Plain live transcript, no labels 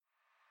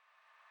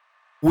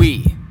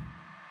We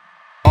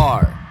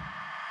are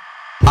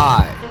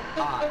I.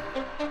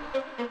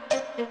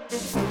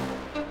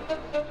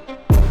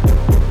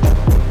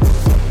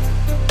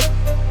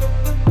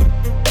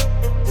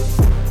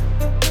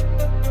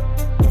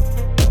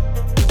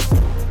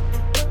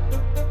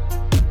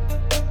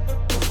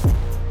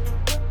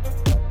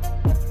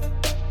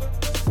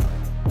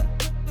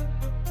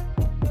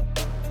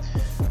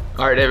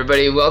 All right,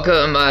 everybody,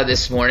 welcome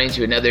this morning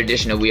to another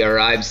edition of We Are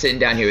I. I'm sitting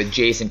down here with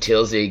Jason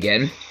Tilsley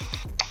again.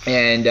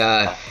 And,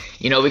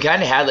 we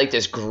kind of had like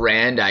this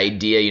grand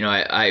idea.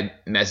 I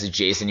messaged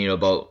Jason,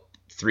 about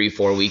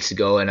 3-4 weeks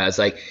ago, and I was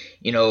like,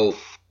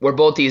 we're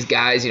both these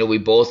guys, we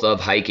both love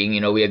hiking.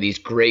 We have these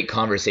great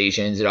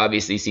conversations. It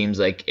obviously seems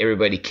like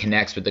everybody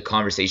connects with the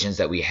conversations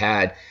that we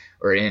had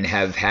or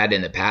have had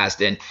in the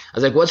past. And I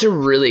was like, what's a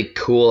really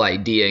cool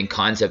idea and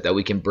concept that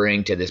we can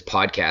bring to this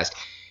podcast?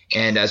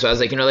 And so I was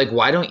like,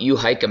 why don't you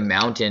hike a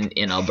mountain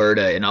in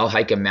Alberta and I'll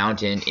hike a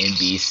mountain in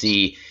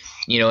BC,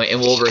 and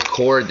we'll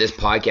record this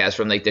podcast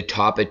from like the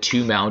top of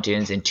two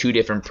mountains in two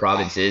different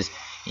provinces,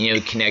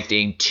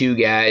 connecting two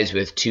guys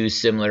with two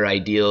similar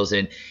ideals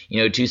and,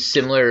 two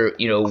similar,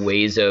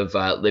 ways of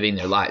living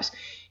their lives.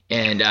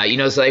 And,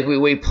 it's like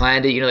we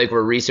planned it,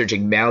 we're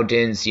researching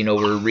mountains,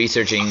 we're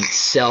researching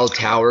cell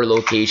tower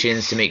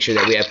locations to make sure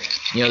that we have,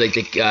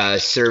 the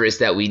service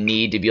that we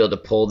need to be able to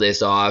pull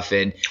this off.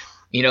 And,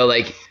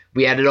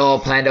 we had it all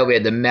planned out. We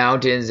had the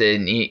mountains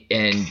and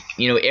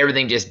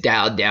everything just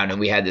dialed down, and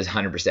we had this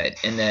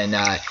 100%. And then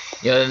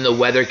then the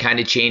weather kind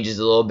of changes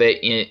a little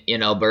bit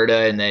in Alberta,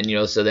 and then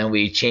so then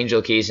we change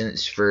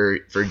locations for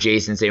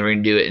Jason, saying we're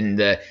gonna do it in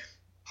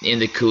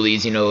the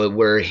Coulees,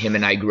 where him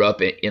and I grew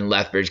up in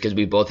Lethbridge, because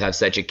we both have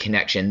such a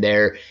connection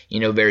there.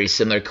 Very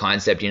similar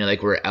concept.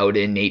 We're out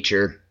in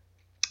nature.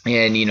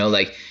 And,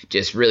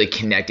 just really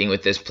connecting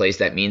with this place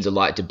that means a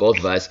lot to both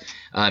of us,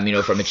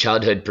 from a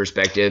childhood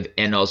perspective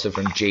and also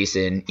from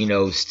Jason,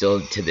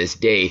 still to this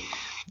day.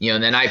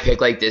 And then I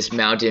picked like this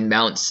mountain,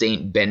 Mount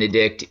St.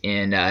 Benedict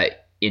in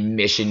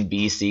Mission,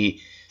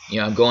 BC.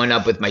 I'm going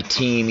up with my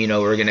team,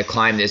 we're going to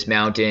climb this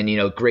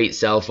mountain, great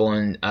cell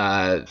phone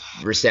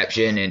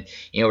reception, and,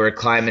 we're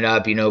climbing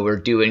up, we're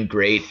doing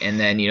great. And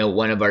then,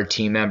 one of our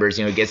team members,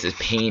 gets this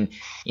pain,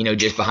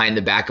 just behind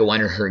the back of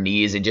one of her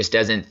knees, and just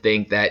doesn't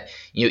think that,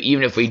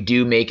 even if we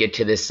do make it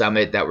to this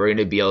summit, that we're going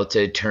to be able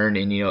to turn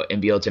and, and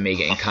be able to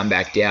make it and come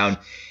back down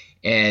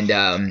and,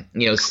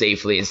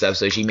 safely and stuff.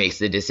 So she makes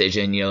the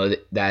decision,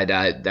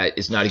 that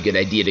it's not a good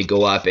idea to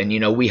go up. And,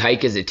 we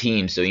hike as a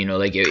team. So,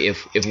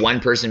 if one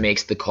person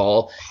makes the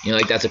call,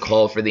 that's a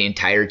call for the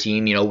entire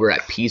team. We're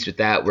at peace with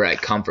that. We're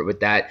at comfort with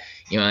that.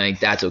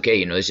 That's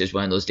okay. It's just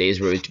one of those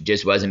days where it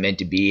just wasn't meant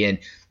to be. And,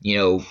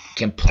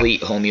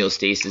 complete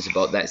homeostasis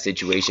about that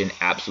situation.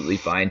 Absolutely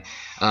fine.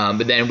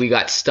 But then we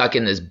got stuck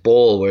in this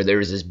bowl where there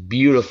was this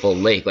beautiful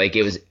lake. Like,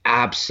 it was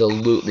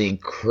absolutely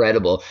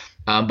incredible.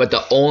 But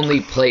the only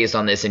place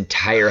on this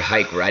entire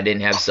hike where I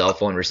didn't have cell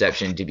phone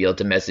reception to be able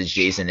to message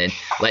Jason and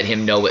let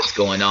him know what's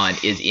going on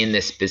is in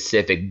this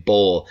specific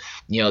bowl,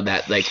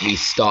 that like we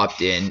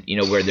stopped in,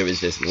 where there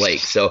was this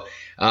lake. So,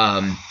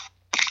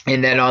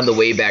 and then on the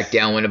way back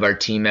down, one of our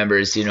team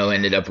members,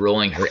 ended up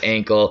rolling her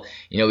ankle.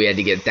 We had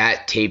to get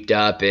that taped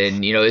up.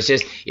 And,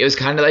 it was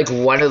kind of like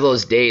one of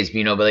those days,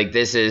 but like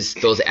this is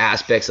those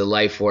aspects of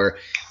life where,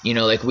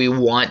 like we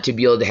want to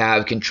be able to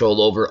have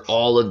control over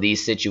all of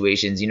these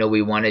situations.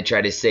 We want to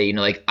try to say,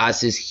 like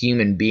us as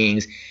human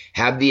beings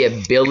have the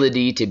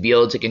ability to be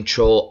able to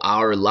control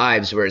our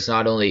lives, where it's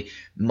not only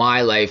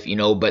my life,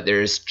 but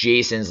there's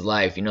Jason's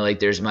life, like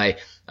there's my,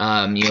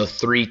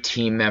 3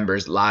 team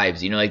members'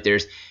 lives, like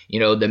there's,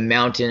 the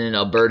mountain in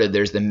Alberta,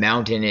 there's the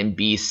mountain in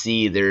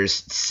BC, there's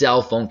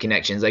cell phone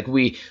connections. Like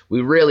we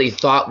really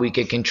thought we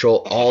could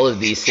control all of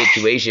these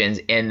situations,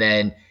 and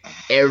then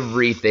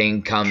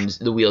everything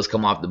the wheels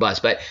come off the bus.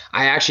 But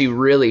I actually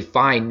really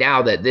find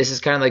now that this is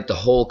kind of like the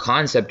whole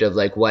concept of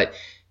like what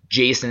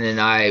Jason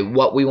and I,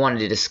 what we wanted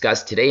to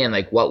discuss today, and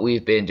like what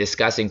we've been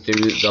discussing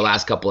through the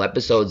last couple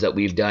episodes that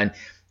we've done,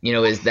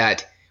 is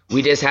that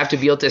we just have to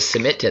be able to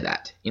submit to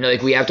that.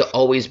 Like we have to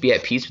always be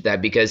at peace with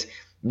that, because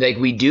like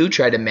we do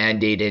try to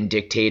mandate and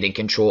dictate and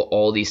control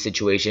all these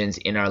situations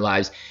in our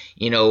lives,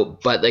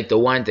 but like the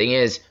one thing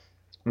is,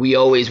 we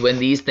always, when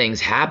these things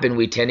happen,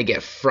 we tend to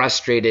get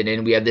frustrated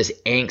and we have this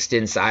angst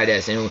inside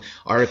us, and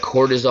our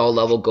cortisol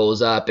level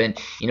goes up, and,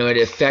 it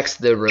affects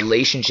the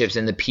relationships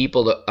and the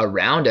people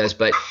around us.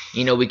 But,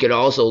 we could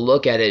also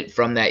look at it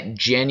from that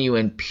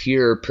genuine,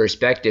 pure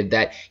perspective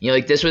that,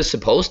 like this was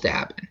supposed to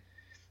happen.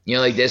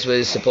 Like this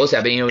was supposed to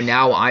happen.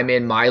 Now I'm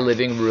in my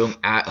living room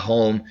at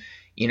home,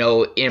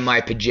 in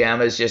my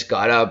pajamas, just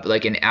got up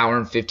like an hour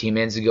and 15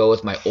 minutes ago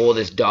with my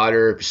oldest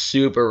daughter,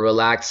 super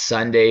relaxed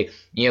Sunday.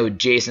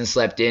 Jason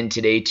slept in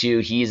today too.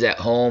 He's at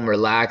home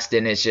relaxed,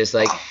 and it's just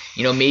like,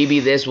 maybe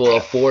this will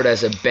afford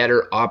us a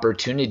better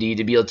opportunity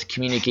to be able to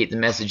communicate the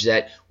message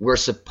that we're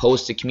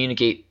supposed to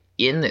communicate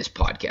in this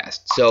podcast.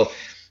 So,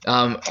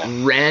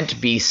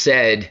 rant be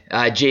said,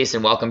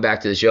 Jason, welcome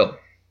back to the show.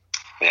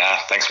 Yeah,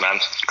 thanks, man.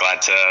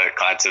 Glad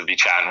to be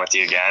chatting with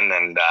you again,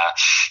 and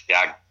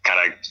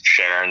kind of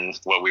sharing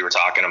what we were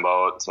talking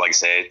about, like I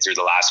say, through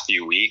the last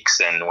few weeks,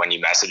 and when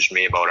you messaged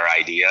me about our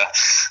idea,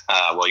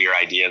 your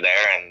idea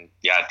there, and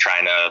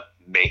trying to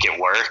make it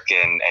work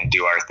and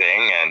do our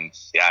thing, and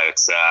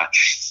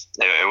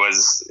it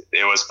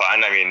was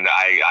fun. I mean,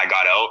 I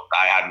got out,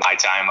 I had my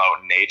time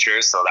out in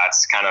nature, so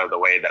that's kind of the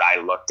way that I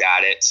looked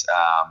at it.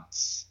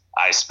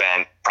 I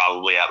spent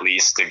probably at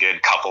least a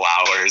good couple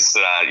hours,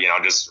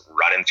 just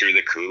running through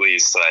the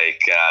coulees,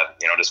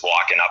 just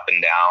walking up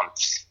and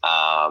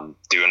down,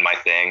 doing my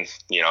thing.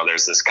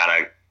 There's this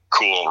kind of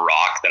cool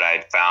rock that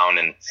I'd found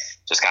and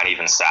just kind of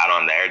even sat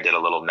on there, did a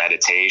little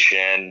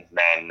meditation.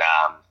 Then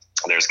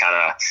there's kind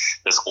of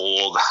this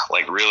old,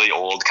 like really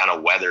old kind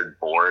of weathered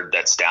board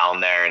that's down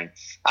there. And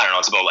I don't know,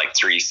 it's about like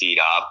 3 feet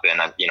up. And,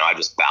 I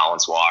just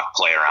balance walk,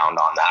 play around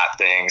on that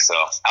thing. So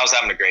I was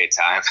having a great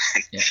time.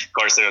 Yeah. Of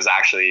course, it was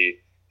actually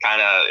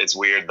it's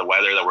weird, the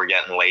weather that we're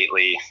getting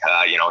lately.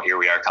 Here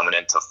we are coming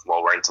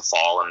we're into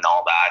fall and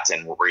all that.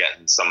 And we're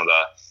getting some of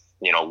the,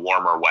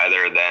 warmer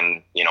weather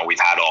than, we've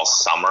had all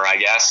summer, I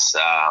guess.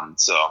 I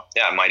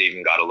might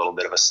even got a little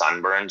bit of a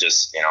sunburn,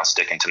 just,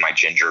 sticking to my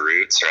ginger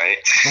roots, right?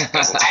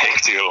 Doesn't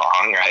take too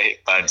long, right?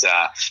 But,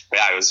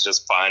 it was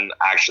just fun.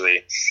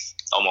 Actually,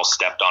 almost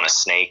stepped on a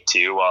snake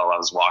too while I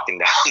was walking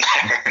down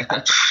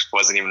there.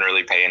 Wasn't even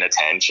really paying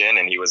attention,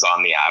 and he was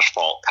on the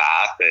asphalt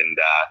path, and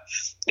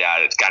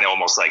it kind of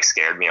almost like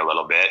scared me a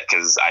little bit,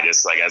 because I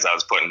just, like, as I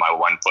was putting my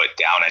one foot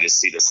down, I just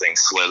see this thing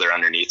slither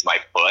underneath my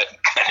foot.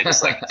 I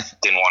just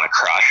didn't want to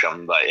crush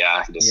him, but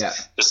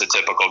just a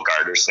typical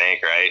garter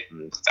snake, right?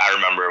 And I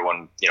remember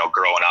when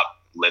growing up,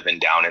 living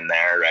down in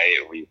there, right,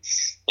 we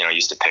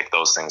used to pick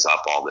those things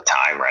up all the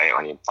time, right,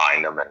 when you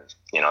find them, and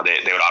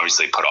they would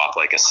obviously put off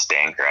like a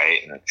stink,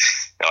 right, and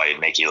it'd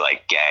make you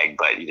like gag,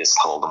 but you just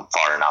hold them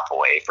far enough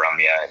away from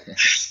you, and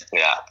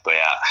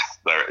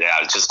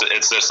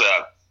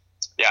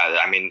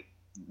I mean,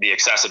 the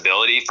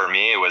accessibility for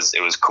me, it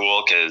was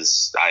cool,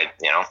 because I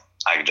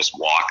could just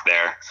walk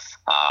there,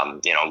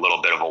 a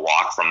little bit of a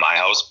walk from my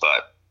house,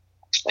 but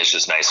it's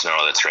just nice to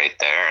know that's right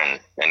there. And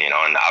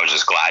I was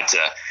just glad to,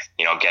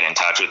 get in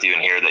touch with you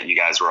and hear that you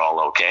guys were all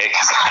okay.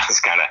 Cause I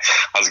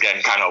was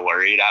getting kind of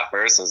worried at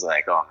first. I was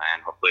like, oh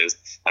man, hopefully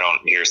I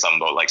don't hear something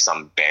about like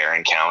some bear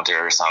encounter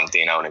or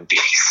something out in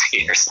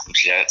BC or some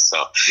shit.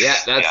 So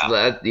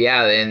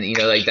and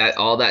like that,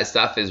 all that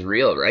stuff is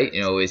real, right?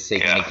 Is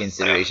taken into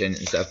consideration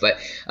and stuff. But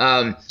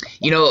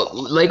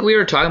like we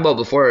were talking about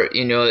before,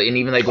 and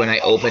even like when I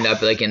opened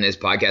up like in this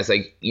podcast,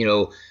 like,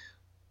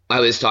 I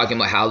was talking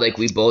about how like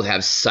we both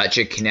have such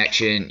a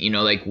connection,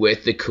 like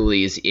with the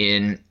coulees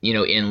in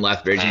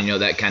Lethbridge,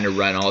 that kind of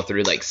run all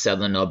through like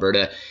Southern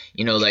Alberta,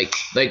 like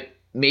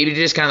maybe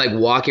just kind of like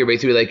walk your way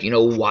through, like,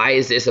 why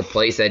is this a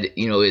place that,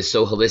 is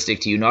so holistic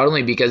to you? Not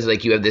only because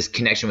like you have this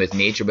connection with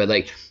nature, but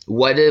like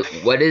what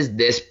is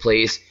this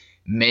place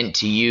meant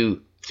to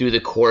you through the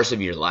course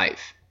of your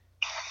life?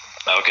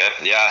 Okay.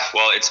 Yeah.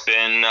 Well, it's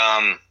been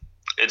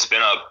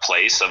a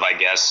place of, I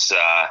guess,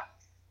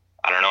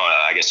 I don't know,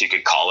 I guess you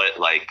could call it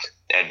like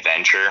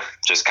adventure,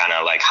 just kind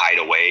of like hide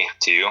away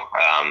too.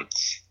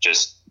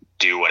 Just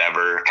do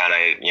whatever, kind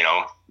of,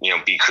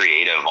 be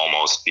creative,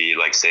 almost be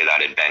like, say,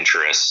 that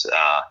adventurous.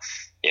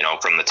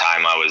 From the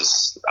time I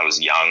was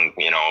young,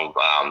 a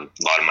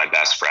lot of my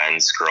best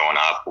friends growing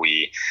up,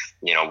 we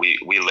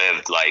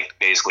lived like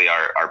basically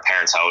our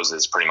parents' house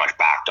is pretty much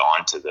backed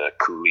onto the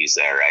coulees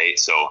there, right?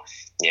 So,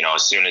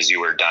 as soon as you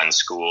were done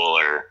school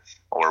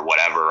or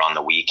whatever on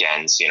the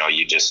weekends,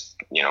 you just,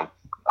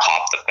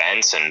 hop the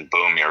fence and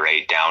boom, you're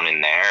right down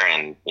in there,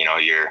 and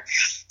they're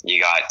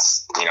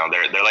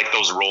like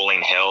those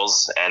rolling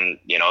hills, and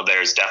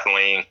there's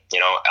definitely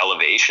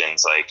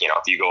elevations, like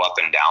if you go up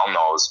and down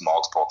those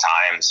multiple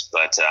times,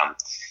 but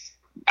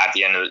at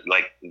the end of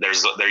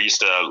there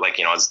used to, like,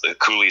 as the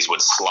coulees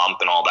would slump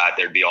and all that,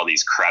 there'd be all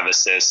these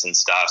crevices and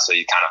stuff, so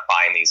you kind of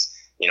find these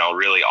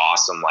really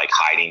awesome like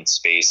hiding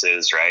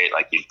spaces, right?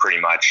 Like you could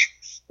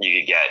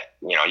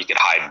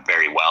hide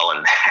very well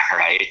in there,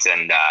 right?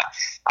 And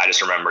I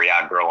just remember,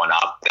 growing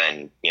up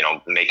and,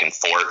 making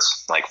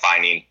forts, like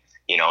finding,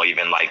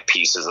 even like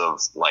pieces of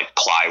like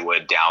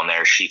plywood down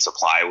there, sheets of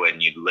plywood,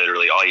 and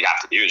all you'd have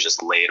to do is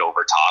just lay it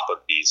over top of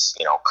these,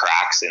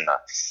 cracks in the,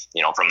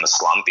 from the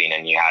slumping,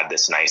 and you had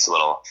this nice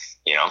little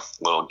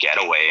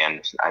getaway.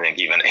 And I think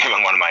even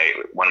one of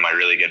my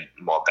really good,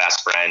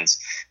 best friends,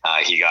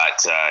 he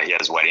had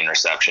his wedding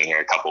reception here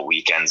a couple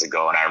weekends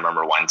ago, and I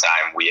remember one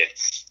time we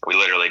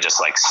literally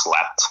just like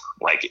slept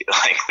like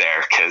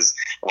there, because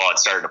it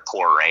started to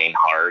pour rain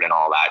hard and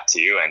all that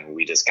too, and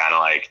we just kind of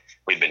like,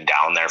 we'd been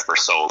down there for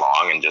so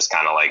long and just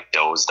kind of like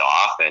dozed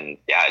off, and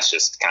it's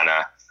just kind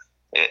of,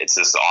 it's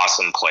this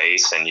awesome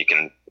place, and you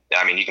can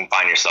I mean, you can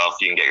get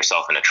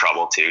yourself into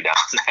trouble too down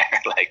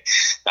there. Like,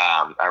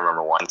 I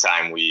remember one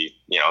time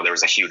there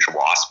was a huge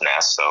wasp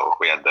nest. So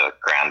we had the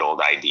grand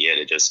old idea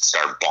to just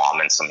start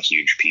bombing some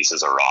huge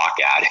pieces of rock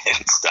at it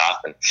and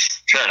stuff. And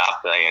sure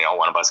enough,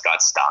 one of us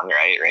got stung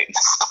right in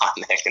the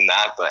stomach and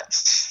that. But,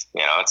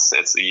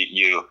 it's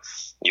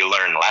you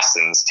learn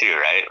lessons too,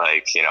 right?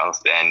 Like,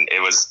 and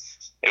it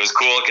was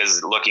cool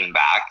because looking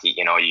back, I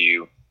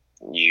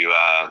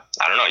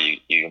don't know,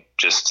 you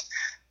just,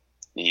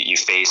 you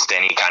faced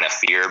any kind of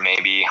fear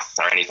maybe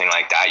or anything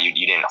like that. You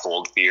didn't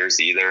hold fears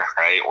either,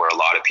 right? Where a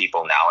lot of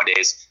people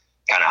nowadays,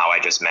 kind of how I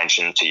just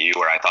mentioned to you,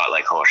 where I thought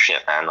like, oh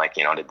shit, man, like,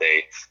 did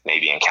they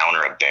maybe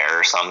encounter a bear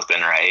or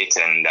something, right?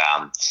 And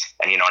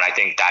I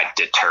think that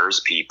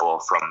deters people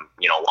from,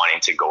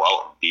 wanting to go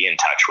out and be in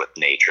touch with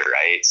nature,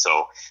 right?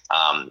 So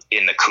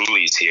in the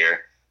coulees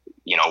here,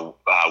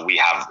 we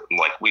have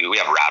we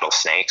have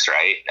rattlesnakes,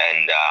 right?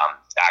 And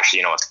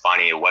actually, it's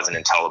funny, it wasn't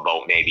until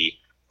about maybe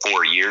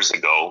 4 years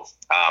ago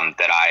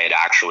that I had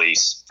actually,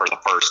 for the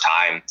first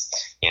time,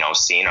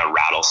 seen a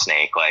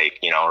rattlesnake, like,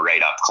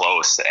 right up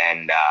close.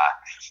 And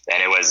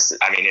it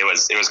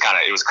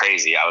was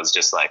crazy. I was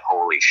just like,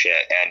 holy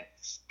shit. And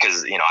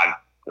cause I've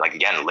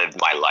again lived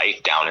my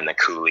life down in the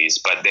coulees,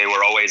 but they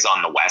were always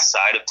on the west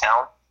side of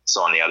town.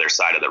 So on the other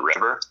side of the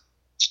river.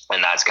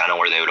 And that's kind of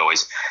where they would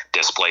always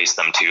displace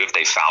them too, if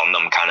they found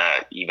them kind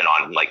of even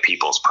on like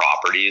people's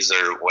properties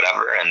or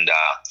whatever. And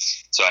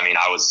so,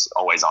 I was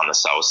always on the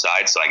south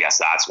side. So I guess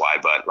that's why.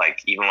 But like,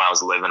 even when I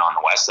was living on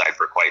the west side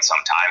for quite some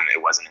time,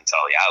 it wasn't until,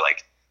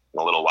 like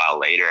a little while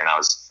later. And I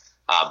was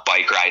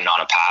bike riding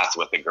on a path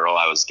with the girl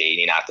I was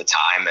dating at the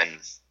time. And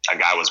a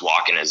guy was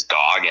walking his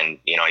dog and,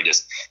 he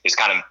was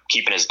kind of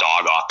keeping his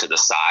dog off to the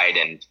side.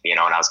 And, and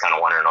I was kind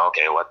of wondering,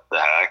 okay, what the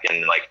heck?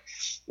 And like,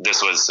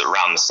 this was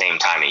around the same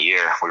time of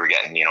year. We were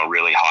getting,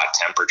 really hot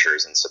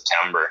temperatures in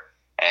September.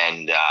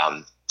 And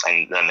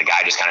then the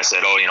guy just kind of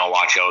said, oh,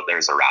 watch out,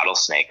 there's a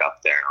rattlesnake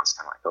up there. And I was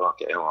kind of like, oh,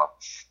 okay, well,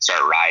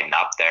 start riding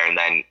up there. And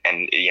then,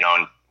 and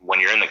when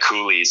you're in the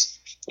coulees,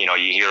 you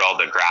hear all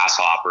the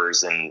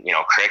grasshoppers and,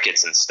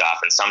 crickets and stuff.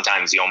 And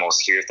sometimes you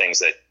almost hear things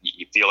that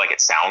you feel like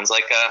it sounds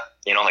like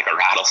like a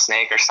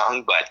rattlesnake or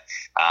something. But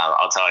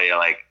I'll tell you,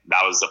 like,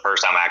 that was the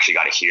first time I actually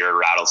got to hear a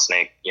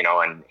rattlesnake,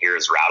 and hear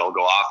his rattle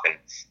go off. And,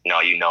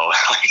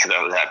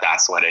 like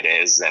that's what it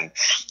is. And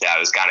yeah, it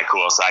was kind of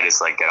cool. So I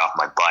just like get off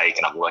my bike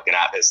and I'm looking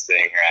at this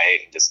thing, right?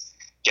 And just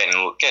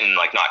getting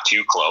like not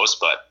too close,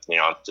 but,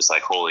 just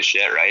like, holy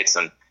shit, right?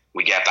 So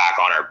we get back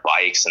on our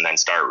bikes and then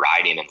start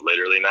riding, and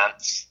literally, man,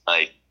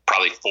 like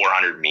probably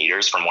 400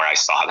 meters from where I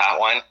saw that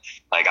one,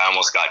 like I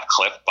almost got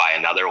clipped by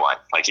another one.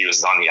 Like he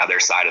was on the other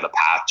side of the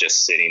path,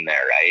 just sitting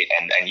there, right?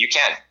 And you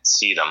can't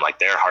see them, like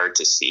they're hard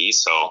to see.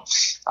 So,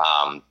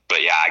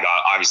 but yeah,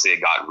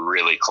 it got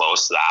really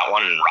close to that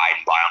one, and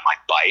riding by on my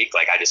bike,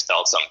 like I just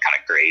felt something kind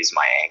of graze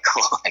my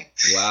ankle. And,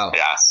 wow.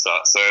 Yeah. So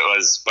it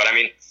was, but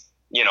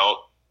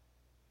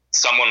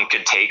someone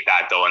could take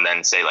that though, and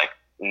then say like,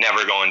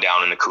 never going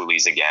down in the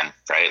coulees again,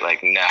 right?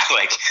 Like,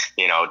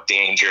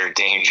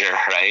 danger,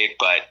 right?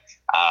 But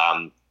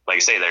like I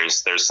say,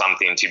 there's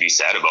something to be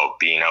said about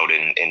being out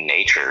in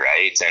nature,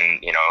 right?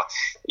 And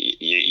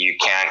you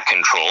can't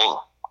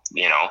control,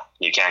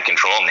 you can't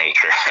control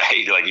nature,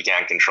 right? Like you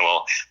can't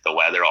control the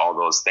weather, all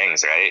those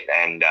things, right?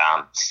 And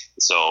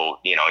so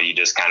you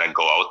just kind of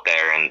go out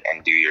there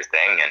and do your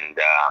thing, and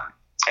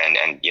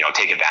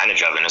take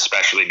advantage of it, and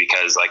especially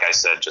because, like I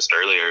said just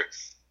earlier,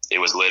 it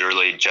was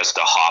literally just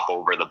a hop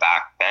over the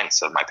back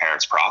fence of my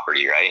parents'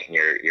 property, right? And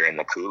you're in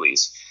the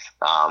coulees.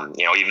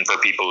 Even for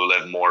people who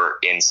live more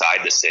inside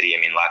the city,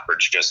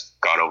 Lethbridge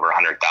just got over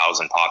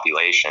 100,000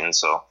 population.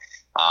 So,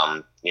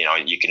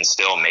 you can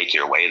still make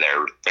your way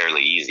there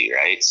fairly easy,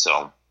 right?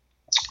 So,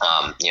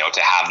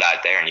 to have that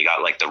there, and you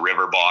got like the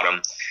river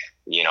bottom,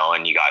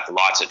 and you got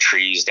lots of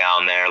trees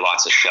down there,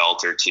 lots of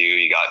shelter too.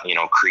 You got,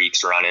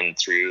 creeks running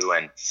through,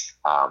 and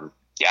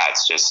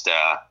it's just,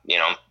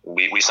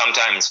 we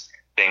sometimes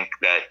think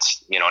that,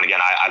 and again,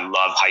 I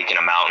love hiking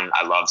a mountain.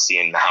 I love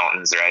seeing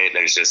mountains, right?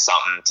 There's just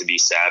something to be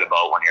said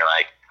about when you're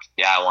like,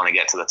 yeah, I want to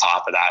get to the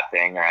top of that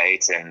thing,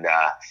 right? And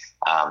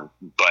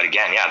but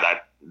again,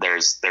 that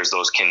there's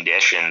those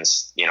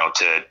conditions,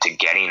 to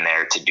getting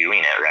there, to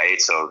doing it,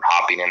 right? So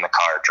hopping in the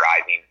car,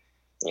 driving,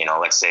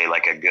 let's say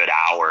like a good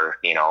hour,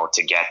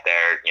 to get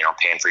there,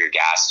 paying for your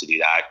gas to do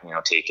that,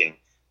 taking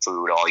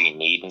food, all you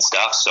need and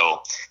stuff.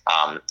 So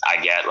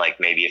I get like,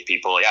 maybe if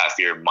people, if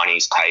your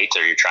money's tight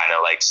or you're trying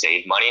to like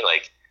save money,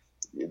 like,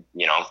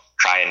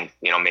 try and,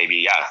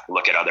 maybe,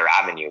 look at other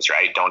avenues,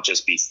 right? Don't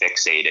just be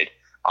fixated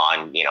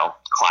on,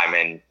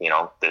 climbing,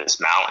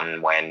 this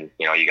mountain when,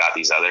 you got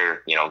these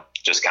other,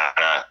 just kind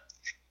of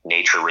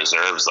nature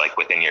reserves like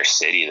within your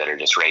city that are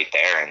just right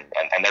there,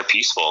 and they're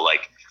peaceful.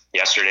 Like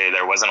yesterday,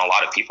 there wasn't a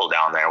lot of people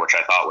down there, which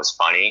I thought was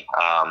funny.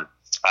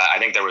 I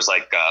think there was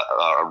like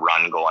a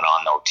run going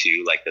on though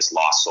too, like this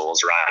Lost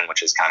Souls run,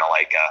 which is kind of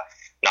like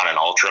not an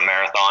ultra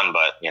marathon,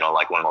 but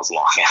like one of those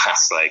long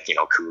ass like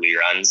coulee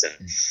runs, and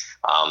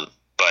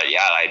but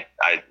yeah,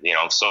 I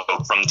so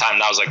from the time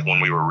that was like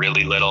when we were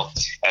really little,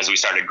 as we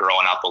started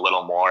growing up a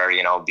little more,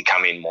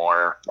 becoming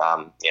more,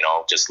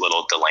 just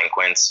little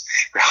delinquents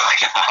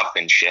growing up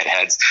and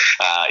shitheads.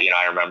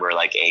 I remember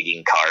like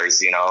egging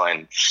cars,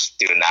 and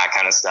doing that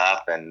kind of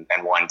stuff. And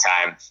one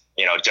time,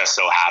 just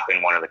so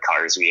happened one of the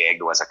cars we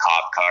egged was a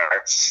cop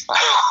car.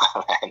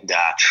 and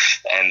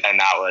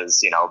that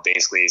was,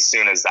 basically as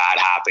soon as that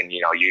happened,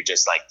 you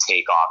just like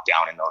take off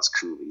down in those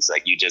coulees.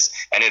 Like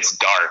and it's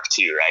dark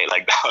too, right?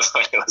 Like that was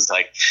what it was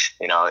like,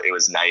 it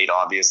was night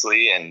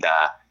obviously. And,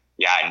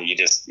 and you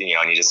just, you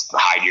just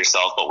hide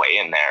yourself away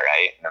in there.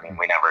 Right. I mean,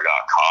 we never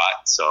got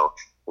caught. So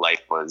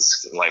life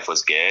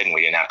was good, and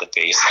we didn't have to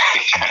face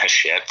any kind of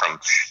shit from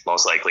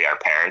most likely our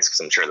parents, because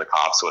I'm sure the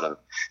cops would have,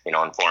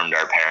 informed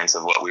our parents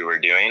of what we were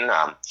doing.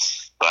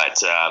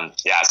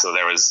 So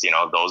there was,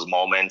 those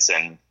moments,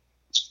 and,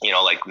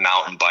 like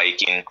mountain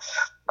biking.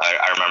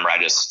 I remember I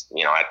just,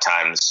 at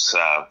times,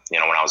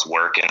 when I was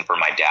working for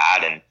my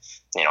dad, and,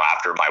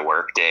 after my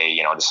work day,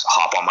 just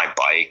hop on my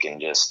bike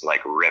and just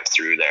like rip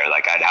through there.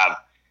 Like I'd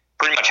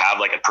pretty much have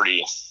like a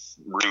pretty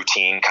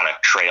routine kind of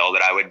trail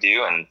that I would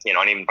do. And,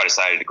 and even if I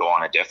decided to go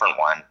on a different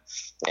one,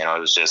 it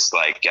was just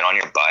like get on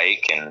your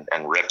bike and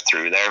rip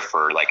through there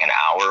for like an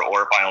hour.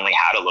 Or if I only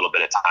had a little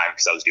bit of time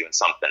because I was doing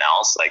something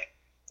else, like,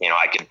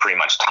 I could pretty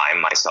much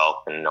time myself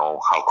and know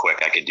how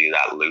quick I could do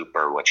that loop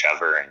or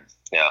whichever. And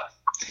yeah.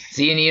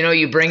 See, and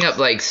you bring up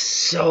like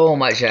so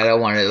much that I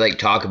want to like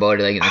talk about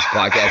it like in this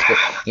podcast, but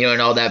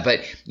and all that.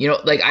 But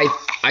like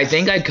I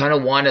think I kind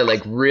of want to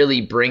like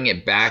really bring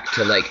it back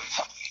to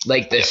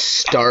like the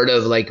start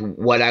of like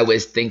what I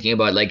was thinking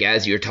about, like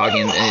as you're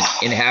talking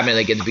and having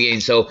like at the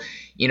beginning. So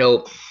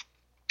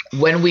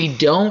when we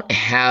don't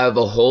have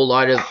a whole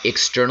lot of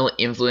external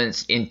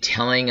influence in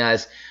telling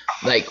us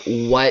like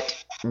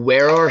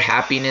where our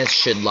happiness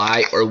should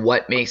lie, or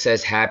what makes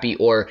us happy,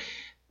 or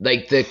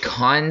like the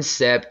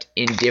concept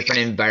in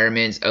different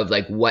environments of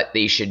like what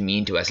they should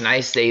mean to us. And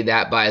I say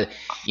that by,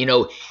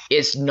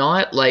 it's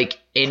not like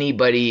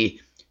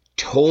anybody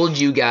told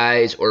you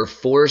guys or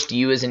forced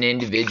you as an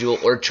individual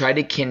or tried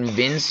to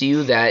convince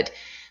you that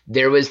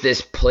there was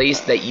this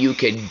place that you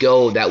could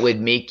go that would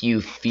make you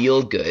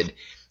feel good.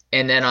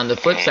 And then on the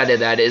flip side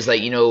of that is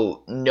like,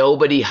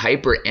 nobody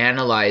hyper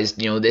analyzed,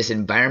 this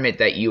environment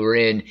that you were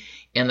in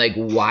and like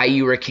why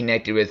you were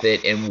connected with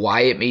it and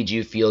why it made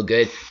you feel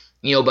good.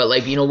 But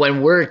like,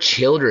 when we're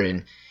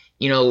children,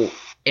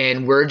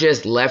 and we're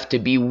just left to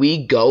be,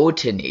 we go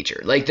to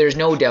nature. Like there's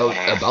no doubt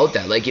about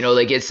that. Like,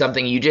 like it's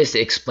something you just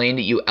explained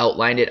it, you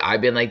outlined it.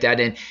 I've been like that.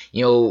 And,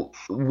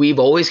 we've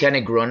always kind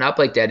of grown up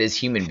like that as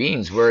human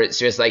beings, where it's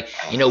just like,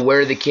 where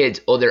are the kids?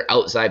 Oh, they're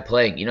outside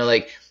playing,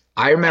 like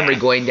I remember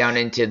going down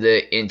into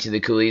the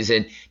coulees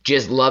and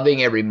just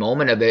loving every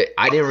moment of it.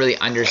 I didn't really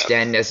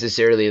understand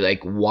necessarily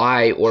like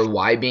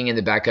why being in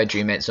the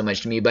backcountry meant so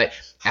much to me. But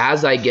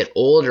as I get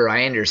older,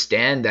 I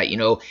understand that,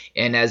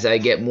 and as I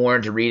get more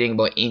into reading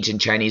about ancient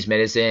Chinese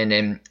medicine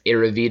and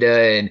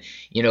Ayurveda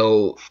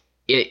and,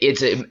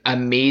 it's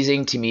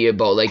amazing to me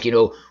about like,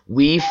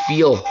 we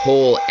feel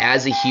whole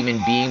as a human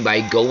being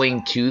by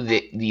going to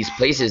these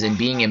places and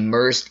being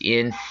immersed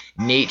in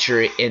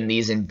nature in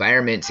these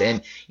environments.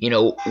 And,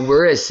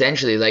 we're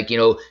essentially like,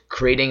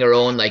 creating our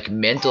own like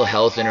mental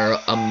health and our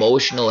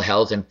emotional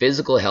health and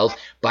physical health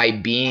by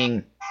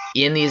being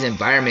in these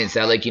environments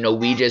that like,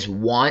 we just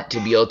want to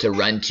be able to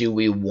run to,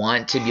 we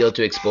want to be able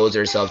to expose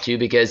ourselves to,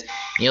 because,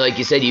 like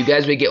you said, you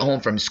guys would get home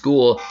from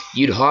school,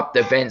 you'd hop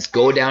the fence,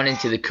 go down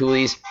into the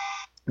coulees,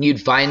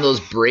 you'd find those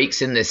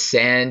breaks in the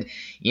sand,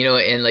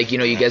 and like,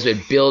 you guys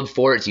would build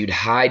forts, you'd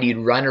hide, you'd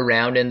run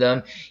around in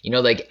them,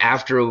 like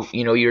after,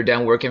 you're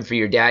done working for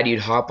your dad, you'd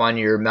hop on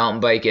your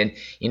mountain bike and,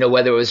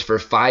 whether it was for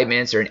 5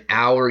 minutes or an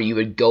hour, you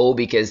would go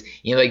because,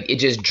 like it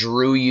just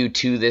drew you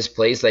to this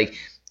place. Like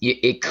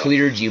it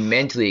cleared you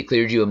mentally, it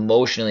cleared you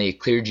emotionally, it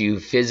cleared you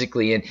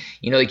physically. And,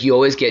 like you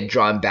always get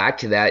drawn back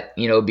to that,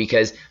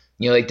 because,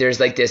 like there's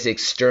like this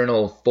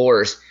external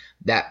force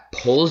that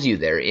pulls you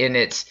there. And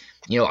it's,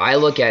 I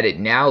look at it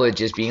now as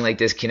just being like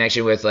this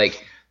connection with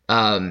like,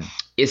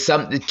 it's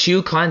the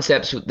two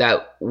concepts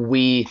that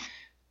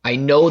I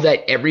know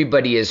that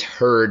everybody has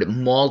heard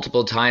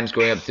multiple times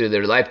growing up through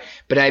their life,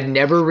 but I've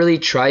never really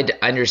tried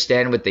to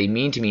understand what they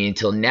mean to me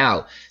until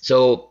now.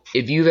 So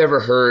if you've ever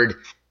heard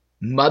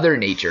Mother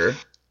Nature,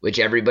 which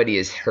everybody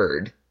has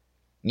heard,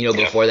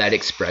 before that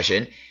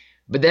expression,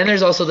 but then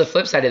there's also the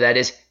flip side of that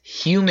is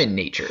human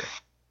nature.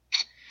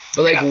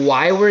 But like,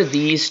 why were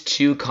these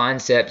two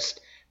concepts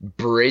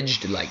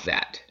bridged like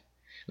that?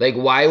 Like,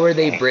 why were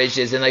they bridged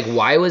as in like,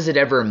 why was it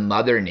ever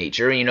Mother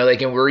Nature?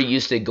 Like, and we're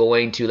used to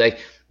going to like,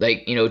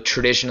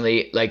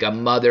 traditionally like a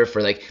mother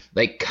for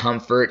like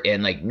comfort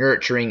and like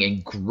nurturing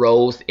and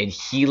growth and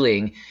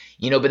healing,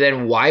 but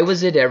then why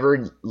was it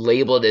ever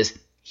labeled as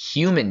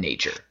human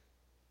nature?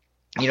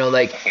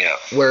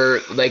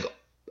 Where like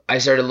I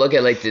started to look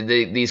at like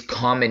these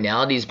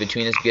commonalities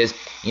between us, because,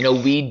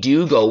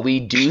 we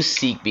do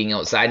seek being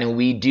outside, and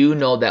we do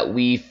know that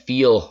we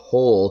feel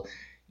whole,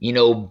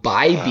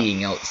 by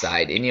being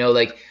outside. And,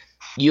 like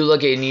you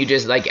look at and you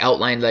just like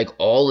outlined like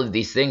all of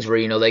these things where,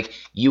 you know, like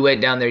you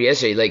went down there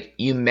yesterday, like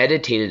you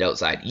meditated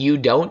outside. You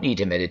don't need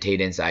to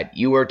meditate inside.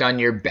 You worked on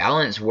your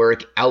balance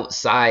work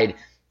outside,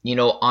 you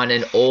know, on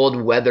an old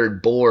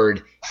weathered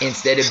board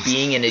instead of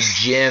being in a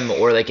gym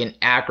or like an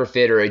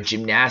acrofit or a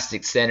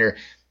gymnastics center.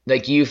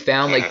 Like you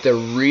found like the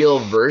real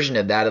version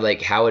of that, of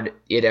like how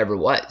it ever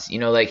was, you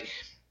know, like,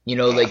 you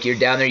know, like you're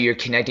down there, you're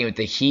connecting with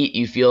the heat,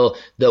 you feel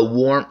the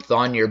warmth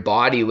on your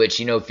body, which,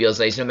 you know, feels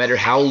nice. No matter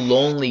how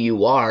lonely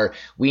you are,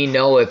 we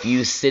know if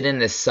you sit in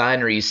the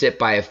sun or you sit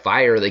by a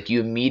fire, like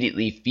you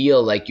immediately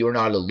feel like you're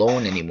not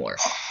alone anymore.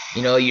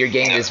 You know, you're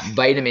getting this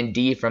vitamin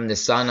D from the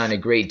sun on a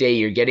great day.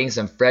 You're getting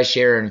some fresh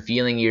air and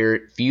fueling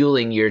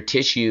your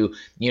tissue,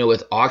 you know,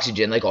 with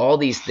oxygen, like all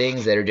these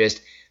things that are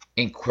just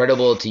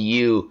incredible to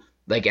you,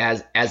 like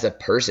as a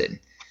person,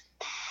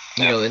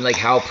 you know, and like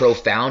how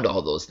profound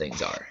all those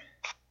things are.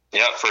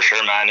 Yeah, for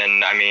sure, man.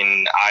 And I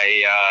mean,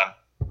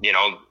 you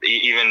know,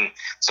 even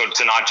so,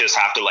 to not just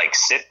have to like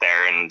sit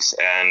there and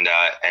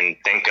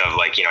think of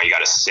like, you know, you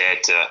got to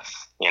sit,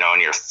 you know,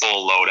 in your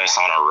full lotus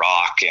on a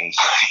rock and,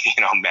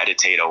 you know,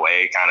 meditate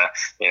away kind of,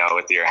 you know,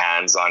 with your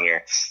hands on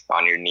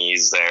your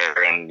knees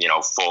there and, you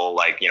know, full,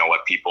 like, you know,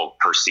 what people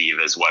perceive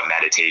as what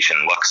meditation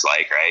looks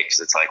like, right?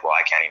 Because it's like, well,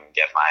 I can't even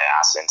get my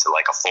ass into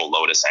like a full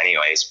lotus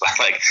anyways. But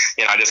like,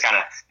 you know, I just kind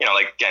of, you know,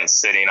 like again,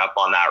 sitting up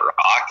on that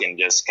rock and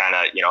just kind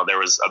of, you know, there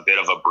was a bit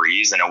of a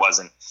breeze and it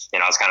wasn't, you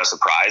know, I was kind of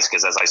surprised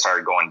because as I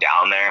started going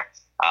down there,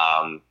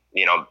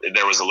 you know,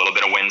 there was a little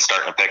bit of wind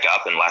starting to pick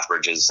up, and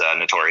Lethbridge is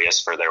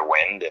notorious for their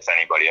wind. If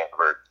anybody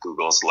ever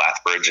Googles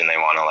Lethbridge and they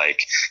want to,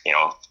 like, you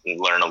know,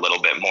 learn a little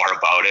bit more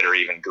about it, or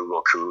even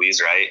Google coulees,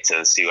 right,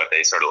 to see what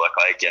they sort of look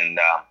like. And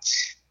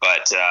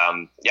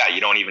yeah, you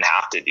don't even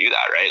have to do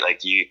that, right?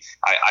 Like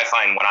I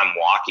find when I'm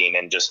walking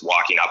and just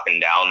walking up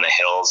and down the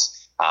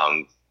hills,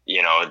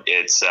 you know,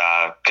 it's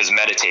because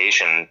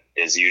meditation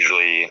is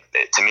usually,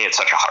 to me, it's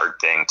such a hard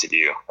thing to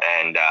do.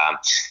 And,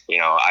 you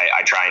know,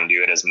 I try and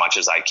do it as much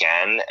as I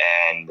can.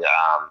 And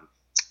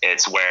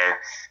it's where,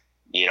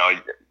 you know,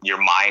 your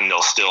mind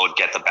will still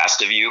get the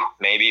best of you,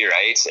 maybe,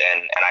 right?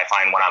 And I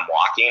find when I'm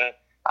walking,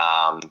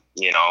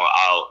 you know,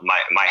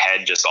 my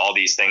head, just all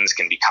these things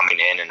can be coming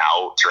in and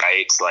out,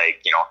 right?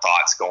 Like, you know,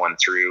 thoughts going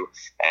through,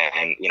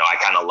 and, you know, I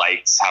kind of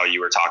liked how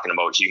you were talking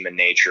about human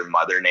nature,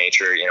 mother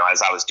nature. You know,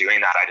 as I was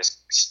doing that,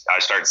 I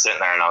started sitting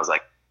there and I was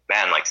like,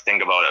 man, like,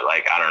 think about it.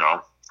 Like, I don't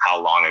know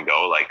how long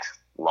ago, like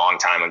long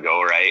time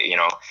ago, right? You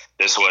know,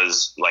 this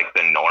was like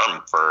the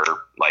norm for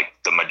like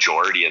the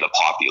majority of the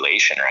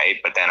population, right?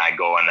 But then I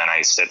go and then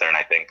I sit there and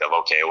I think of,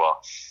 okay,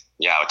 well,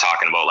 yeah,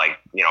 talking about like,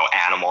 you know,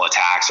 animal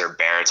attacks or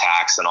bear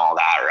attacks and all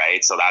that,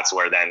 right? So that's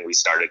where then we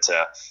started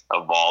to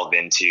evolve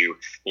into,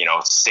 you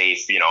know,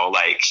 safe, you know,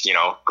 like, you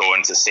know, go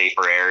into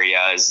safer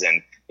areas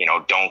and, you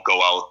know, don't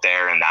go out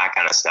there and that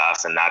kind of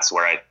stuff. And that's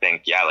where I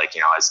think, yeah, like,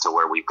 you know, as to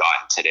where we've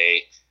gotten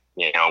today,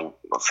 you know,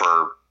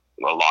 for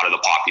a lot of the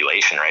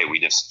population, right? We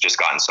just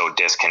gotten so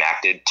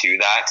disconnected to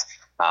that.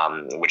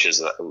 Which is,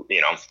 you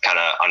know, kind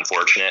of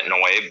unfortunate in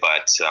a way,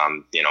 but,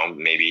 you know,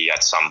 maybe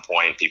at some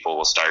point people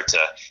will start to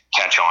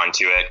catch on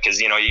to it. Cause,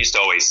 you know, you used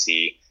to always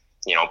see,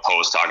 you know,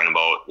 posts talking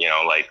about, you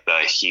know, like the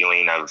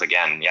healing of,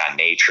 again, yeah,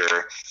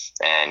 nature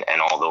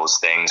and all those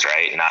things.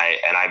 Right. And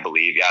I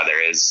believe, yeah,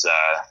 there is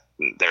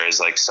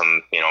like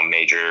some, you know,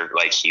 major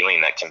like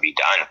healing that can be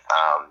done.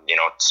 You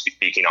know,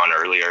 speaking on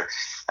earlier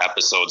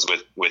episodes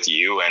with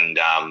you and,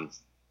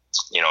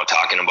 you know,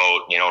 talking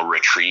about, you know,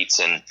 retreats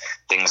and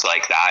things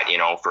like that, you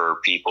know, for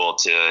people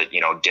to,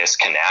 you know,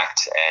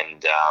 disconnect.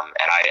 And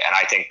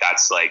I think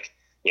that's like,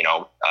 you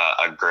know,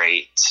 a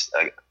great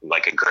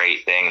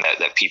thing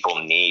that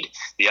people need.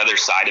 The other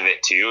side of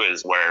it too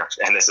is where,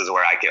 and this is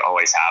where I can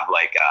always have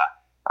like,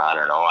 I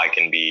don't know, I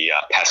can be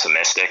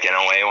pessimistic in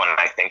a way when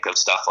I think of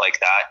stuff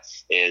like that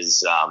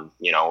is,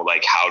 you know,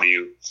 like how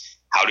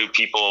do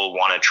people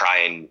want to try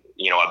and,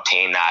 you know,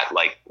 obtain that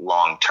like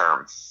long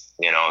term?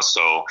 You know,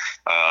 so,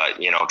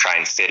 you know, try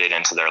and fit it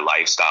into their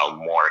lifestyle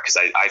more. Cause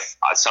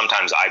I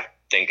sometimes I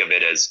think of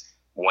it as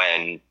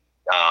when,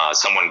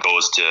 someone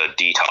goes to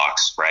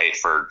detox, right,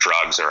 for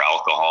drugs or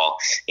alcohol,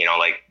 you know,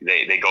 like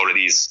they go to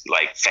these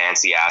like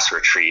fancy ass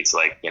retreats,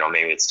 like, you know,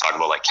 maybe it's talking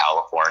about like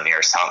California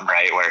or something,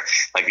 right, where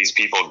like these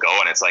people go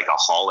and it's like a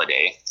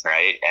holiday,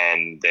 right,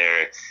 and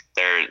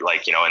they're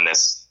like, you know, in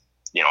this,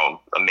 you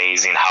know,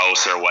 amazing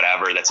house or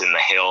whatever that's in the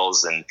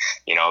hills, and,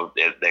 you know,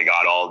 they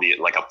got all the,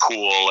 like a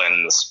pool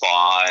and the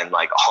spa and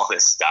like all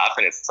this stuff,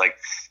 and it's like,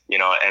 you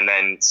know, and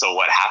then so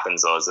what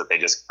happens though is that they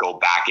just go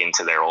back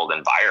into their old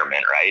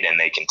environment, right, and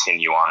they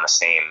continue on the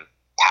same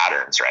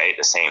patterns, right,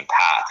 the same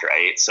path,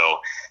 right. So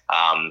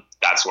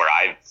that's where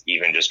I've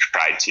even just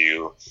tried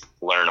to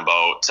learn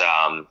about,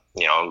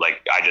 you know, like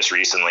I just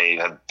recently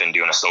have been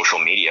doing a social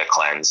media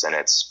cleanse, and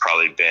it's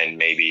probably been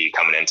maybe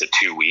coming into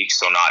 2 weeks,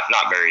 so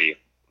not very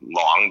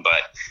long,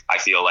 but I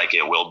feel like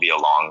it will be a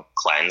long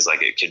cleanse.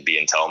 Like it could be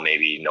until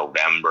maybe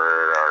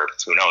November, or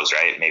who knows,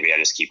 right? Maybe I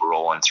just keep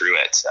rolling through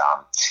it.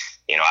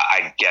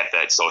 I get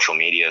that social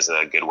media is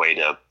a good way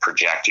to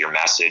project your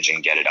message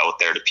and get it out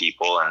there to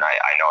people. And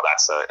I know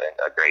that's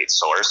a great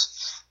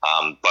source.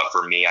 But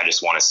for me, I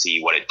just want to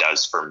see what it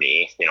does for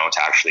me,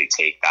 to actually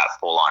take that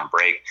full on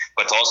break,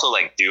 but to also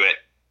like do it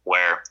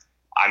where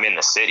I'm in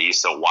the city.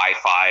 So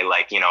Wi-Fi,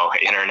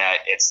 internet,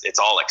 it's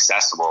all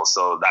accessible.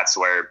 So that's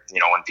where,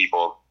 when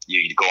people,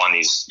 you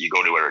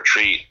go to a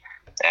retreat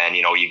and,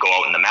 you go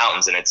out in the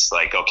mountains and it's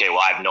like, okay, well,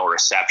 I have no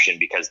reception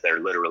because there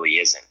literally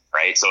isn't.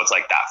 Right. So it's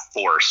like that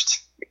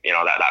forced,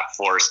 that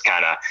forced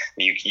kind of,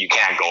 you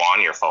can't go on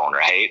your phone.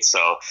 Right.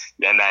 So,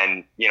 and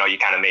then, you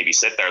kind of maybe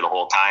sit there the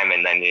whole time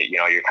and then,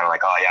 you're kind of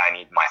like, oh yeah, I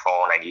need my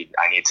phone.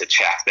 I need to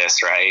check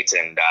this. Right.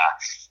 And,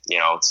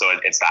 so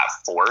it's that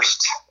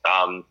forced,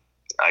 I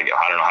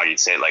don't know how you'd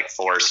say it, like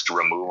forced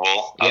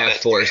removal. Yeah. Of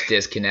it. Forced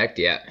disconnect.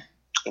 Yeah.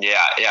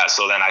 Yeah.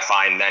 So then I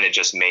find then it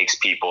just makes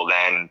people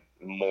then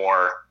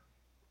more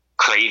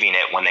craving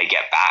it when they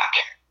get back,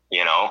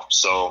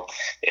 so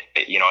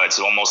it's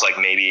almost like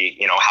maybe,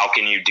 how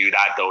can you do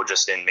that though,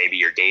 just in maybe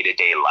your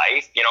day-to-day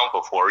life,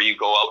 before you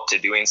go out to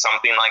doing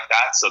something like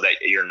that, so that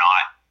you're not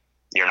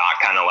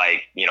kind of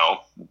like,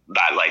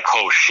 that like,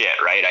 oh shit,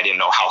 right, I didn't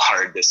know how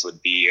hard this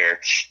would be, or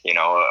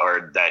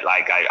or that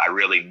like I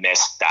really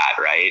missed that,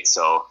 right?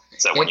 So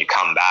when you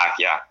come back,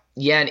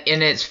 Yeah,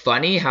 and it's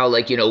funny how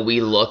we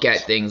look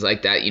at things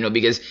like that,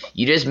 because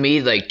you just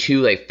made like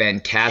two like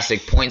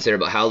fantastic points there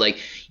about how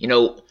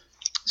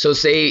so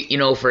say,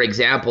 for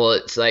example,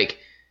 it's like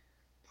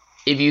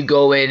if you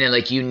go in and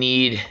like you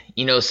need,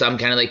 some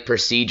kind of like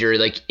procedure,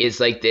 like it's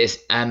like this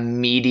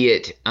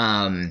immediate,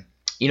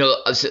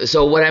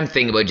 so what I'm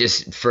thinking about,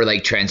 just for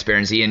like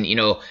transparency, and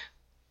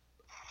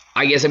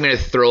I guess I'm gonna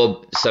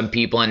throw some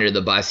people under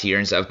the bus here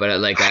and stuff, but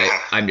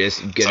I'm just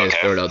gonna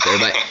throw it out there.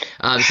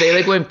 But say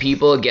like when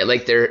people get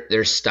like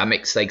their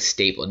stomachs like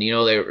stapled,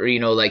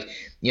 like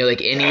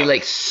any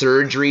like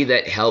surgery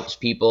that helps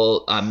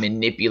people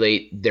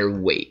manipulate their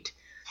weight.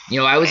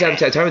 I always have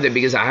to talk with it,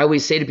 because I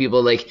always say to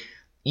people, like,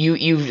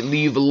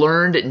 you've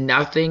learned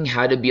nothing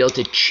how to be able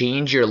to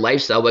change your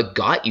lifestyle, what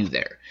got you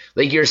there.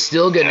 Like, you're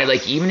still gonna,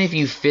 like, even if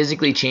you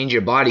physically change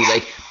your body,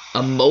 like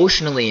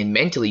emotionally and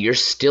mentally, you're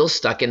still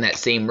stuck in that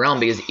same realm,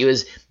 because it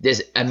was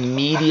this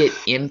immediate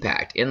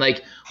impact. And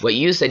like what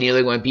you said,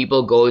 like when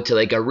people go to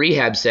like a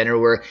rehab center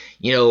where,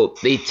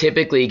 they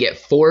typically get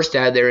forced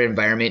out of their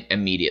environment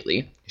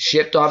immediately,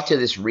 shipped off to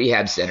this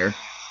rehab center,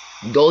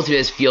 go through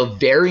this, feel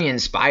very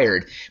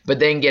inspired, but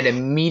then get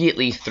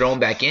immediately thrown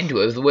back into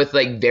it with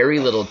like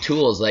very little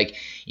tools. Like,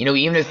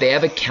 even if they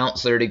have a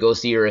counselor to go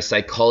see, or a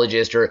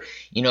psychologist, or,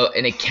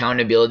 an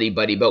accountability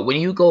buddy. But when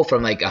you go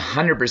from like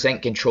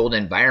 100% controlled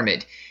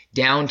environment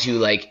down to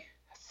like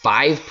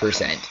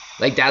 5%,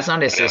 like that's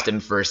not a system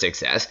for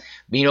success.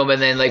 But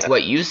then like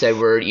what you said,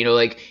 where,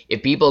 like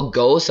if people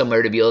go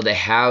somewhere to be able to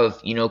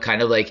have,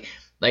 kind of like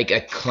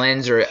a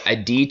cleanse or a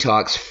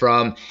detox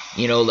from,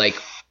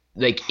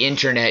 like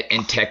internet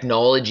and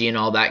technology and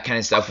all that kind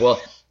of stuff.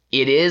 Well,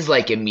 it is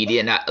like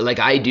immediate. Like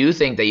I do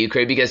think that you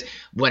crave, because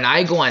when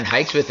I go on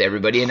hikes with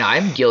everybody, and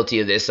I'm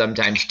guilty of this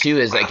sometimes too,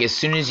 is like as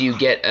soon as you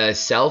get a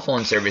cell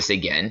phone service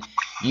again,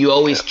 you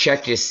always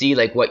check to see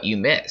like what you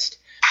missed.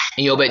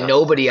 But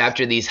nobody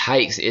after these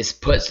hikes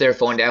puts their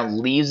phone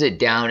down, leaves it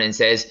down, and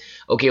says,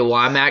 okay, well,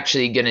 I'm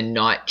actually gonna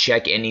not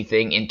check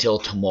anything until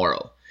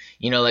tomorrow.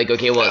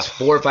 Okay, well, it's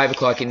 4 or 5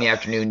 o'clock in the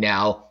afternoon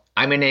now.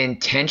 I'm going to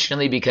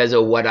intentionally, because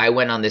of what I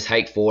went on this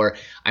hike for,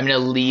 I'm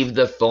going to leave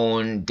the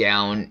phone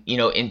down,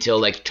 until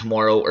like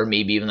tomorrow, or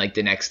maybe even like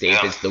the next day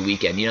if it's the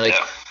weekend.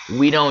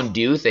 We don't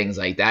do things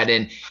like that.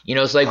 And,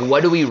 it's like,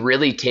 what do we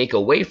really take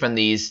away from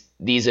these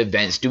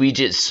events? Do we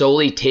just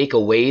solely take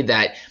away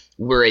that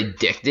we're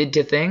addicted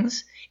to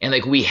things and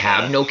like we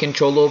have no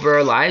control over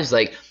our lives?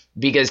 Like,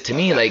 because to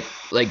me, like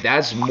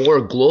that's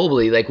more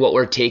globally, like what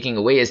we're taking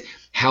away is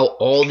how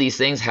all these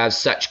things have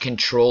such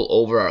control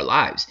over our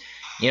lives.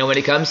 When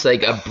it comes to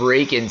like a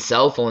break in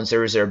cell phone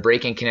service or a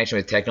break in connection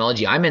with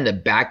technology, I'm in the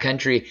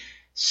backcountry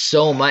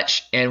so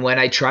much. And when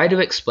I try to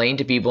explain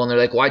to people and they're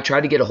like, well, I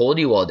tried to get a hold of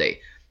you all day.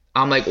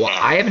 I'm like, well,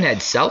 I haven't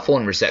had cell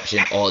phone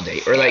reception all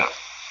day. Or like,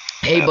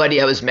 hey,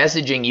 buddy, I was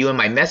messaging you and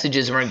my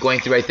messages weren't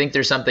going through. I think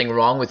there's something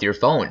wrong with your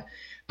phone.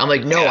 I'm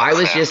like, no, I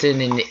was just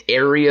in an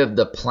area of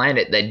the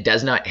planet that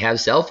does not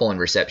have cell phone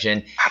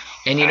reception.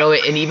 And,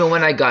 and even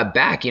when I got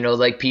back,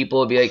 like people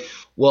would be like,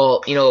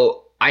 well,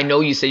 I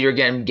know you said you're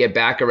going to get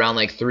back around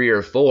like 3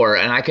 or 4,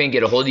 and I couldn't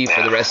get a hold of you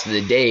for the rest of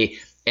the day.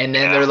 And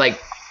then they're like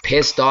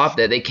pissed off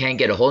that they can't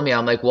get a hold of me.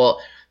 I'm like,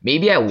 well,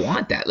 maybe I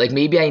want that. Like,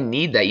 maybe I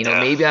need that.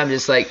 Maybe I'm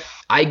just like,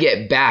 I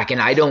get back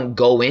and I don't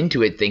go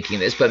into it thinking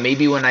this, but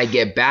maybe when I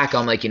get back,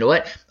 I'm like, you know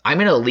what? I'm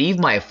going to leave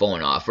my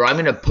phone off, or I'm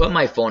going to put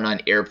my phone on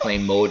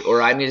airplane mode,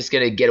 or I'm just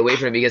going to get away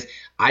from it, because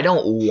I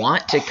don't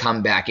want to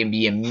come back and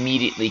be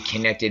immediately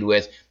connected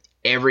with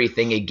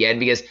everything again,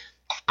 because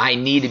I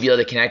need to be able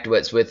to connect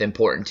what's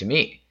important to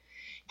me.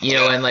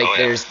 And like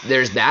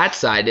there's that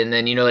side. And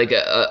then, like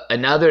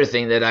another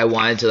thing that I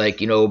wanted to like,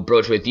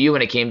 broach with you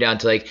when it came down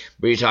to like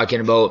where you're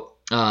talking about,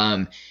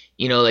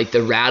 you know, like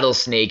the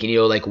rattlesnake and, you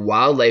know, like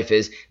wildlife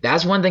is,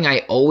 that's one thing I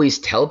always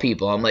tell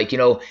people. I'm like, you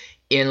know,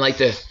 in like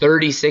the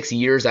 36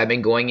 years I've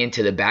been going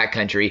into the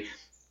backcountry,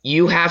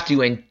 you have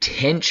to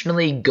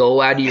intentionally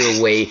go out of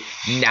your way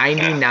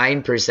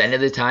 99%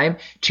 of the time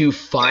to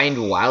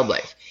find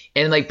wildlife.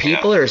 And like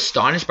people are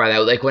astonished by that.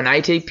 Like when I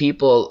take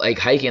people like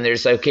hiking, they're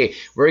just like, okay,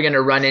 we're going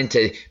to run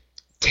into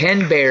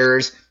 10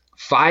 bears,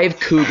 5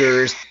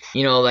 cougars,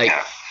 you know, like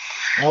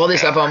all this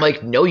stuff. I'm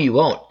like, no, you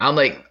won't. I'm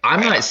like, I'm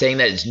not saying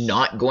that it's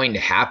not going to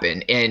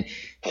happen. And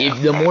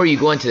if the more you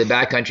go into the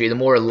backcountry, the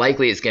more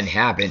likely it's going to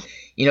happen.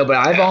 You know, but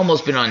I've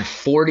almost been on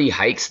 40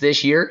 hikes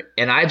this year,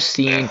 and I've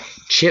seen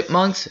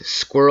chipmunks,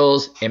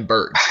 squirrels, and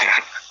birds.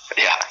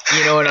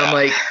 You know, and I'm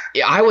like,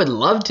 I would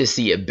love to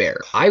see a bear.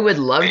 I would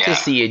love to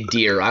see a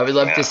deer. I would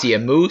love to see a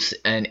moose,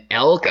 an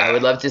elk. I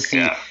would love to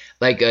see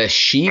like a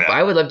sheep.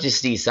 I would love to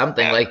see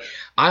something. Like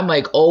I'm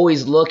like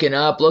always looking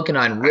up, looking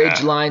on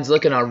ridge lines,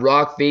 looking on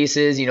rock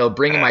faces, you know,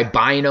 bringing my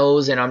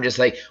binos, and I'm just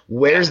like,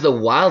 where's the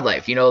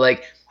wildlife? You know,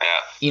 like,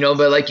 you know,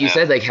 but like you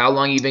said, like how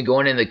long you've been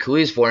going in the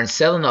coulees for, and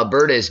Southern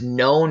Alberta is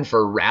known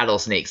for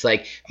rattlesnakes,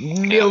 like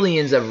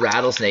millions of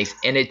rattlesnakes,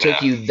 and it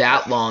took you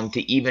that long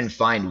to even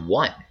find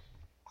one.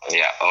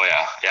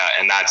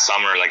 And that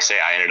summer, like say,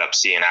 I ended up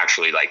seeing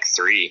actually like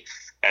 3,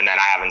 and then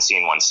I haven't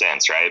seen one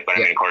since, right? But I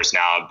mean, of course,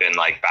 now I've been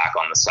like back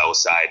on the south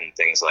side and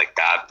things like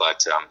that.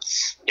 But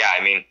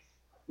I mean,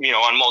 you know,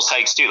 on most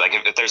hikes too, like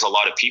if there's a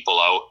lot of people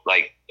out,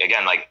 like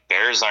again, like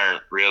bears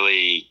aren't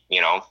really,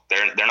 you know,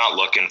 they're not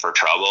looking for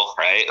trouble,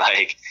 right?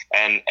 Like,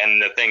 and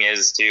the thing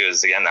is too,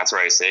 is again, that's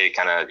where I say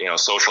kind of, you know,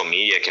 social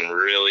media can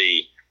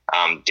really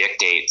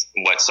dictate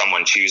what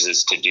someone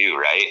chooses to do,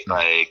 right?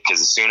 Like,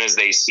 because as soon as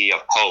they see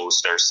a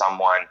post or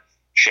someone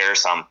share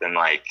something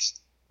like,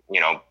 you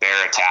know,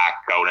 bear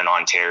attack out in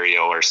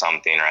Ontario or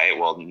something, right?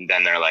 Well,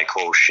 then they're like,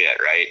 oh shit,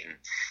 right?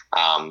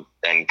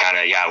 And kind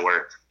of,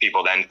 where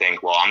people then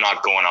think, well, I'm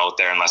not going out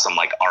there unless I'm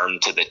like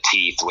armed to the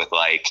teeth with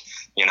like,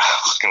 you know,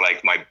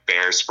 like my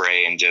bear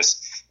spray and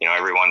just, you know,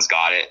 everyone's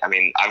got it. I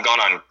mean, I've gone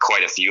on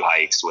quite a few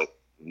hikes with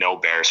no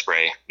bear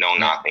spray, no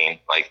nothing.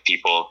 Like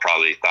people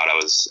probably thought I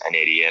was an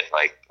idiot.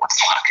 Like, what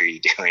the fuck are you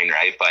doing?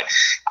 Right. But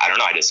I don't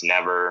know. I just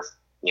never,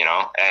 you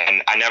know,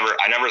 and I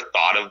never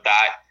thought of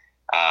that.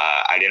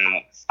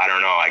 I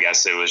don't know. I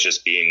guess it was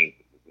just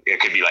it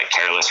could be like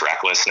careless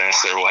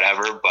recklessness or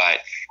whatever. But,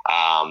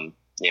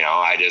 you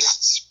know,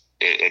 it's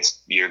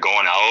you're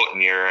going out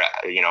and you're,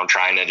 you know,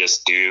 trying to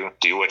just do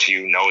what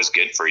you know is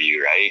good for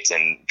you. Right.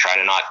 And try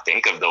to not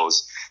think of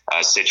those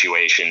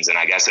situations. And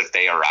I guess if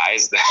they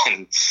arise,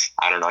 then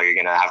I don't know, you're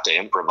going to have to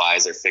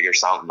improvise or figure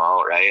something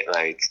out. Right.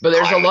 Like, but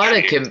there's a lot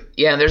of,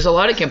 there's a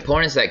lot of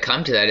components that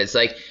come to that. It's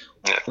like,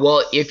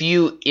 well, if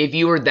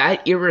you were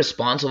that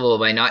irresponsible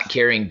by not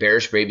carrying bear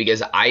spray,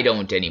 because I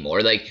don't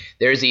anymore. Like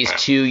there's these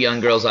 2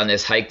 young girls on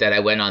this hike that I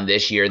went on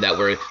this year that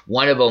were,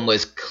 one of them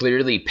was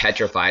clearly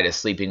petrified of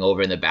sleeping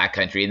over in the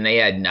backcountry, and they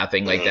had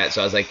nothing like that.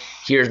 So I was like,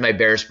 here's my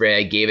bear spray.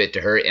 I gave it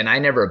to her, and I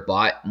never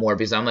bought more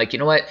because I'm like, you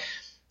know what?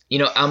 You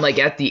know, I'm like,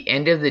 at the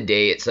end of the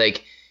day, it's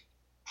like,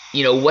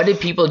 you know, what did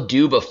people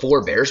do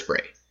before bear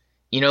spray?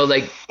 You know,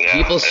 like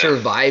people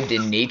survived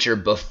in nature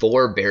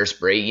before bear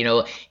spray, you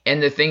know,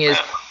 and the thing is,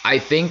 I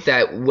think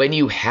that when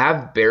you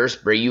have bear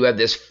spray, you have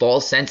this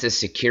false sense of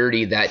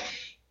security that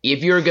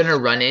if you're going to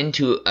run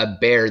into a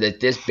bear, that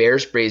this bear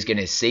spray is going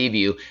to save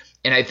you.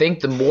 And I think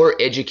the more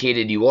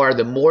educated you are,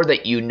 the more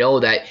that you know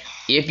that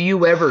if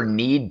you ever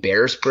need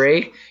bear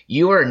spray,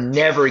 you are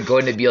never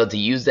going to be able to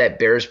use that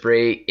bear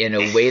spray in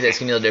a way that's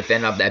going to be able to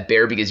defend off that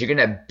bear, because you're going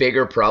to have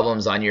bigger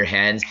problems on your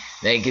hands.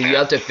 Because you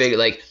have to figure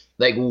like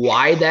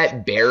why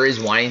that bear is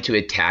wanting to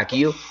attack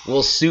you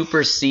will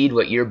supersede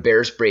what your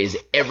bear spray is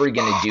ever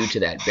going to do to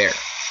that bear.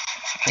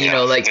 You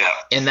know, like,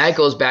 and that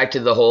goes back to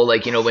the whole,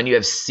 like, you know, when you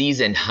have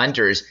seasoned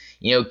hunters,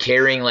 you know,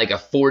 carrying like a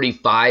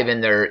 45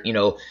 in their, you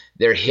know,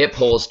 their hip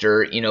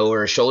holster, you know,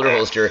 or a shoulder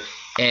holster,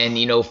 and,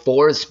 you know,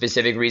 for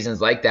specific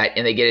reasons like that,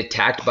 and they get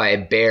attacked by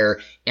a bear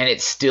and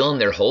it's still in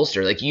their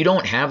holster. Like, you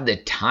don't have the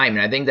time.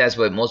 And I think that's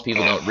what most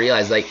people don't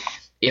realize. Like,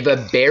 if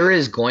a bear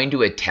is going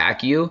to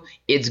attack you,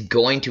 it's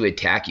going to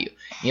attack you.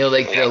 You know,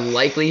 like the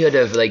likelihood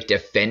of like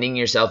defending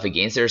yourself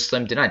against it are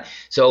slim to none.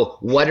 So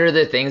what are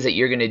the things that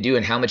you're going to do,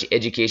 and how much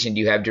education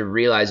do you have to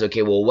realize,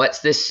 okay, well, what's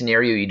this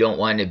scenario you don't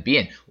want to be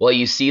in? Well,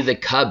 you see the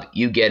cub,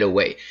 you get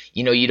away.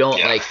 You know, you don't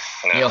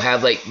you know,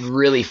 have like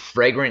really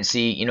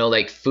fragrancy, you know,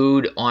 like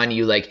food on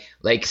you, like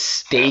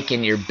steak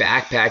in your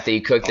backpack that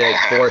you cooked like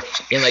for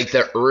in like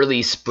the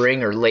early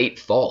spring or late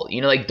fall.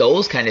 You know, like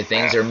those kind of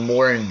things are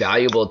more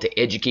invaluable to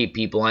educate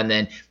people on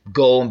than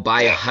go and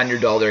buy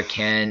 $100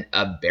 can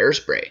of bear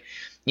spray.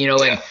 You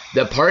know, and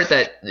the part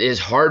that is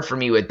hard for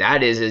me with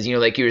that is, you know,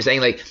 like you were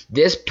saying, like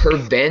this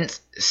prevents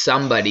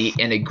somebody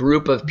in a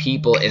group of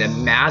people, in a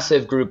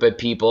massive group of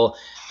people,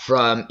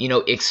 from, you know,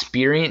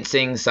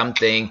 experiencing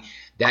something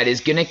that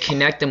is going to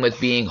connect them with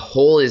being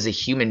whole as a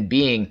human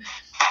being,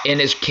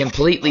 and is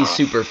completely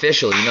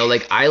superficial. You know,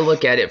 like I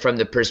look at it from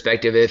the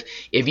perspective,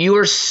 if you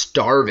are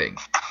starving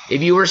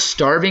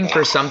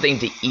for something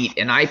to eat,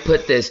 and I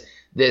put this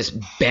this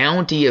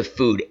bounty of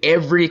food,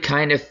 every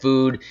kind of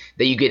food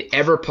that you could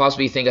ever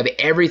possibly think of,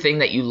 everything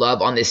that you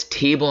love on this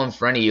table in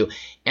front of you.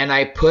 And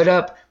I put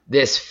up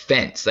this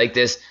fence, like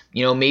this,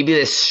 maybe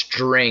this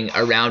string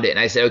around it. And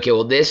I said, okay,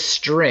 well, this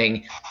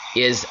string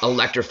is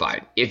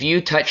electrified. If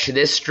you touch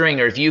this string,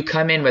 or if you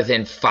come in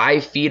within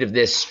 5 feet of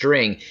this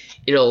string,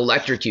 it'll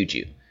electrocute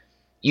you.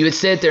 You would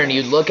sit there and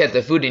you'd look at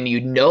the food and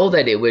you'd know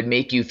that it would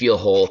make you feel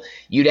whole.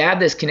 You'd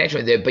have this connection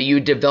with it, but you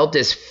develop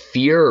this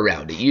fear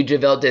around it. You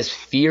develop this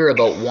fear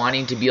about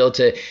wanting to be able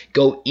to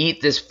go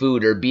eat this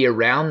food or be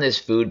around this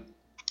food.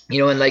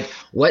 And like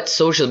what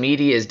social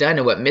media has done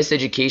and what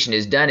miseducation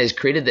has done is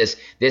created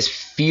this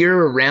fear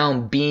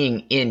around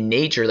being in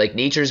nature. Like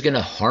nature's going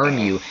to harm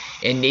you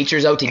and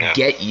nature's out to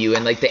get you.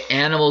 And like the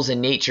animals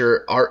in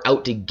nature are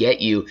out to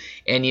get you.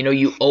 And,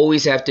 you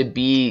always have to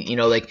be,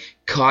 like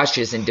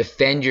cautious and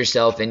defend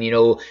yourself and,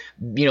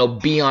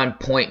 be on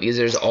point because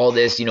there's all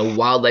this,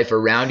 wildlife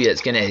around you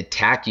that's going to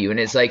attack you. And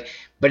it's like,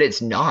 but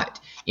it's not.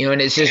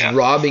 And it's just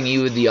robbing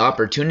you of the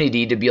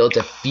opportunity to be able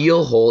to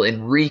feel whole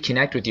and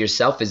reconnect with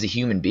yourself as a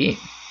human being.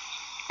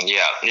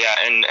 Yeah.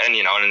 And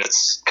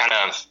it's kind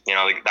of,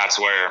 like that's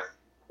where,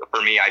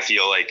 for me, I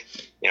feel like,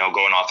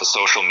 going off of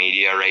social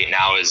media right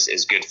now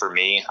is good for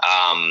me.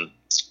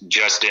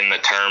 Just in the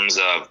terms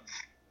of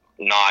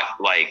not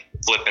like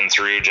flipping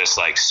through just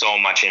like so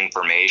much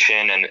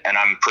information. And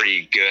I'm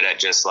pretty good at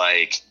just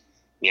like,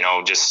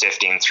 just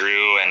sifting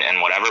through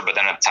and whatever. But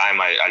then at the time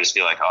I just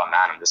feel like, oh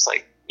man, I'm just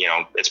like,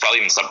 it's probably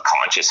even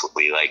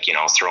subconsciously like,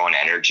 throwing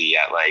energy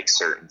at like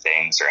certain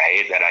things,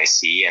 right, that I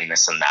see and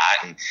this and that.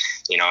 And,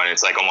 and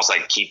it's like almost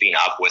like keeping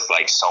up with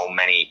like so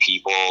many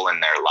people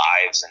and their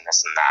lives and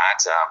this and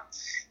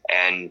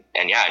that.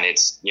 And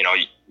it's,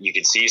 you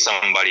could see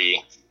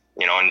somebody,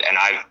 and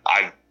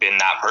I've been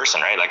that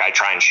person, right? Like I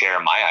try and share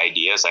my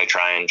ideas. I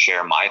try and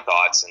share my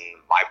thoughts and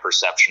my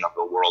perception of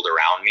the world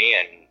around me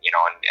and,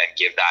 and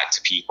give that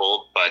to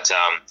people. But,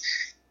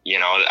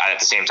 at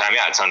the same time,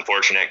 it's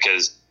unfortunate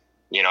because,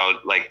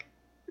 like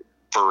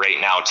for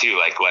right now too,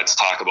 like let's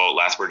talk about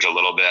Lethbridge a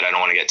little bit. I don't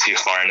want to get too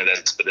far into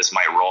this, but this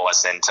might roll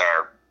us into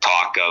our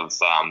talk of,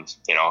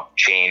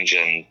 change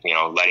and,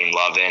 letting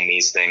love in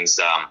these things.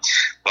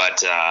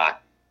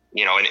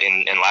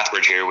 In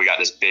Lethbridge here, we got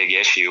this big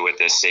issue with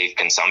this safe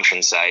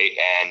consumption site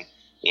and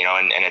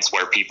it's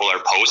where people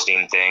are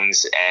posting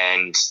things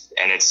and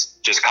it's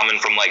just coming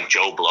from like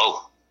Joe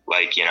Blow.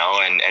 Like,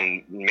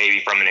 and maybe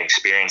from an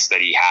experience that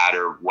he had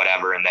or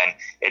whatever. And then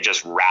it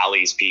just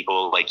rallies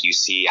people. Like you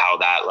see how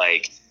that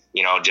like,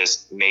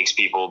 just makes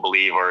people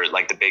believe, or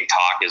like the big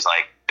talk is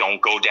like,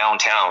 don't go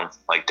downtown,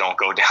 like don't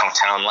go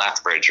downtown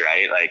Lethbridge,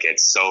 right? Like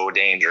it's so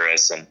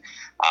dangerous. And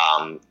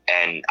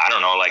I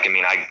don't know, like, I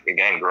mean,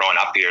 again, growing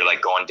up here,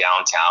 like going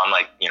downtown,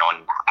 like, and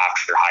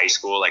after high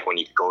school, like when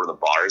you go to the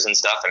bars and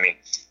stuff, I mean,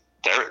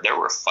 there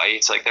were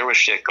fights, like there was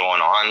shit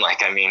going on.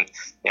 Like, I mean,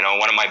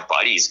 one of my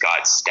buddies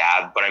got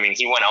stabbed, but I mean,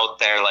 he went out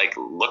there like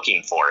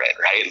looking for it,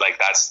 right? Like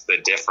that's the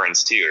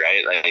difference too,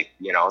 right? Like,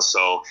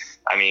 so,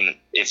 I mean,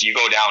 if you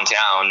go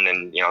downtown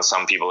and,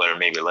 some people that are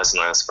maybe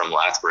listening to this from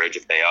Lethbridge,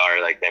 if they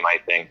are, like, they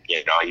might think,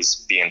 he's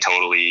being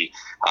totally,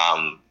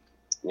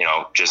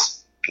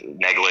 just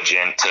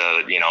negligent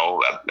to,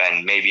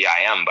 and maybe I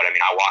am, but I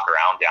mean, I walk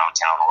around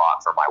downtown a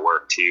lot for my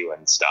work too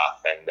and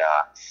stuff. And,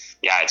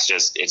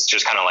 it's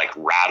just kind of like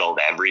rattled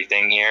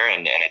everything here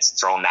and it's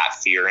thrown that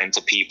fear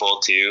into people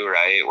too,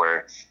 right?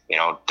 Where,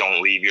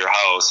 don't leave your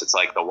house. It's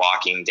like The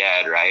Walking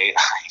Dead, right?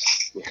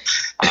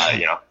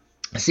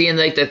 See, and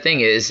like the thing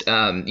is,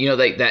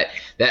 like that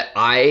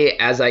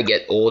as I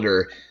get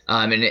older,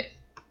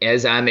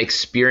 as I'm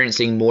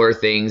experiencing more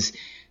things,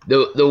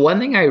 the one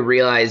thing I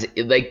realize,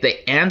 like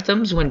the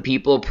anthems when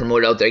people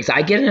promote out there, because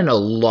I get in a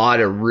lot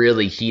of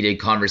really heated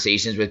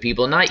conversations with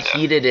people, not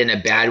heated in a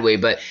bad way,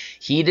 but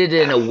heated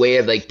in a way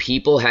of like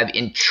people have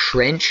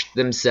entrenched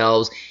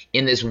themselves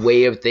in this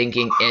way of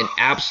thinking and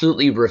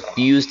absolutely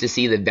refuse to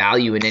see the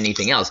value in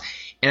anything else.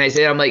 And I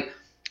say, I'm like,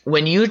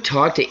 when you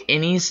talk to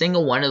any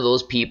single one of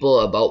those people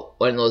about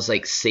one of those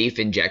like safe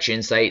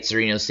injection sites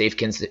or, safe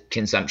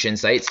consumption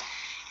sites,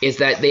 is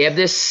that they have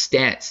this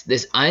stance,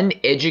 this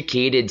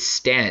uneducated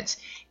stance,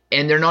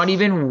 and they're not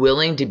even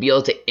willing to be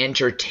able to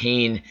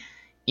entertain,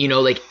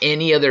 like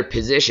any other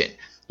position,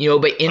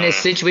 but in a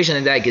situation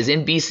like that, because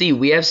in BC,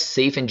 we have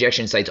safe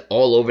injection sites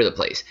all over the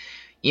place,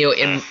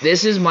 and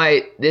this is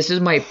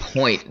my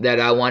point that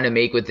I want to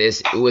make with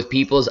this, with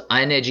people's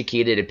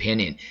uneducated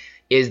opinion,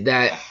 is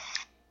that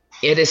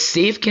at a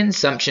safe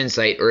consumption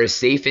site or a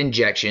safe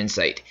injection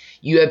site,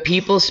 you have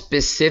people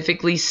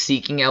specifically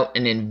seeking out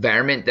an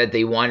environment that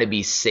they want to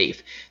be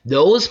safe.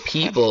 Those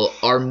people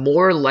are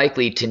more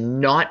likely to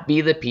not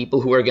be the people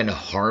who are going to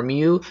harm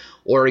you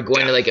or are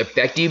going to like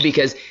affect you,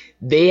 because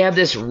they have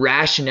this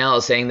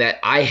rationale saying that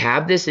I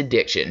have this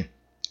addiction.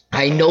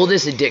 I know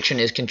this addiction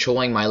is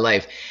controlling my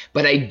life,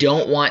 but I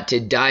don't want to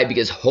die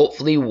because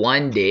hopefully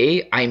one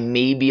day I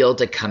may be able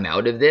to come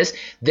out of this.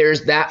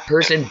 There's that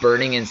person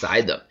burning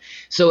inside them.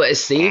 So a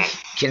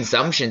safe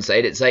consumption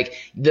site, it's like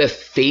the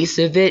face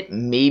of it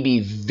may be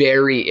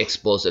very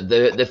explosive.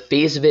 The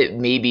face of it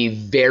may be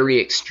very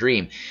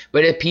extreme.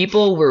 But if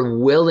people were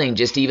willing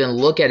just to even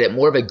look at it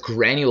more of a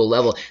granular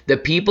level, the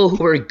people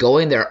who are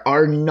going there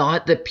are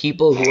not the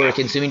people who are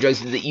consuming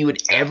drugs that you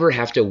would ever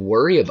have to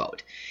worry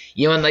about.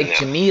 You know, and like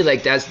to me,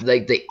 like that's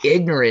like the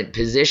ignorant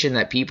position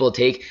that people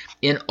take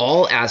in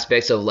all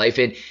aspects of life.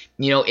 And,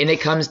 you know, and it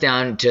comes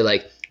down to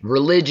like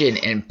religion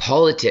and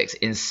politics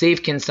and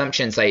safe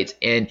consumption sites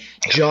and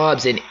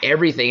jobs and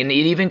everything. And it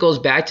even goes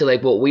back to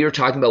like what we were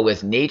talking about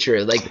with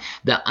nature, like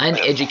the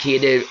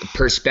uneducated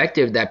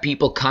perspective that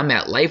people come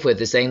at life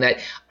with is saying that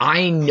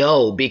I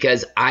know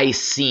because I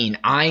seen,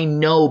 I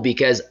know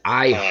because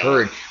I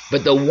heard.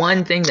 But the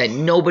one thing that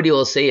nobody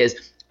will say is,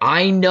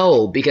 I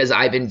know because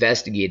I've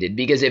investigated.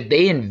 Because if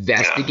they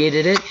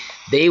investigated it,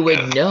 they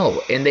would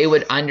know and they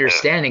would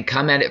understand and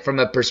come at it from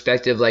a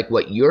perspective like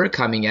what you're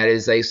coming at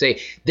is they say,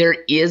 there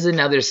is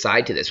another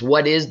side to this.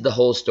 What is the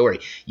whole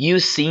story?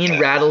 You've seen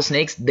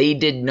rattlesnakes. They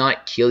did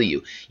not kill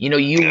you. You know,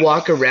 you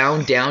walk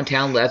around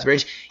downtown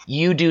Lethbridge,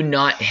 you do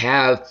not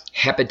have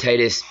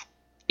hepatitis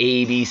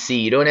A, B,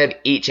 C. You don't have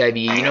HIV.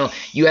 You know,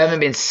 you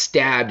haven't been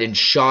stabbed and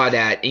shot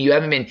at, and you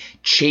haven't been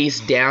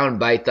chased down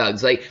by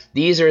thugs. Like,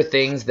 these are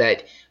things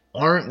that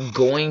aren't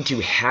going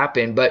to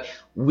happen, but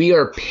we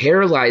are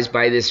paralyzed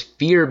by this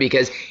fear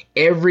because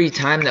every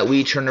time that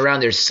we turn around,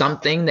 there's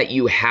something that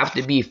you have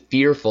to be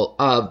fearful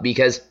of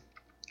because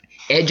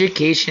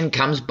education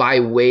comes by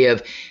way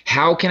of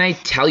how can I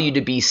tell you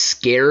to be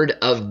scared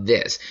of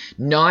this,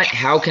 not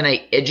how can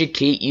I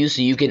educate you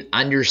so you can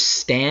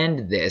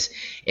understand this.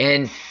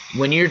 And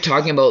when you're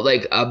talking about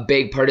like a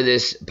big part of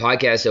this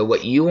podcast of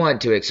what you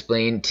want to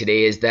explain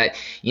today is that,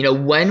 you know,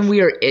 when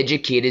we are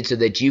educated so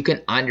that you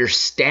can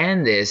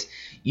understand this,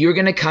 you're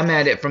going to come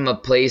at it from a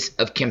place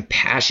of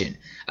compassion,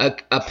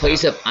 a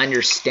place of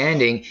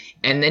understanding,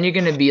 and then you're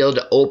going to be able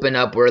to open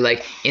up where,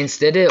 like,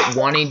 instead of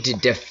wanting to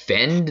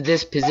defend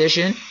this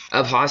position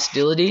of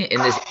hostility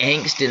and this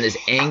angst and this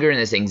anger and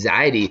this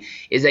anxiety,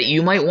 is that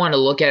you might want to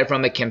look at it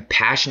from a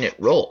compassionate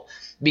role.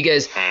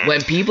 Because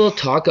when people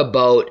talk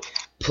about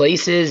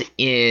places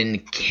in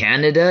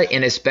Canada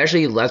and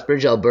especially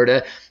Lethbridge,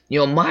 Alberta, you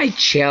know, my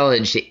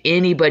challenge to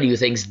anybody who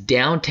thinks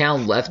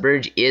downtown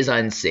Lethbridge is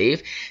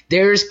unsafe,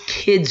 there's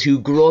kids who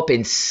grew up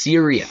in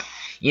Syria,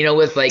 you know,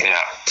 with like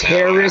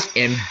terrorists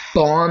and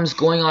bombs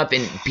going off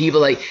and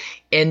people like,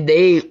 and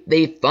they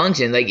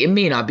function. Like, it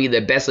may not be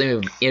the best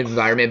living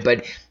environment,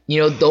 but you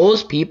know,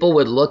 those people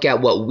would look at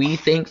what we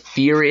think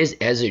fear is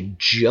as a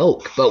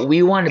joke, but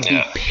we want to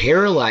be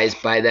paralyzed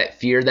by that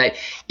fear that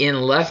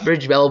in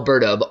Lethbridge,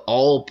 Alberta, of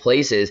all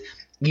places,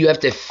 you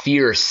have to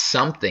fear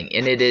something,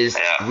 and it is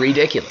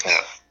ridiculous.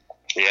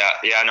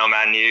 Yeah, no,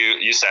 man,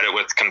 you said it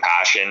with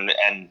compassion,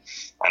 and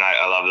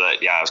I love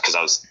that. Yeah,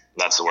 because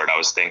that's the word I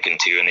was thinking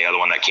too, and the other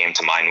one that came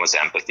to mind was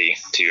empathy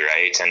too,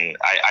 right? And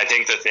I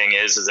think the thing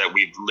is that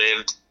we've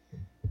lived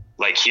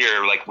like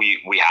here, like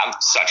we have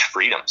such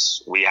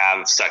freedoms, we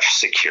have such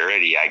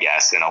security, I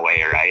guess, in a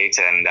way, right?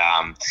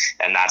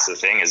 And that's the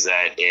thing is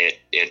that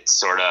it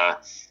sort of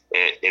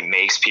it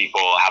makes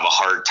people have a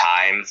hard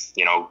time,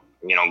 you know,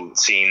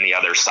 seeing the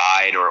other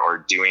side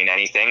or doing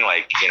anything.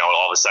 Like, you know,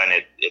 all of a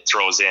sudden it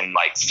throws in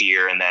like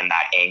fear and then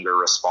that anger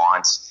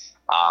response,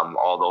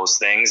 all those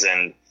things.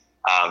 And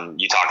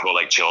you talked about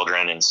like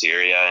children in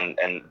Syria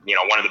and, you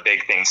know, one of the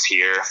big things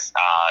here,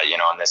 you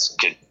know, and this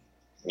could,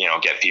 you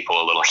know, get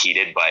people a little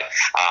heated, but,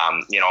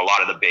 you know, a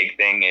lot of the big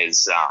thing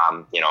is,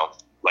 you know,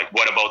 like,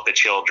 what about the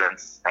children,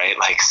 right?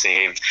 Like,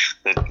 save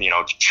the, you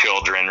know,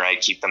 children, right?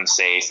 Keep them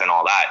safe and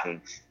all that.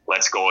 And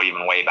let's go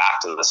even way back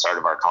to the start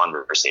of our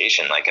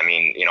conversation. Like, I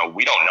mean, you know,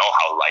 we don't know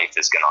how life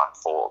is going to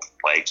unfold.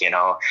 Like, you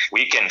know,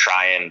 we can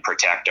try and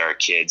protect our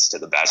kids to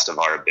the best of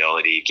our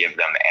ability, give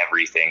them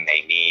everything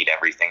they need,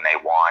 everything they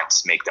want,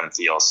 make them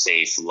feel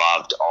safe,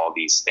 loved, all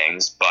these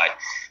things. But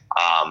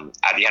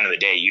at the end of the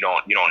day, you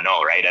don't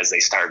know, right? As they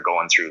start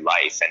going through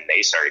life and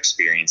they start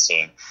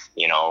experiencing,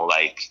 you know,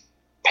 like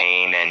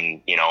pain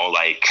and, you know,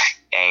 like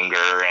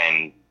anger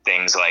and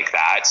things like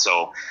that.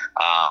 So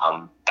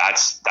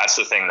that's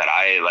the thing that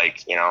I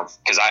like, you know,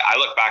 because I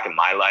look back at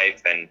my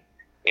life and,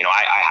 you know,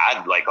 I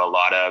had like a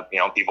lot of, you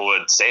know, people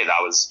would say that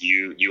was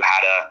you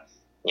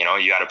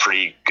had a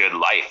pretty good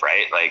life,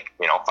 right? Like,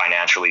 you know,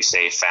 financially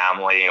safe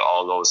family,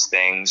 all those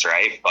things,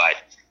 right? But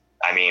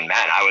I mean,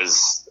 man, I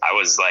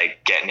was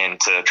like getting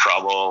into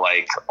trouble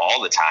like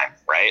all the time,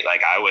 right?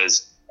 Like I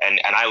was, and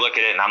I look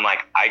at it and I'm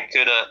like, I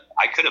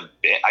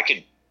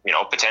could, you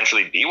know,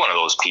 potentially be one of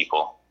those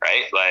people,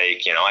 right?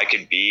 Like, you know, I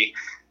could be,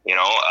 you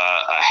know,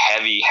 a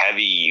heavy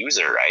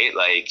user, right?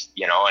 Like,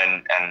 you know,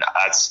 and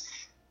that's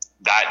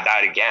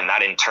that again,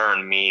 that in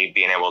turn, me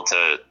being able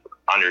to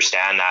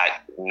understand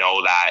that,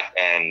 know that,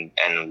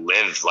 and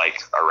live like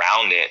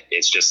around it.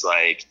 It's just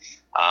like,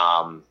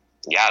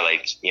 yeah,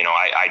 like, you know,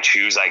 I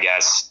choose, I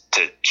guess,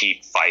 to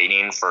keep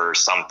fighting for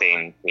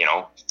something,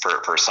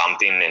 for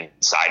something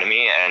inside of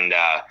me. And,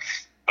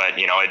 but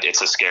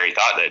it's a scary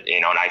thought that,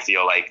 and I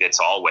feel like it's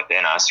all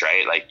within us,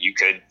 right? Like you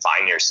could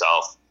find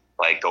yourself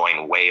like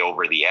going way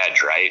over the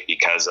edge, right?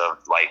 Because of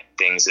like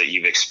things that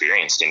you've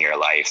experienced in your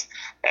life.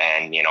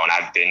 And, and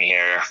I've been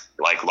here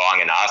like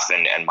long enough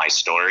and my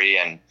story.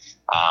 And,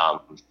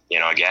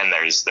 again,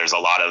 there's a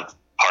lot of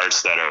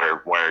parts that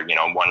are where,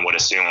 one would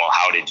assume, well,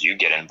 how did you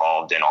get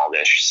involved in all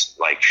this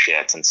like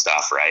shit and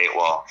stuff? Right.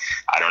 Well,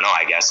 I don't know.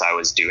 I guess I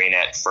was doing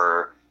it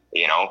for,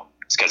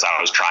 it's because I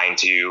was trying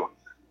to,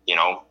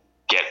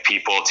 get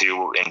people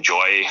to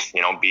enjoy,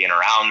 being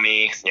around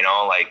me,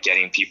 like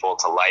getting people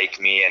to like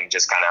me, and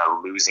just kind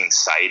of losing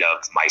sight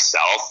of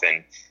myself.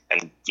 And,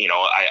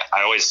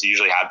 I always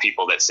usually have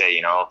people that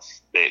say,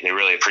 they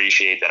really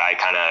appreciate that I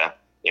kind of,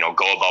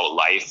 go about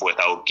life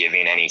without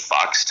giving any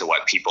fucks to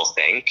what people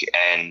think.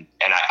 And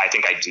I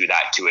think I do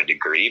that to a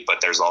degree,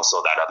 but there's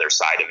also that other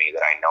side of me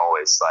that I know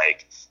is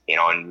like,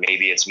 and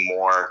maybe it's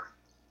more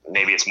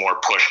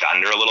pushed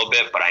under a little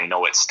bit, but I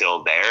know it's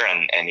still there.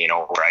 And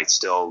where I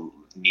still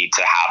need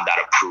to have that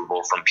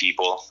approval from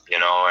people,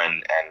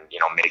 and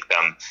make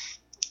them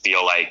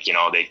feel like,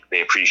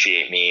 they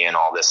appreciate me and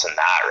all this and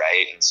that.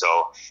 Right. And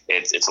so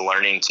it's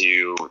learning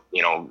to,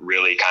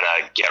 really kind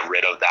of get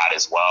rid of that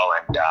as well.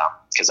 And,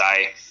 cause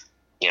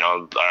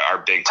our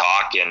big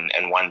talk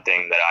and one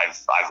thing that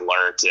I've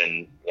learned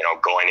and,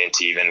 going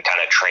into even kind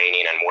of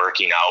training and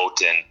working out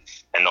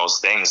and those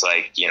things,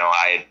 like,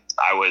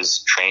 I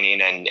was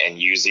training and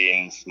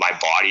using my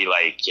body,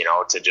 like,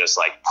 to just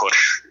like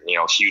push,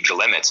 huge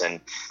limits. And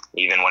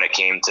even when it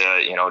came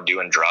to,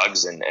 doing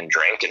drugs and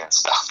drinking and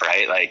stuff,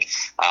 right? Like,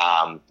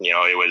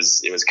 it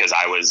was cause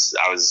I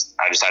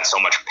just had so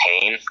much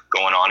pain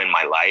going on in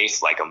my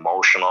life, like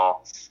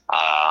emotional,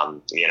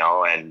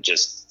 and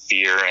just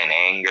fear and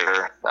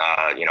anger,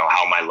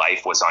 how my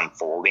life was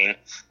unfolding.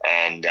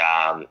 And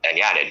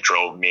it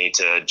drove me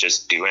to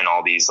just doing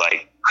all these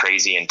like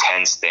crazy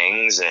intense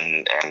things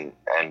and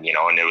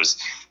it was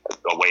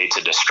a way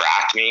to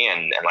distract me.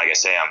 And like I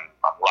say, I'm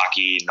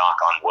lucky, knock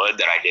on wood,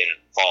 that I didn't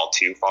fall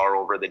too far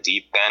over the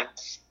deep end.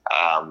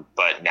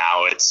 But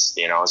now it's,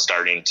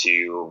 starting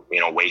to,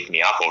 wake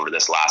me up over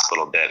this last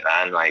little bit,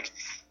 man. Like,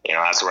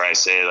 that's where I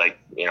say, like,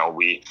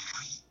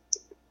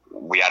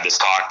 we had this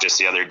talk just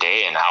the other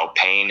day, and how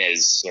pain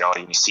is,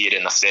 you see it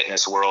in the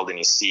fitness world, and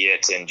you see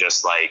it in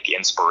just like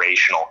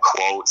inspirational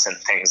quotes and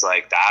things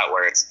like that,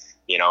 where it's,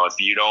 if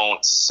you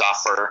don't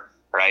suffer,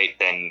 right,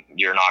 then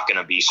you're not going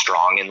to be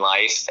strong in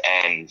life.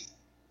 And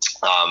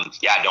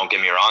don't get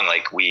me wrong,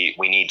 like we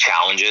need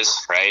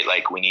challenges, right?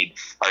 Like we need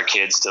our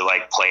kids to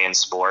like play in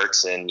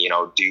sports and,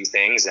 do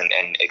things and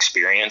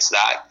experience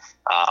that,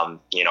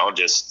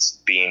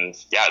 just being,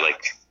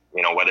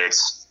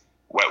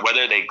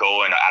 whether they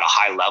go in at a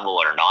high level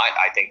or not,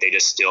 I think they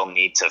just still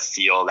need to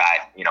feel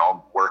that,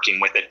 working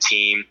with a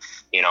team,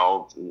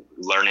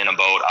 learning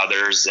about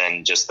others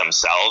and just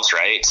themselves,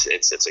 right?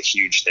 It's a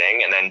huge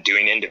thing. And then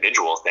doing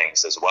individual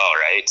things as well,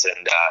 right?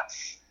 And,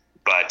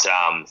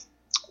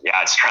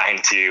 it's trying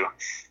to,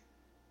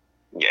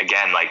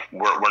 again, like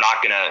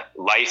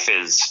life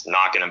is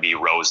not gonna be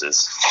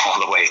roses all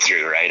the way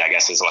through, right? I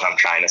guess is what I'm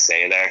trying to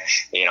say there.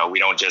 We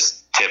don't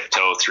just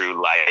tiptoe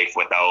through life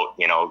without,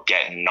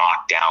 getting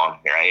knocked down,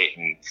 right?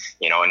 And,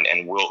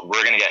 and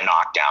we're gonna get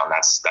knocked down.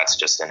 That's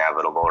just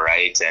inevitable,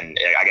 right? And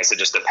I guess it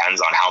just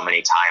depends on how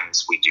many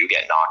times we do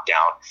get knocked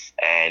down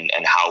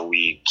and how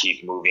we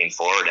keep moving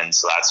forward. And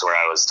so that's where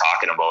I was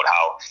talking about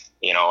how,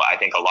 I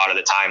think a lot of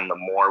the time, the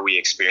more we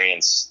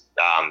experience,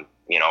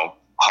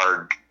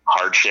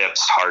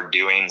 hardships, hard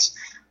doings,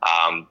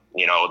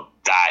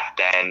 that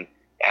then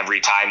every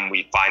time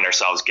we find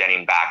ourselves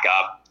getting back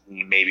up,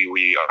 maybe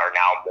we are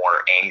now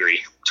more angry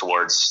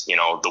towards,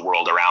 the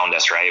world around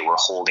us, right? We're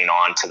holding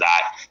on to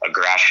that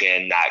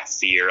aggression, that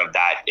fear of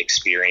that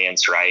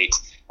experience, right?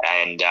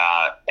 And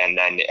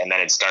then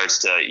it starts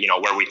to,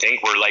 where we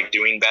think we're like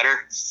doing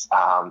better,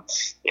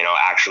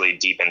 actually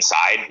deep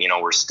inside,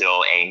 we're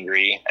still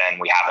angry and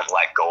we haven't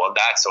let go of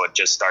that. So it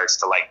just starts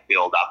to like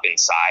build up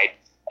inside.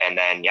 And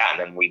then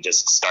we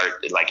just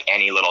start, like,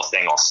 any little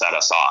thing will set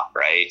us off,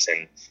 right?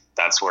 And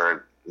that's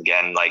where,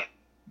 again, like,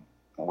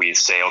 we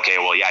say, okay,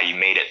 well, yeah, you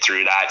made it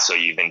through that. So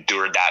you've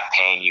endured that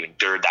pain, you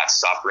endured that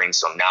suffering.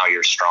 So now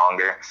you're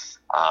stronger.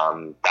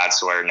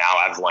 That's where now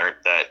I've learned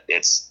that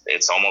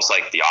it's almost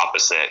like the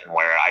opposite,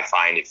 where I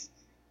find if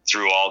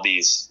through all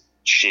these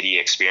shitty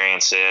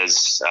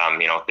experiences,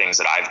 things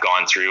that I've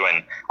gone through,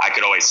 and I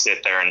could always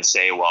sit there and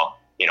say, well,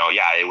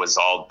 it was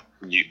all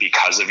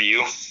because of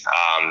you,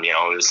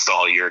 it was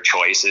all your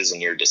choices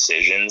and your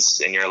decisions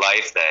in your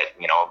life that,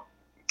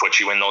 put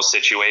you in those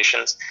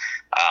situations.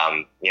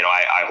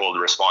 I hold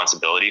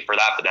responsibility for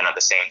that, but then at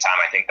the same time,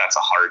 I think that's a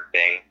hard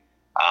thing,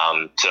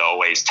 to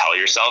always tell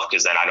yourself,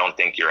 because then I don't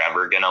think you're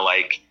ever going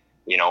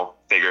to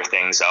figure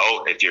things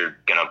out if you're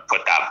going to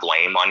put that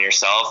blame on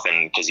yourself.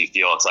 And because you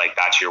feel it's like,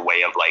 that's your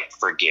way of like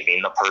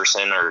forgiving the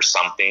person or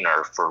something,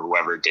 or for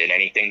whoever did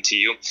anything to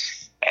you.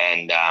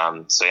 And,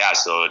 so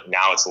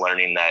now it's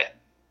learning that,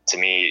 to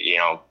me,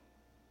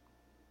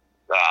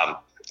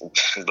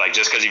 like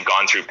just because you've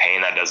gone through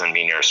pain, that doesn't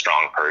mean you're a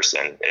strong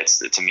person.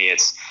 To me,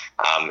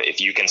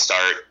 if you can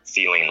start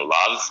feeling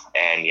love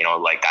and, you know,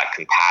 like that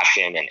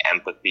compassion and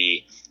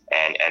empathy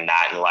and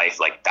that in life,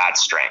 like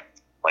that's strength.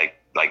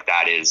 Like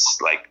that is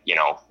like, you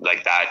know,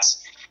 like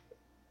that's,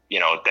 you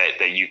know,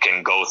 that you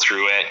can go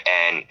through it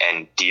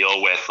and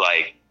deal with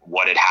like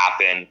what had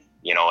happened,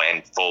 you know,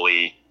 and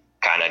fully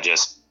kind of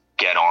just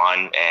get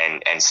on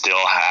and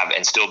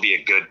still be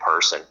a good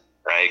person.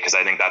 Right. Because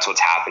I think that's what's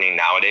happening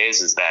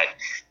nowadays, is that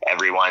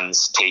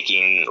everyone's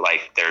taking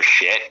like their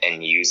shit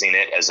and using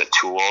it as a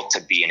tool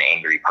to be an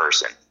angry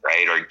person.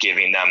 Right. Or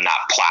giving them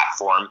that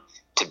platform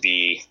to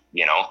be,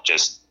 you know,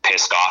 just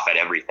pissed off at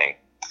everything.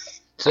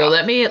 So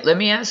let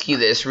me ask you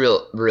this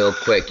real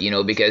quick, you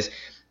know, because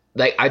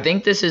like I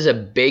think this is a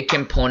big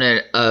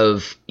component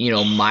of, you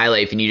know, my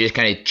life, and you just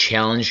kind of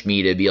challenged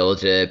me to be able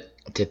to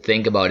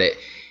think about it.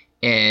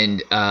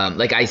 And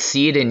like I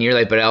see it in your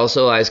life, but I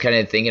was kind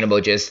of thinking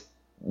about just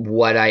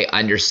what I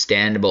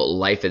understand about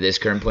life at this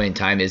current point in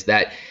time is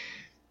that,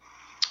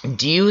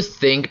 do you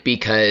think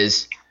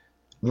because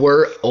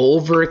we're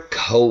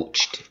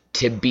overcoached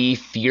to be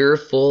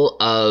fearful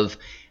of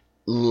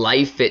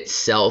life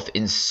itself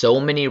in so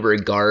many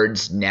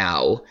regards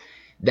now,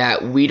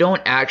 that we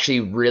don't actually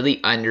really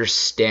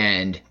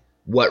understand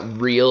what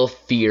real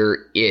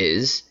fear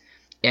is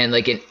and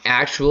like an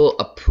actual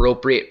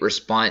appropriate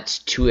response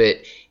to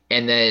it,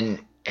 and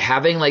then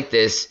having like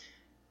this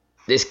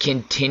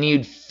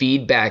continued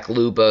feedback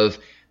loop of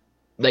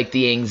like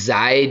the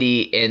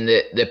anxiety and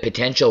the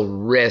potential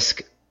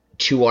risk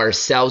to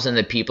ourselves and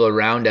the people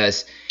around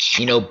us,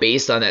 you know,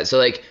 based on that. So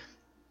like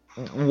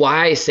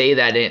why I say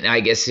that, and I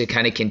guess to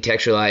kind of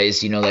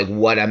contextualize, you know, like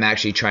what I'm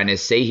actually trying to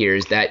say here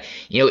is that,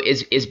 you know,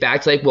 is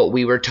back to like what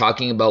we were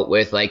talking about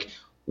with like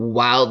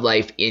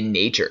wildlife in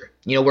nature.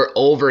 You know, we're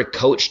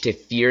overcoached to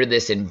fear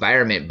this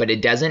environment, but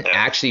it doesn't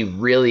actually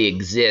really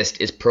exist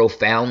as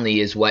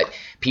profoundly as what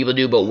people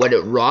do. But what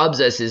it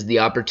robs us is the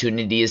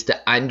opportunity is to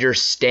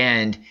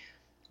understand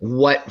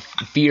what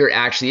fear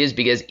actually is,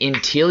 because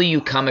until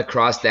you come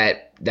across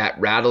that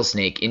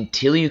rattlesnake,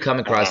 until you come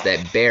across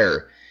that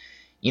bear,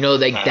 you know,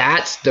 like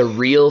that's the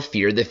real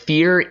fear. The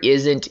fear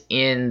isn't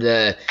in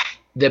the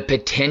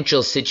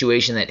potential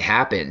situation that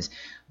happens,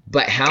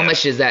 but how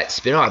much does that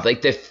spin off?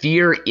 Like the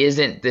fear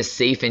isn't the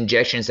safe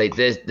injection site.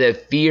 The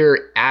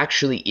fear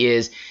actually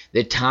is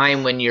the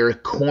time when you're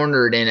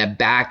cornered in a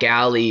back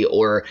alley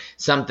or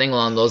something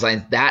along those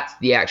lines. That's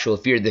the actual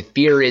fear. The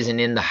fear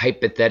isn't in the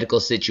hypothetical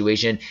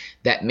situation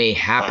that may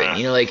happen.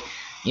 You know,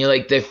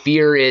 like the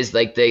fear is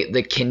like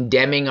the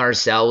condemning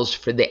ourselves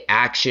for the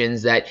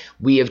actions that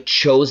we have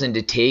chosen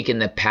to take in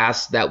the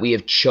past, that we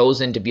have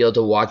chosen to be able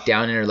to walk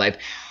down in our life.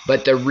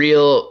 But the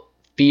real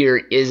fear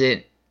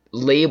isn't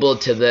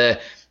labeled to the,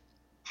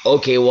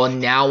 okay, well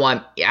now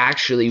I'm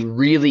actually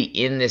really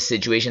in this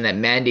situation that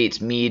mandates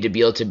me to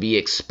be able to be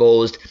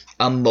exposed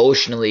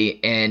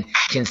emotionally and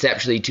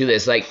conceptually to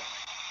this. Like,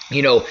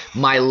 you know,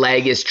 my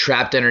leg is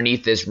trapped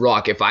underneath this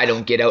rock. If I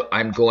don't get out,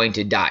 I'm going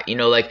to die. You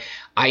know, like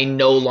I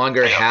no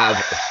longer have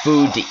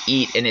food to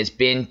eat and it's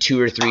been 2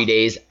 or 3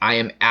 days. I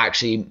am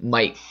actually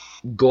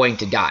going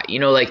to die. You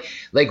know, like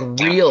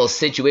real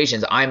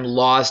situations. I'm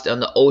lost on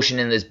the ocean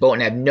in this boat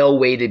and have no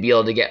way to be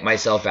able to get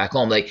myself back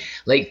home.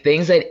 Like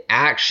things that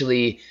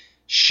actually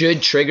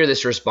should trigger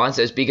this response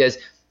is because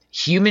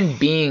human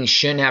beings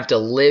shouldn't have to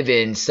live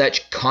in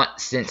such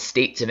constant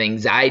states of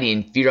anxiety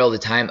and fear all the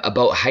time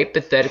about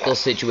hypothetical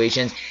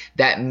situations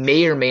that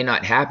may or may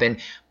not happen.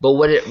 But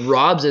what it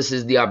robs us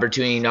is the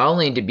opportunity not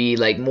only to be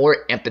like more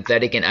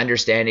empathetic and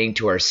understanding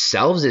to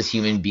ourselves as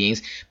human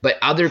beings, but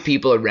other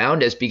people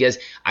around us, because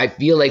I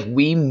feel like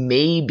we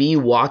may be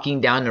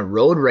walking down a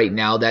road right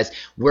now that's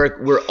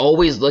we're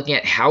always looking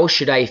at, how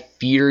should I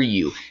fear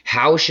you?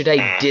 How should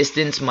I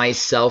distance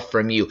myself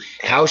from you?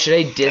 How should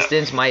I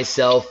distance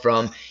myself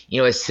from,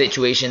 you know, a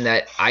situation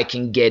that I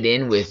can get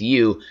in with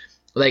you?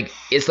 Like,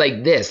 it's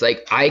like this,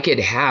 like I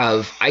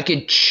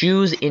could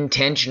choose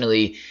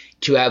intentionally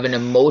to have an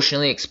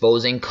emotionally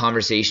exposing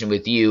conversation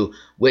with you,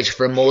 which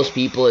for most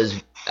people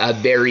is a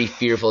very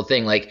fearful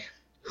thing. Like,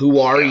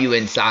 who are you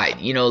inside?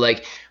 You know,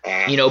 like,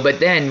 you know,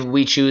 but then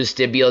we choose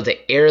to be able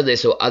to air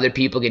this so other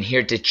people can hear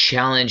it, to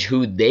challenge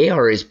who they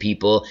are as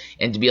people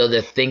and to be able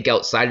to think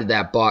outside of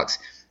that box,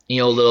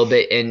 you know, a little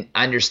bit and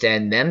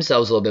understand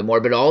themselves a little bit more.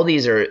 But all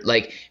these are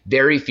like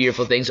very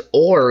fearful things.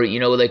 Or, you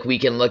know, like we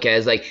can look at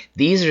as like,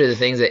 these are the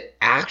things that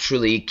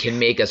actually can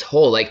make us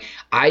whole. Like,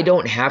 I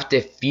don't have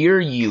to fear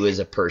you as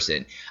a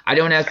person. I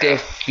don't have to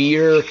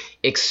fear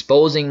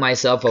exposing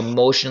myself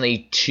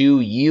emotionally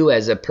to you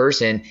as a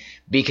person,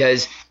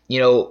 because, you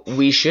know,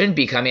 we shouldn't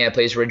be coming at a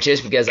place where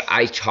just because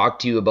I talk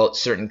to you about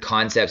certain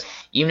concepts,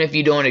 even if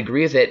you don't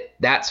agree with it,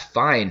 that's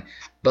fine.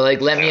 But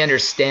like, let me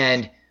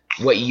understand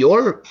what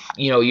your,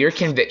 you know, your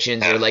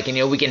convictions are like, and,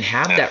 you know, we can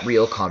have that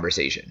real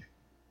conversation.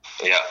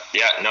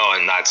 No,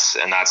 and that's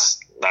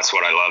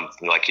what I love.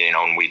 Like, you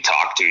know, when we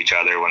talk to each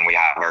other, when we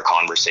have our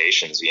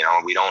conversations, you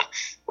know, we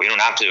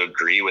don't have to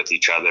agree with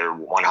each other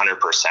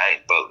 100%,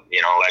 but,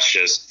 you know, let's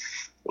just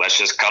let's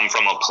just come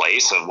from a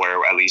place of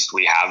where at least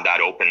we have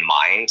that open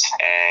mind,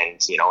 and,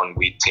 you know, and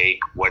we take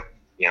what,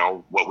 you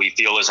know, what we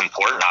feel is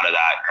important out of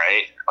that,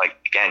 right? Like,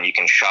 again, you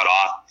can shut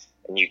off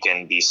and you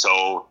can be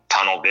so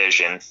tunnel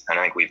vision. And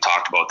I think we've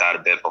talked about that a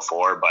bit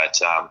before, but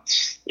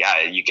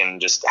yeah, you can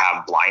just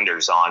have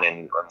blinders on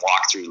and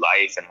walk through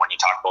life. And when you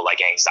talk about like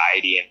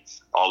anxiety and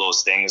all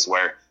those things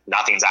where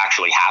nothing's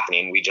actually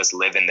happening, we just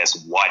live in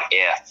this what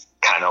if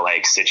kind of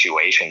like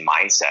situation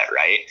mindset,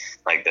 right?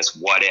 Like this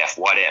what if,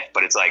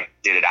 but it's like,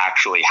 did it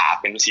actually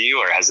happen to you,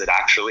 or has it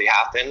actually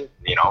happened?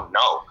 You know,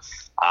 no.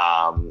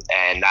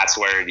 And that's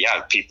where,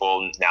 yeah,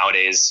 people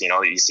nowadays, you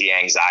know, you see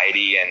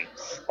anxiety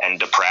and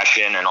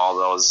depression and all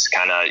those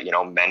kind of, you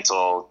know,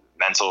 mental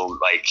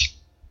like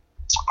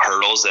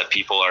hurdles that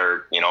people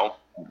are, you know,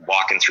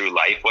 walking through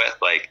life with.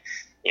 Like,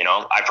 you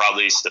know, I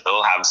probably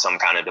still have some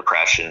kind of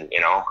depression,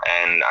 you know,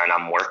 and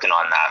I'm working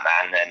on that,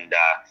 man. And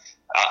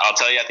I'll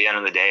tell you at the end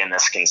of the day, and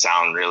this can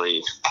sound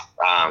really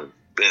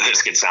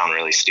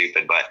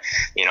stupid, but,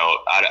 you know,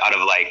 out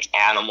of like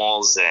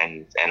animals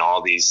and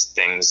all these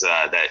things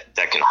that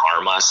can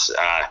harm us,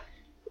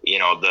 you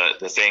know,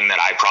 the thing that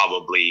I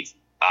probably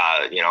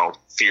you know,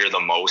 fear the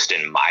most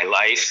in my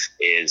life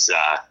is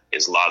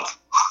love.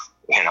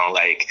 You know,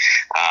 like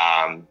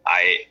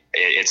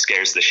it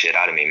scares the shit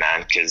out of me,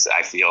 man, because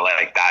I feel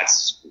like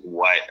that's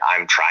what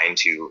I'm trying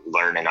to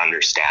learn and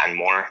understand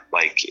more.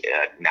 Like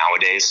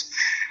nowadays,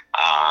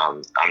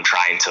 I'm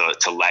trying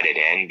to let it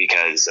in,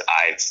 because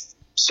I've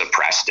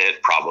suppressed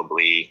it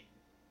probably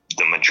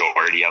the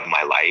majority of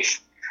my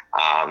life,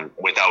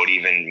 without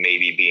even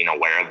maybe being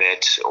aware of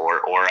it,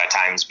 or at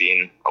times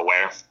being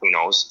aware, who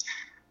knows.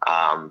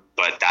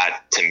 But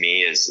that to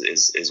me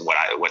is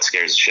what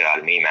scares the shit out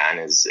of me, man,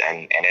 is,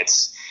 and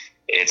it's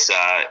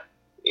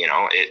you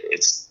know,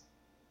 it's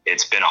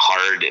been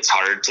it's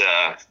hard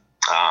to,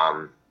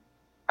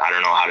 I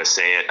don't know how to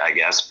say it, I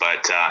guess,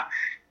 but,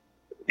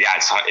 yeah,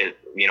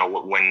 you know,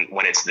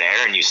 when it's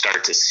there and you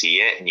start to see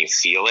it and you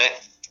feel it,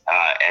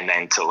 and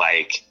then to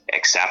like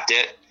accept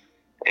it,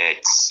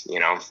 it's, you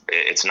know,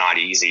 it's not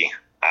easy.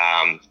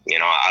 You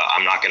know,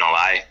 I'm not gonna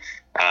lie.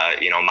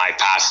 You know, my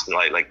past,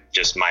 like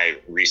just my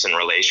recent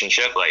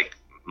relationship, like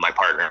my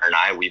partner and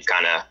I, we've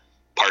kind of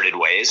parted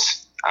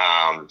ways.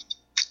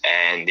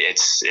 And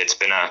it's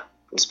been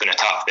a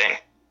tough thing,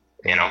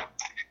 you know,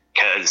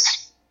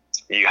 because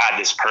you had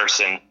this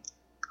person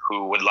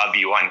who would love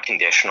you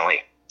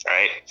unconditionally,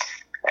 right?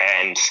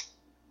 And,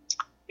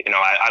 you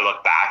know, I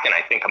look back and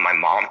I think of my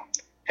mom,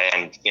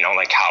 and, you know,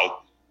 like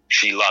how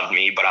she loved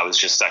me, but I was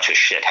just such a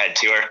shithead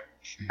to her,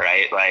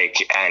 right? Like,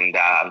 and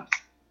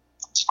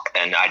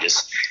I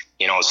just,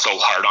 you know, was so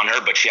hard on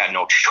her, but she had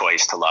no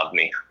choice to love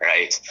me,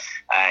 right?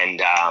 And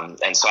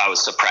so I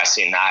was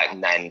suppressing that.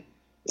 And then,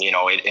 you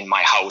know, in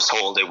my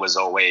household, it was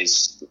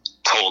always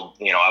told,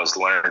 you know, I was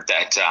learned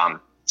that,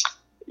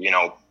 you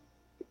know,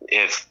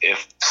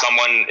 if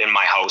someone in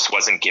my house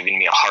wasn't giving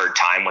me a hard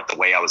time with the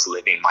way I was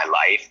living my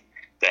life,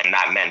 then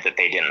that meant that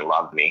they didn't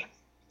love me.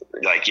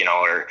 Like, you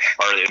know, or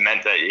it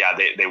meant that, yeah,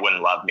 they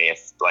wouldn't love me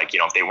if, like, you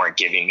know, if they weren't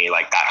giving me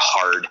like that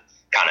hard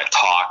kind of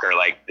talk, or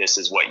like, this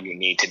is what you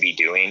need to be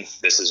doing,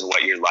 this is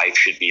what your life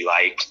should be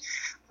like.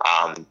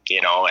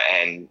 You know,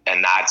 and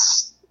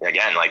that's,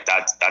 again, like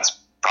that's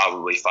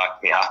probably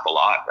fucked me up a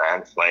lot,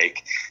 man.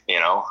 Like, you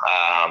know,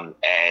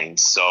 and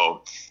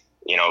so,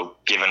 you know,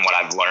 given what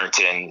I've learned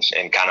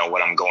and kind of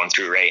what I'm going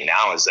through right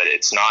now, is that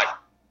it's not,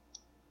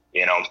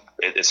 you know,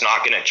 it's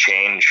not going to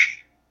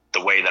change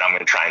the way that I'm going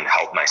to try and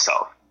help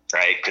myself,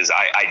 right? Because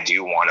I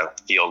do want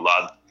to feel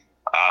loved.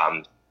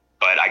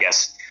 But I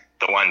guess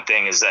the one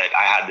thing is that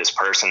I had this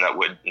person that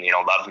would, you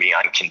know, love me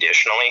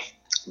unconditionally,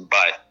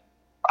 but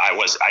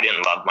I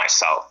didn't love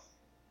myself,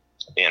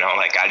 you know,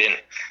 like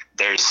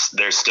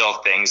there's still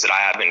things that I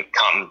haven't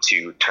come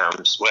to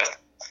terms with.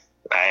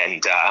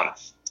 And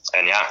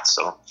yeah,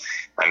 so,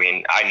 I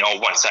mean, I know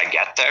once I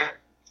get there,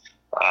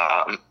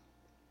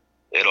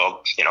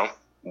 it'll, you know,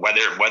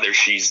 whether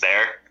she's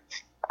there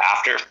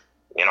after,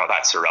 you know,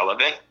 that's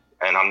irrelevant,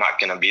 and I'm not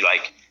going to be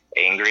like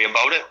angry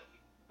about it,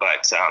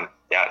 but,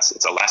 yeah,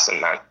 it's a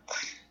lesson, man.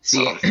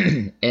 See, so.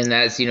 And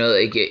that's, you know,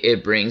 like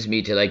it brings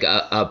me to like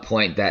a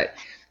point that,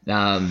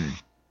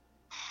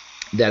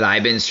 that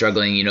I've been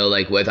struggling, you know,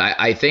 like with,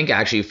 I think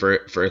actually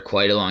for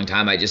quite a long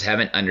time, I just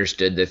haven't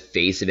understood the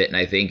face of it. And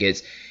I think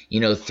it's, you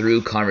know,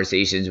 through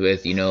conversations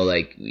with, you know,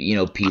 like, you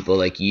know, people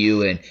like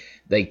you, and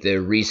like the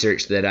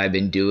research that I've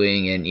been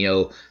doing, and, you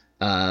know,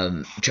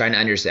 trying to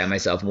understand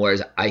myself more,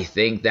 is I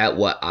think that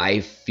what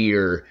I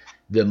fear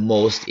the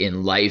most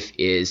in life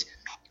is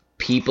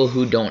people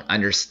who don't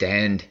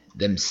understand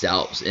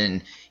themselves.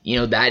 And, you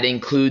know, that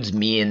includes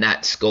me in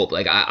that scope.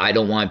 Like, I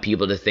don't want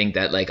people to think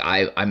that like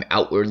I'm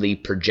outwardly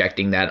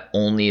projecting that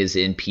only as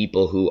in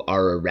people who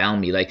are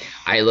around me. Like,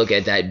 I look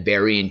at that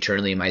very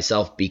internally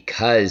myself,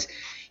 because,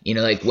 you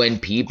know, like when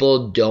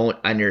people don't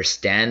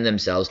understand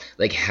themselves,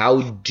 like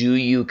how do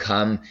you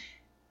come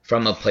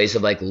from a place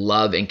of like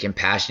love and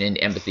compassion and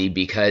empathy?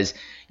 Because,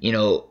 you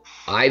know,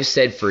 I've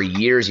said for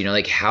years, you know,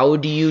 like how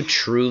do you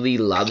truly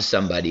love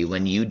somebody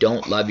when you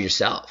don't love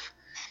yourself?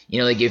 You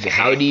know, like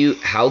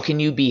how can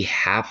you be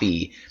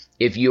happy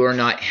if you are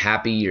not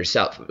happy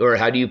yourself? Or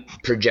how do you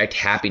project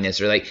happiness,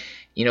 or like,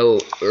 you know,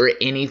 or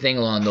anything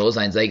along those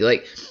lines?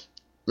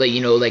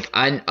 You know, like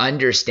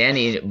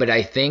understanding. But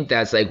I think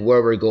that's like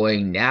where we're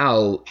going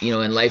now, you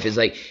know, in life is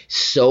like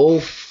so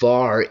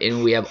far,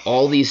 and we have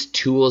all these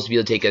tools to be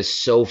able to take us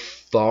so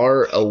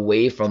far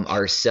away from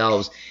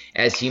ourselves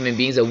as human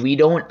beings that we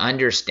don't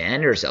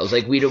understand ourselves.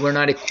 Like we're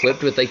not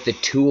equipped with like the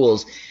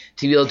tools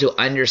to be able to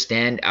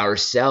understand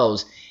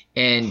ourselves,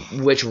 and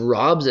which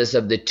robs us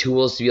of the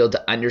tools to be able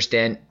to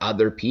understand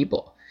other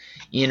people,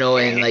 you know.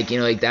 And like, you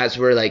know, like that's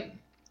where like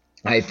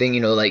I think,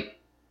 you know, like,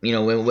 you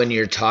know, when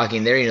you're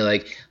talking there, you know,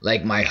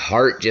 like my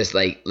heart just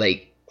like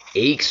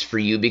aches for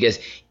you, because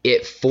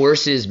it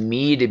forces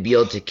me to be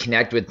able to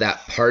connect with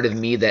that part of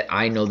me that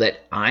I know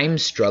that I'm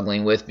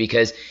struggling with.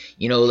 Because,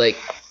 you know, like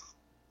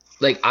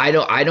I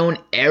don't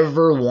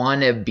ever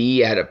want to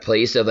be at a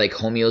place of like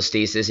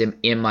homeostasis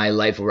in my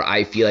life where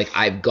I feel like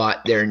I've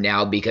got there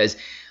now, because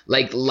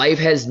like life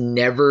has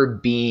never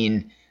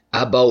been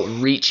about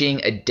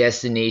reaching a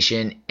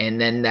destination and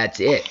then that's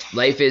it.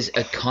 Life is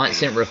a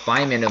constant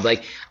refinement of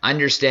like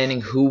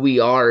understanding who we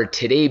are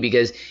today.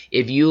 Because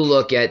if you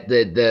look at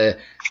the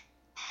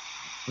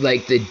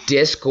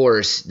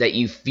discourse that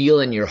you feel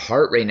in your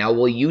heart right now,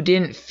 well, you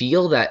didn't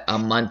feel that a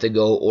month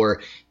ago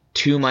or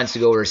 2 months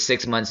ago or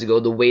 6 months ago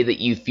the way that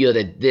you feel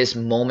at this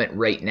moment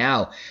right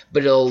now.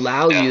 But it'll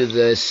allow you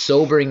the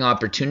sobering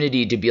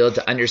opportunity to be able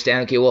to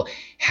understand, okay, well,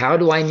 how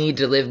do I need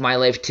to live my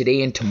life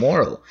today and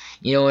tomorrow?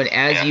 You know, and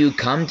as you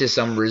come to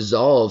some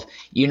resolve,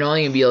 you're not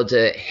only gonna be able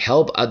to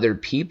help other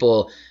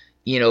people,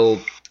 you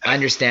know,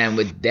 understand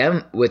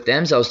with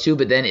themselves too,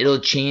 but then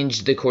it'll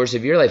change the course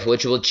of your life,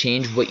 which will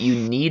change what you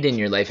need in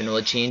your life, and it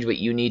will change what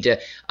you need to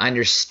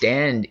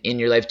understand in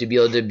your life to be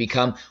able to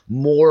become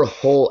more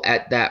whole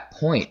at that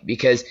point.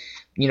 Because,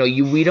 you know,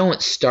 we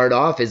don't start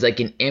off as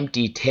like an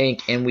empty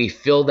tank and we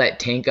fill that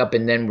tank up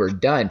and then we're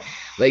done.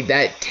 Like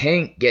that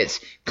tank gets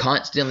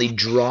constantly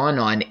drawn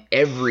on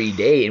every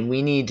day, and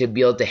we need to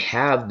be able to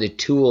have the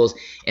tools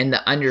and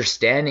the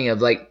understanding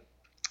of like,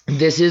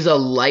 this is a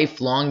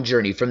lifelong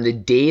journey from the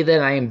day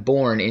that I am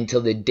born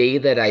until the day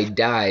that I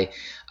die,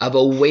 of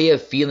a way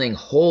of feeling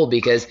whole,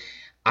 because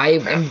I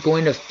am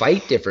going to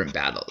fight different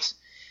battles.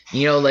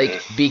 You know,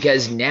 like,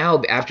 because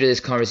now after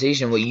this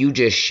conversation, what you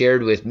just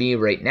shared with me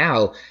right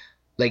now,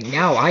 like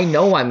now I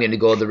know I'm going to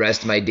go the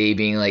rest of my day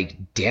being like,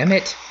 damn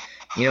it.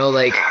 You know,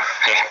 like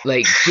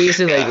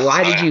Jason, like,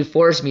 why did you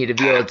force me to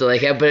be able to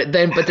like have, but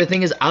the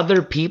thing is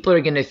other people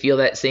are going to feel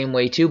that same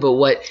way too. But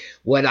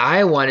what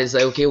I want is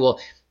like, okay, well,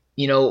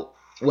 you know,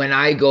 when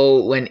I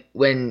go,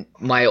 when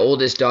my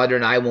oldest daughter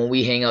and I, when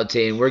we hang out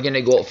today, and we're going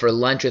to go out for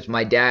lunch with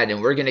my dad, and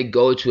we're going to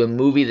go to a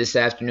movie this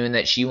afternoon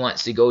that she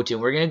wants to go to,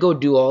 and we're going to go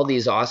do all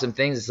these awesome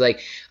things. It's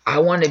like, I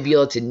want to be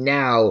able to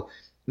now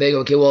like,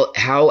 okay, well,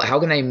 how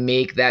can I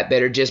make that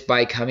better just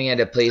by coming at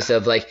a place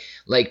of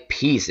like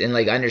peace and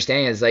like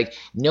understanding? It's like,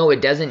 no,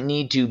 it doesn't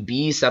need to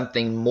be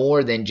something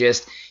more than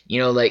just, you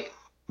know, like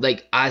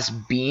us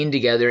being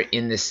together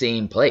in the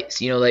same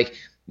place, you know, like,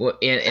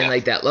 and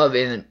like that love,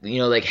 and you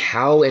know, like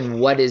how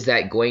and what is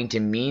that going to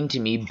mean to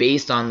me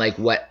based on like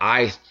what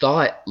I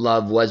thought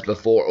love was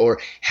before, or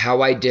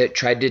how I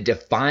tried to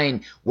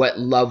define what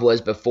love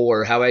was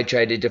before, how I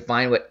tried to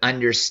define what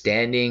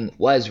understanding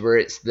was, where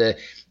it's the,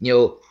 you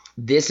know,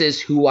 this is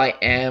who I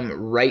am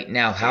right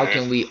now. How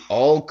can we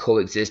all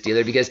coexist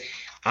together? Because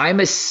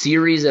I'm a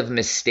series of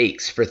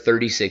mistakes for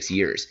 36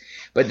 years.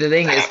 But the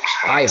thing is,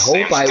 I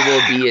hope I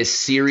will be a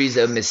series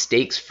of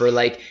mistakes for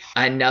like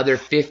another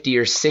 50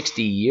 or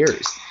 60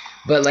 years.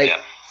 But like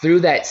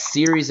through that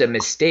series of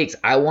mistakes,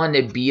 I want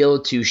to be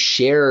able to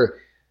share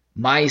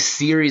my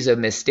series of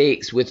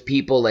mistakes with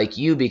people like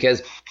you,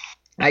 because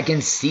I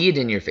can see it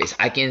in your face.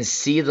 I can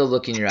see the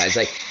look in your eyes.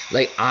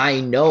 Like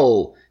I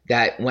know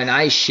that when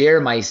I share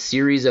my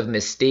series of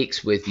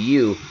mistakes with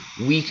you,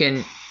 we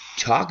can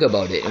talk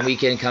about it and we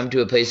can come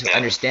to a place of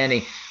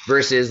understanding,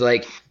 versus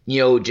like, you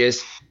know,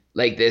 just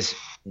like this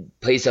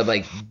place of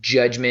like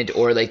judgment,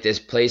 or like this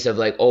place of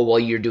like, oh, well,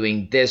 you're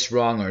doing this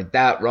wrong or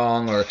that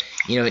wrong, or,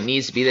 you know, it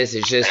needs to be this.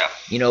 It's just,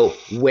 you know,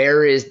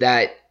 where is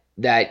that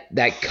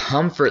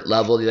comfort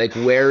level? Like,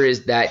 where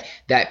is that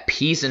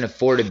peace and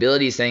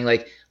affordability saying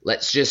like,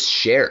 let's just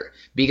share?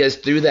 Because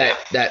through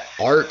that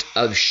art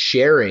of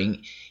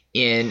sharing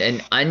in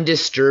an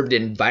undisturbed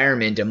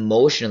environment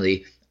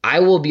emotionally, I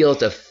will be able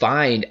to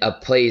find a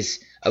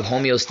place of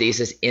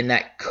homeostasis in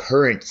that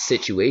current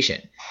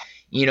situation.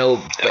 You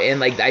know, and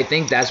like I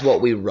think that's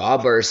what we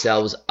rob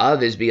ourselves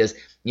of, is because,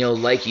 you know,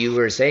 like you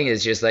were saying,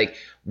 it's just like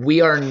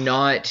we are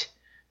not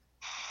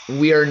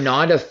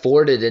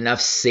afforded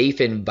enough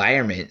safe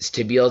environments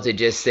to be able to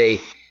just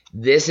say,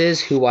 this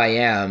is who I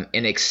am,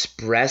 and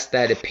express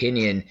that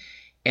opinion,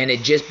 and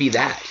it just be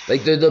that.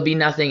 Like there'll be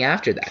nothing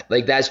after that.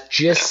 Like that's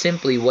just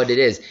simply what it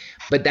is.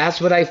 But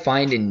that's what I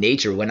find in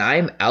nature. When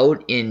I'm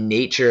out in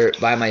nature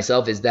by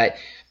myself, is that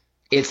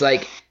it's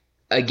like,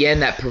 again,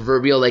 that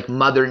proverbial like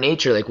mother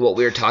nature, like what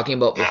we were talking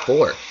about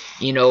before,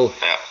 you know,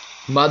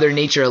 Mother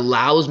Nature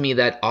allows me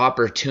that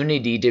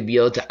opportunity to be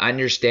able to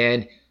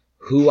understand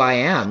who I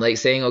am. Like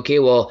saying, okay,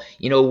 well,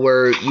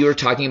 where you were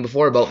talking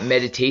before about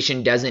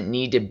meditation doesn't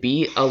need to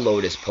be a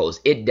lotus pose.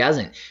 It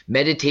doesn't.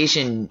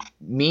 Meditation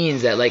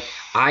means that, like,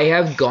 I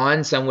have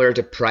gone somewhere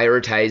to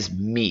prioritize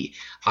me.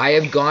 I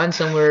have gone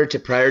somewhere to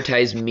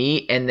prioritize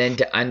me and then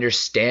to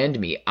understand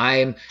me.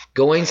 I'm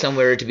going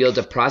somewhere to be able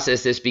to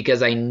process this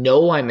because I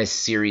know I'm a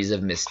series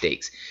of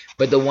mistakes.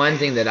 But the one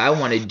thing that I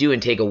want to do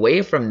and take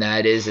away from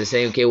that is to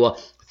say, okay, well,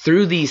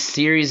 through these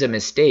series of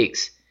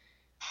mistakes,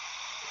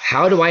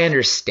 how do I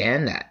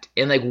understand that?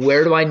 And like,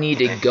 where do I need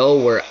to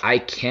go where I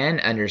can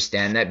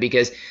understand that?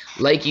 Because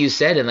like you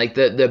said, and like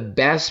the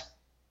best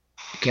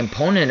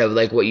component of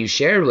like what you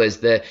shared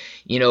was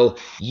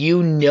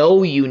you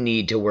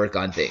need to work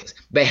on things.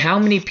 But how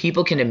many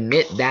people can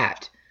admit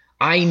that?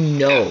 I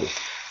know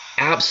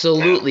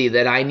absolutely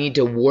that I need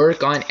to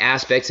work on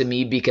aspects of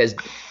me because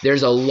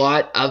there's a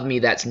lot of me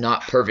that's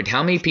not perfect.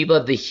 How many people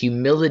have the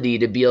humility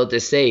to be able to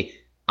say,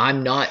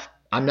 I'm not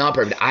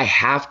perfect. I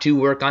have to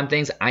work on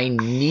things. I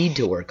need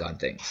to work on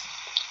things.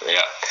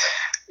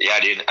 Yeah,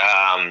 dude.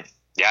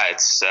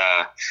 It's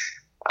a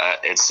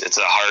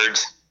hard.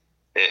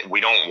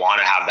 We don't want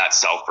to have that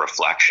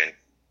self-reflection,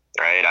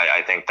 right?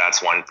 I think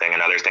that's one thing.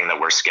 Another thing that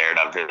we're scared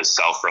of is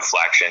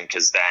self-reflection,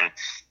 because then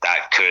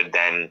that could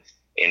then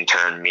in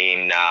turn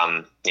mean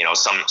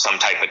some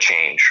type of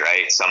change,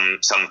 right?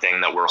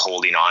 Something that we're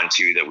holding on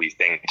to that we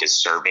think is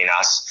serving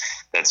us,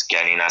 that's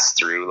getting us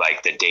through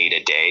like the day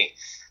to day.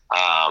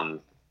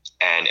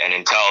 And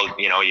until,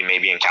 you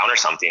maybe encounter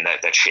something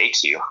that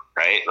shakes you,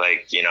 right?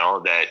 Like,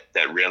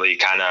 that really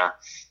kind of,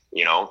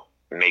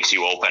 makes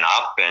you open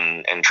up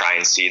and try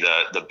and see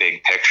the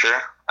big picture.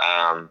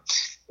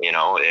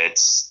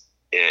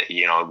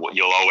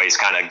 You'll always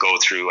kind of go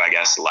through, I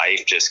guess,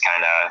 life just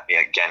kind of,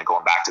 again,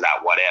 going back to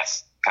that what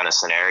if kind of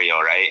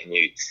scenario, right? And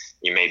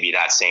you may be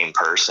that same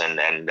person.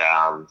 And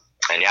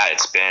yeah,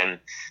 it's been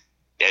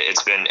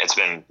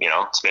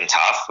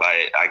tough.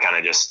 I kind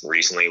of just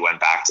recently went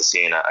back to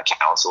seeing a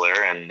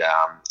counselor, and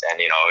a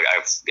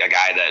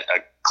guy that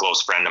a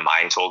close friend of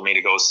mine told me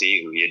to go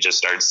see, who he had just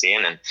started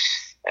seeing, and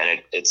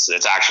it's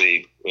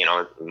actually,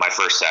 my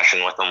first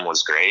session with him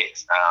was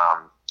great.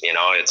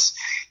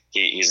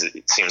 He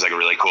seems like a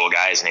really cool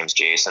guy. His name's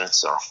Jason.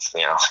 So,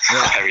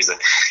 he's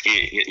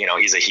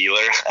a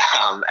healer.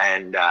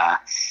 And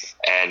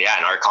yeah,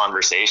 in our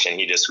conversation,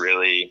 he just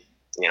really,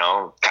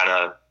 kind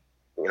of,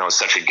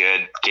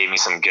 gave me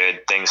some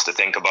good things to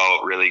think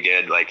about, really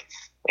good. Like,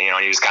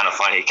 he was kind of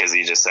funny because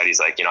he just said, he's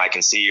like, I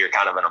can see you're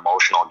kind of an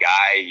emotional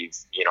guy. You've,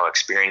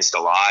 experienced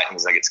a lot. And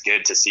he's like, it's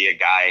good to see a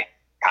guy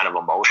kind of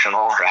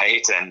emotional,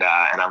 right? And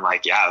I'm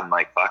like, yeah, I'm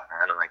like, fuck,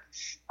 man. I'm like,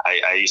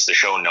 I used to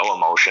show no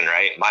emotion,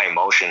 right? My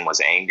emotion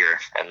was anger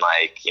and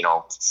like,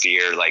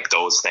 fear, like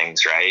those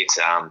things, right?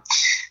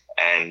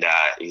 And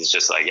he's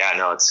just like, yeah,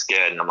 no, it's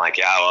good. And I'm like,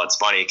 yeah, well, it's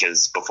funny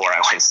because before I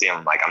went to see him,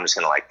 I'm like, I'm just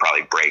going to like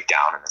probably break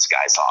down in this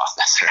guy's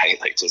office,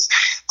 right? Like just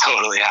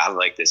totally have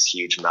like this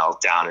huge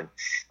meltdown. And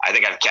I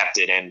think I've kept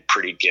it in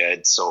pretty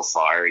good so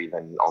far,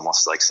 even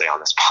almost like say on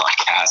this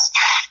podcast,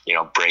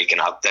 breaking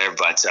up there.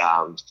 But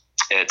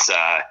it's,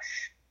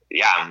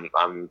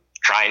 I'm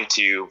trying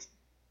to,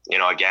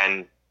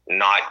 again,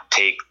 not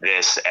take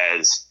this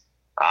as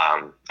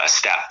a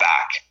step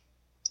back,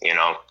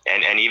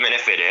 and even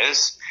if it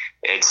is,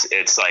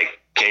 it's like,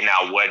 okay,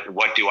 now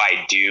what do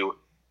I do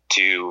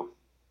to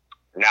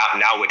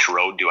now which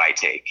road do I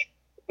take?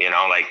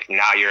 Like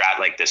now you're at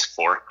like this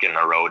fork in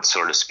the road,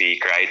 so to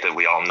speak, right? That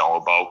we all know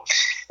about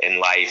in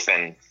life.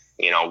 And,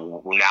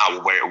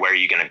 now where are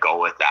you going to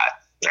go with that?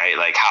 Right?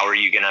 Like, how are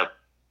you going to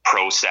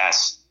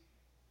process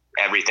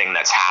everything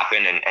that's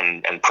happened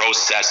and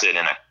process it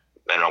in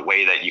a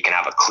way that you can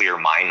have a clear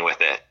mind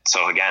with it?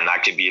 So again,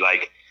 that could be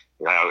like,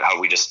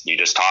 how you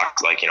just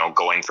talked, like,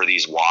 going for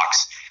these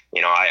walks.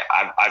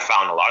 I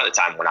found a lot of the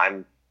time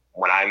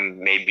when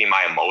I'm maybe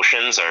my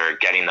emotions are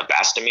getting the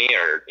best of me,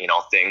 or,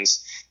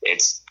 things,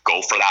 it's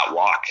go for that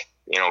walk,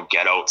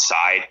 get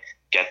outside,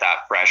 get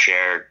that fresh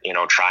air,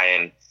 try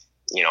and,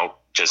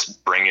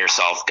 just bring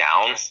yourself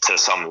down to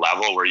some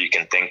level where you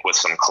can think with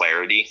some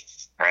clarity,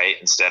 right?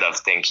 Instead of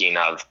thinking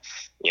of,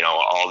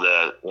 all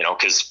the,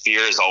 cause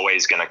fear is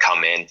always going to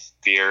come in,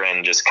 fear,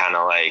 and just kind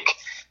of like,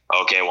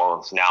 okay,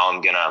 well, now I'm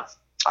going to,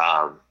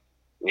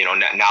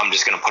 now I'm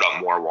just going to put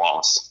up more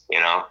walls,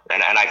 and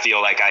I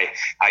feel like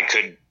I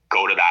could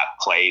go to that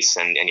place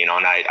and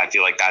I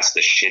feel like that's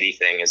the shitty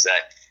thing is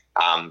that,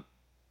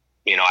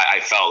 I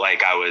felt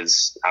like I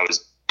was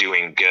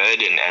doing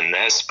good and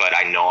this, but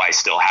I know I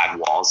still had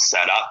walls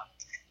set up.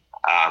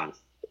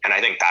 And I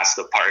think that's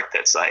the part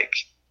that's like,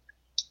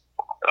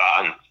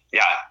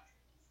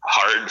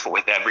 hard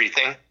with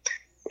everything,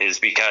 is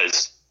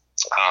because,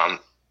 I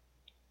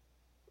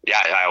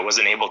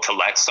wasn't able to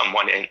let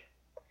someone in.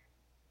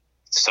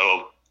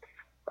 So,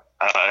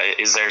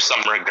 is there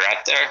some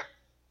regret there?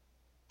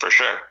 For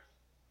sure.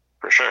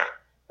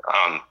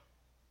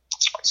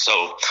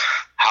 So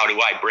how do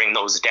I bring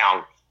those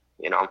down,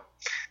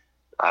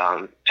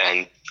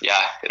 and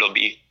yeah, it'll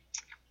be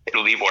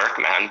it'll be work,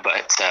 man, but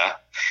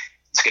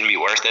it's going to be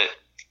worth it.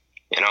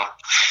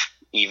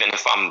 Even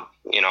if I'm,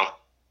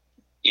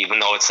 even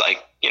though it's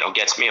like,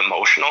 gets me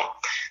emotional,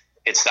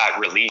 it's that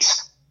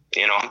release,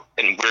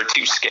 and we're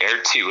too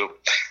scared to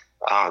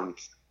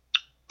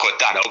put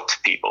that out to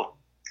people.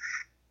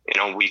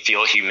 We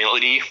feel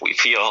humility. We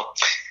feel,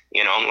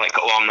 like,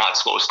 oh, I'm not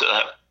supposed to,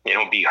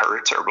 be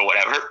hurt or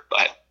whatever.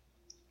 But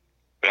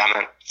yeah,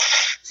 man.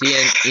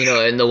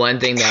 See, and the one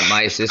thing that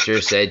my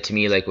sister said to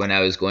me, like when I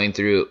was going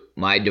through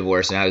my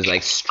divorce and I was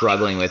like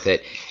struggling with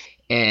it,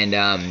 and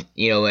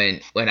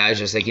when I was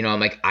just like, I'm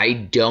like, I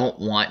don't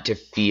want to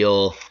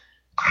feel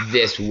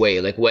this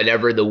way, like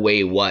whatever the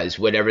way was,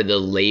 whatever the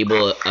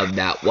label of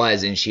that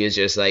was. And she was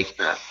just like,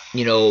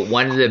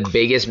 one of the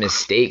biggest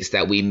mistakes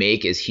that we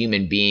make as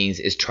human beings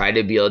is try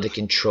to be able to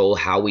control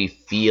how we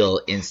feel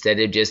instead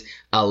of just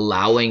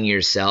allowing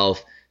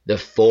yourself the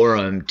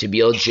forum to be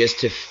able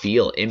just to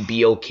feel and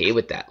be okay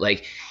with that.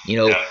 Like,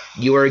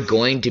 you are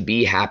going to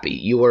be happy.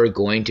 You are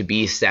going to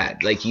be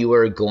sad. Like, you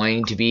are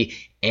going to be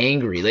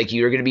angry. Like,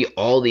 you're going to be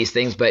all these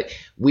things, but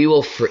we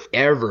will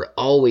forever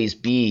always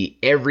be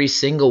every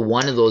single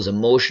one of those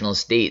emotional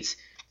states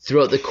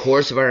throughout the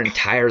course of our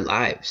entire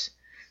lives.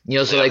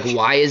 So like,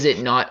 why is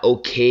it not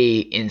okay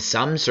in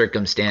some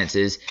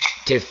circumstances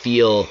to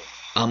feel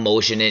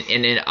emotion,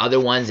 and in other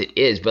ones it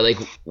is, but like,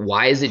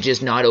 why is it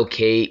just not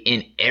okay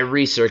in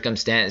every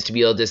circumstance to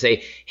be able to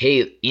say,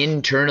 hey,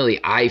 internally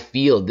I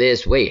feel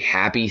this way,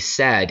 happy,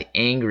 sad,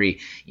 angry,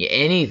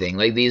 anything?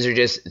 Like, these are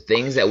just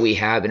things that we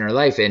have in our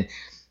life. And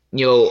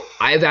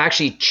I've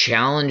actually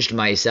challenged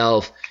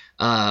myself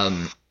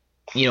over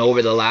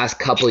the last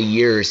couple of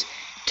years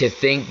to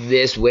think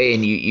this way,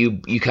 and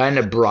you kind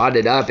of brought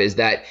it up, is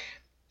that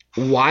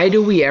why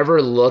do we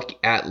ever look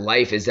at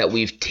life as that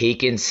we've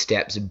taken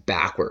steps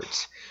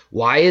backwards?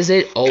 Why is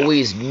it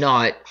always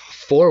not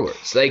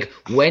forwards? Like,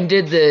 when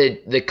did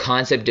the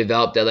concept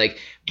develop that like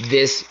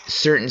this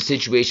certain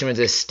situation was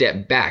a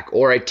step back,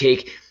 or I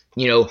take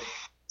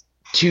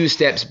 2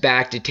 steps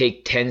back to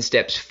take 10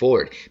 steps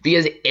forward?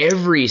 Because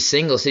every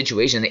single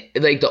situation,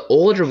 like, the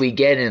older we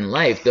get in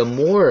life, the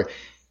more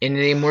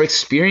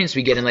experience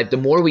we get in life, the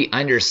more we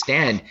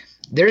understand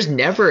there's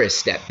never a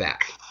step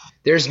back.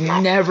 There's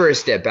never a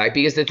step back,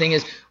 because the thing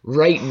is,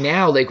 right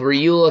now, like, where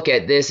you look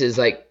at this is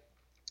like,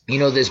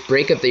 this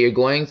breakup that you're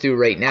going through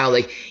right now,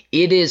 like,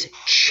 it is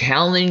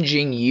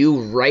challenging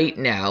you right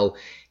now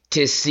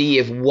to see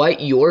if what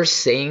you're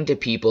saying to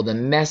people, the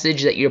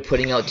message that you're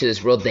putting out to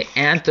this world, the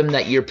anthem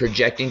that you're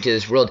projecting to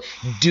this world,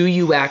 do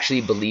you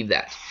actually believe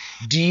that?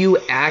 Do you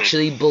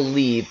actually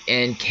believe,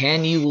 and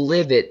can you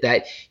live it,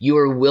 that you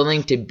are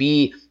willing to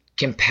be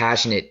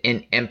compassionate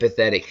and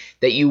empathetic,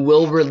 that you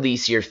will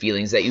release your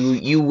feelings, that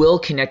you will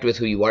connect with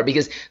who you are?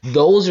 Because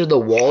those are the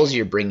walls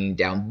you're bringing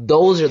down.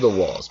 Those are the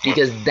walls,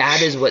 because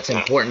that is what's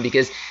important,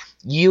 because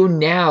you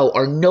now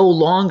are no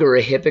longer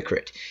a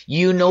hypocrite.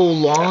 You no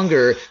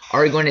longer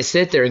are going to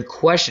sit there and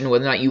question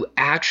whether or not you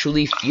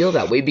actually feel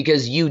that way,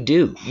 because you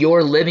do.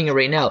 You're living it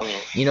right now.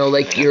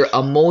 Like, you're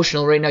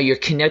emotional right now. You're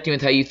connecting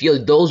with how you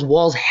feel. Those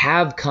walls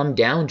have come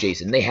down,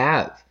 Jason. They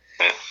have.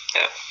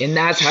 And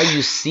that's how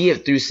you see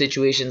it through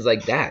situations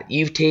like that.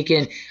 You've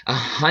taken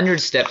 100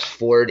 steps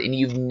forward, and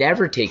you've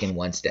never taken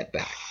 1 step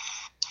back.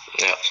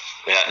 Yeah.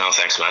 No,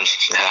 thanks, man.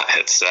 Yeah,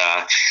 it's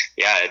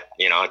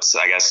it's,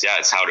 I guess,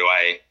 it's how do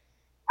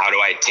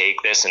I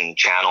take this and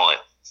channel it,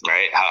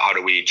 right? How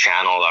do we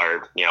channel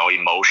our,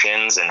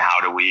 emotions, and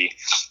how do we,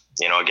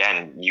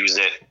 again, use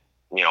it,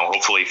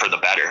 hopefully for the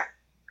better,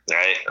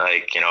 right?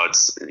 Like,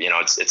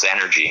 it's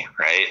energy,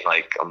 right?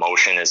 Like,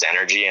 emotion is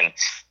energy, and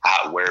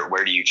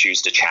where do you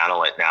choose to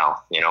channel it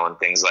now, and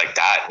things like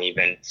that. And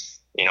even,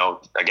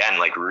 again,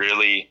 like,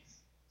 really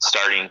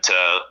starting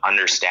to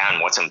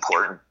understand what's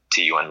important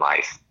to you in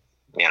life,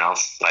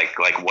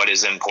 like what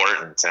is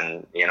important.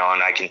 And, and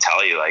I can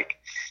tell you, like,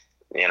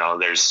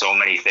 there's so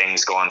many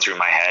things going through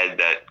my head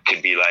that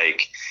could be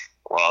like,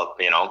 well,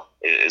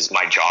 is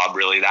my job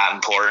really that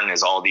important?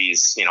 Is all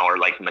these, or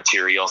like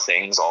material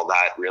things, all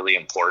that really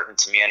important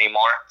to me anymore?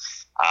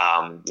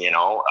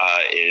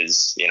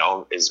 Is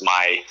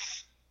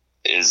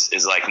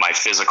like my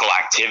physical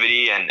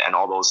activity and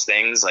all those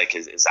things, like,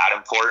 is that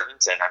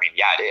important? And I mean,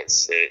 yeah, it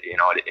is.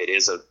 It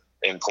is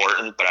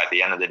important, but at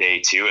the end of the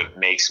day too, it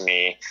makes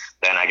me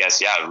then, I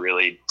guess,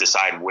 really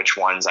decide which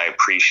ones I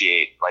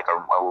appreciate, like,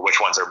 or which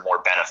ones are more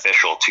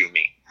beneficial to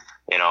me,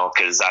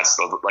 because that's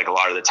like a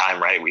lot of the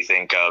time, right? We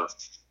think of,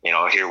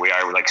 here we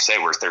are, like, say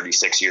we're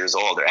 36 years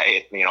old,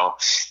 right?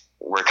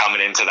 We're coming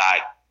into that,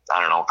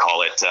 I don't know,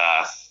 call it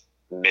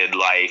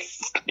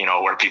midlife,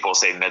 where people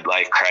say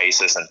midlife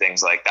crisis and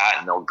things like that,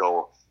 and they'll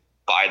go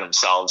buy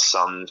themselves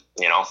some,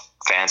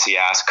 fancy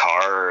ass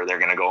car, or they're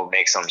going to go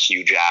make some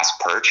huge ass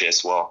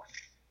purchase. Well,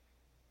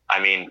 I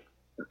mean,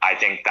 I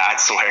think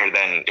that's where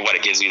then what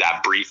it gives you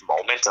that brief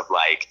moment of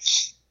like,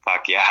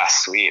 fuck yeah,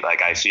 sweet.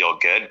 Like, I feel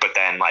good, but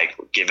then like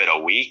give it a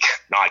week,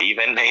 not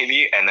even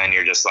maybe. And then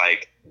you're just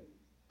like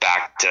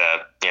back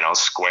to,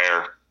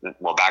 square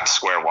back to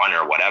square one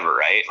or whatever,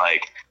 right?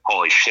 Like,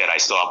 holy shit, I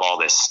still have all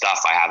this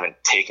stuff I haven't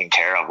taken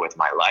care of with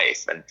my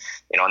life. And,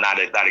 and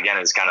that again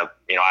is kind of,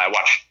 I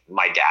watched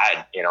my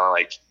dad,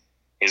 like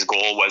his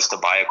goal was to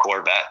buy a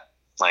Corvette.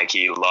 Like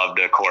he loved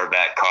a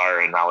Corvette car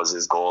and that was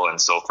his goal.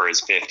 And so for his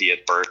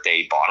 50th birthday,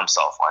 he bought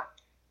himself one.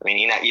 I mean,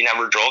 he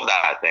never drove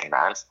that thing,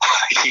 man.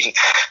 He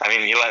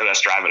let us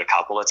drive it a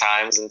couple of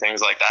times and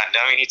things like that.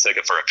 I mean, he took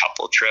it for a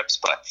couple of trips,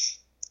 but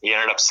he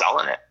ended up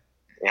selling it.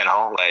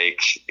 Like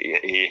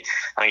I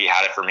think he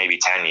had it for maybe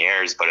 10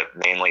 years, but it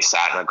mainly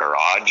sat in a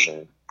garage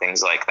and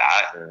things like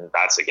that. And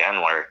that's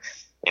again where,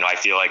 I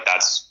feel like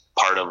that's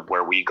part of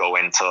where we go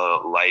into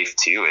life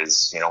too,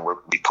 is,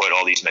 we put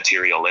all these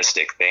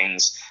materialistic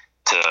things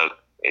to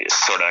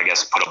sort of, I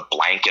guess, put a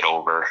blanket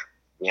over,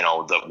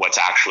 what's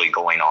actually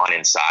going on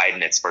inside.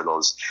 And it's for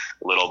those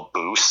little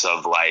boosts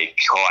of like,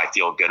 oh, I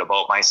feel good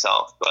about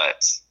myself.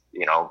 But,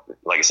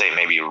 like I say,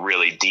 maybe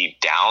really deep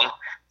down,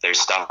 there's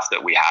stuff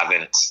that we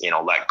haven't,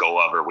 let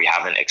go of, or we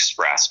haven't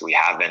expressed, we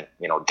haven't,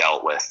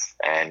 dealt with.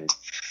 And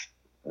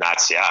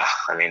that's,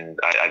 I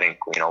think,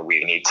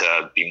 we need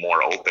to be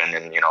more open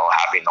and,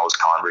 having those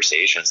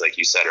conversations, like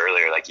you said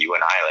earlier, like you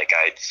and I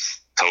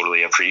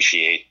totally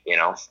appreciate,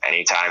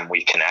 anytime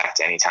we connect,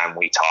 anytime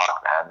we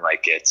talk, man,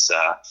 like it's,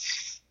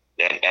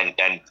 and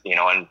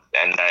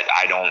that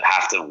I don't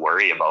have to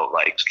worry about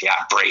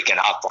breaking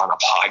up on a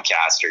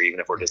podcast, or even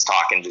if we're just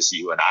talking, just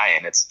you and I,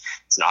 and it's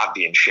not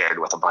being shared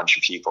with a bunch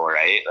of people.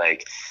 Right.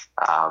 Like,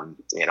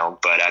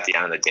 but at the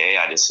end of the day,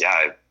 I just,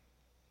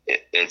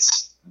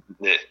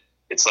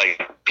 it's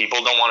like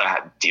people don't want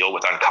to deal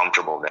with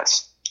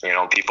uncomfortableness.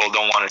 People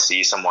don't want to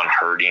see someone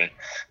hurting,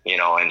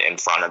 in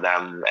front of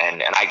them.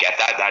 And I get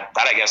that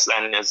I guess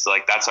then is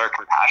like, that's our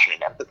compassion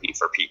and empathy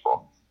for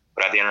people.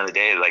 But at the end of the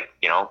day,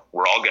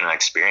 we're all going to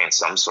experience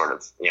some sort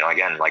of,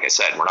 again, like I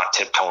said, we're not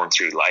tiptoeing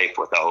through life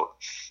without,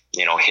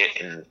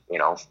 hitting,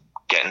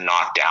 getting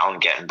knocked down,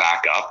 getting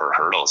back up, or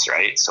hurdles.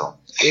 Right. So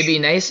it'd be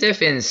nice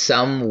if in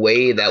some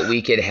way that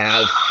we could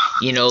have,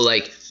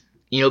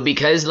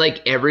 because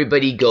like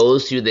everybody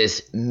goes through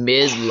this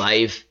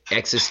midlife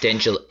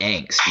existential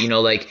angst,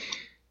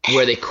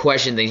 where they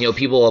question things,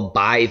 people will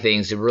buy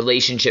things,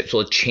 relationships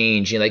will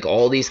change, like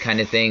all these kind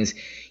of things,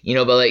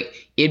 but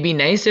like, it'd be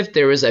nice if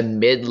there was a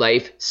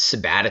midlife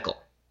sabbatical,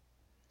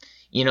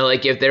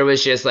 if there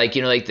was just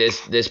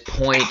this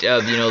point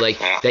of,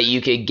 that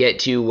you could get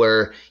to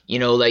where,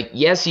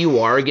 yes, you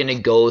are going to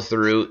go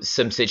through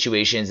some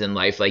situations in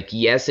life. Like,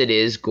 yes, it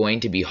is going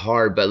to be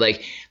hard, but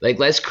like,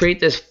 let's create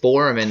this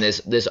forum and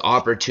this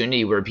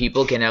opportunity where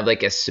people can have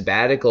a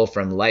sabbatical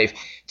from life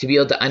to be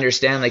able to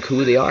understand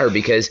who they are.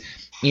 Because,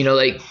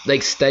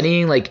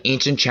 studying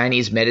ancient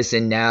Chinese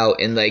medicine now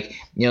and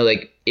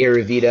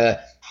Ayurveda,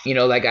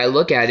 I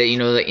look at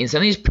it, in some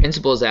of these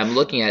principles that I'm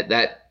looking at,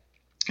 that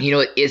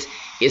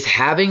is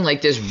having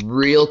this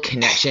real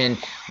connection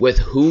with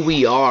who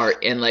we are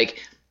and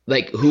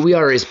who we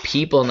are as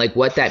people and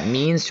what that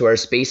means to our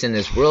space in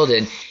this world.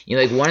 And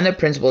one of the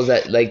principles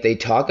that they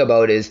talk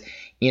about is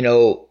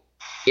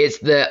it's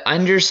the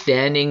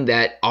understanding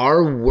that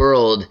our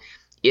world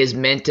is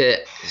meant to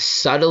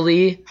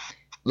subtly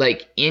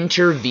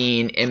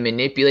intervene and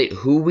manipulate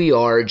who we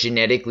are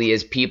genetically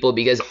as people,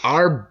 because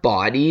our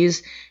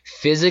bodies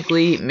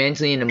physically,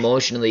 mentally, and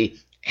emotionally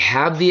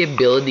have the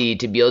ability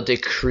to be able to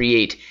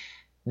create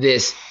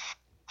this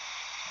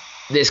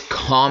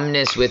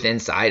calmness within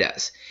inside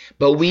us.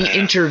 But we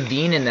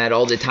intervene in that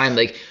all the time.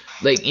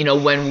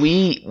 When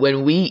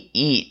we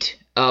eat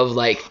of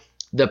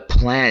the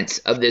plants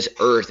of this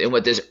earth and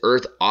what this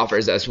earth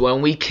offers us,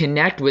 when we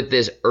connect with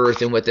this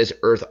earth and what this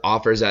earth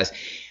offers us,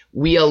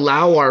 we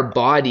allow our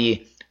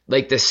body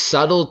the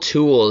subtle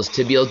tools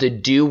to be able to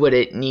do what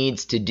it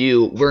needs to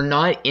do. We're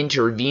not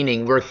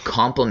intervening, we're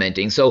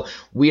complementing. So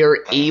we are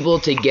able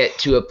to get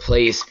to a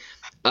place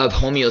of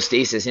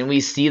homeostasis. And we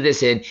see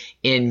this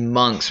in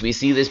monks. We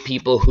see this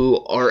people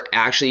who are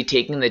actually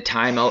taking the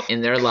time out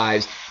in their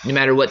lives, no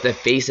matter what the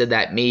face of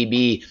that may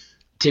be,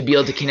 to be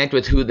able to connect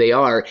with who they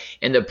are.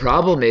 And the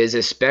problem is,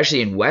 especially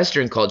in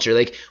Western culture,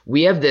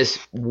 we have this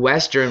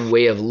Western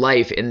way of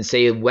life and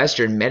say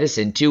Western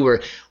medicine too,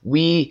 where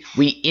we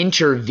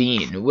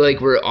intervene.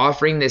 We're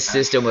offering this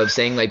system of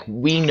saying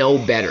we know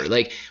better.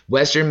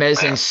 Western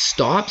medicine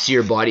stops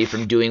your body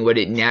from doing what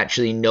it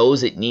naturally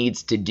knows it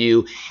needs to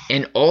do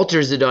and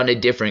alters it on a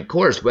different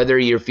course. Whether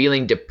you're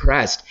feeling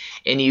depressed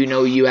and you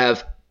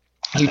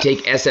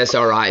take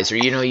SSRIs, or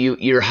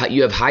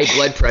you have high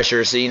blood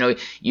pressure, so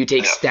you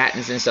take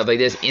statins and stuff like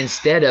this,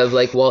 instead of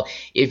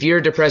if you're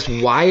depressed,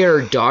 why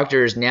are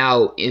doctors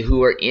now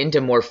who are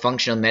into more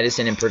functional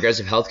medicine and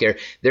progressive healthcare,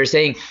 they're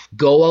saying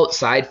go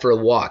outside for a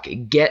walk,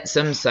 get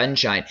some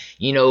sunshine,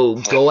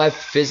 go have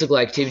physical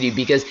activity?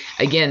 Because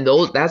again,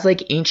 that's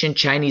ancient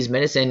Chinese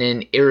medicine,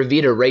 and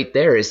Ayurveda right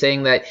there is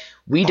saying that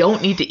we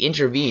don't need to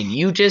intervene.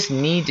 You just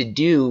need to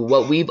do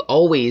what we've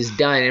always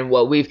done and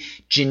what we've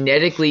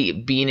genetically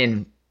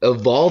been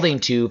evolving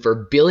to for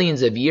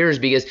billions of years,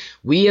 because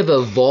we have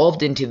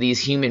evolved into these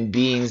human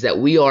beings that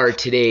we are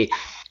today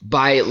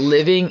by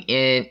living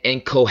in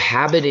and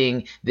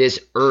cohabiting this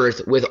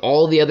earth with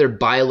all the other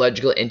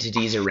biological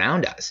entities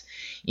around us.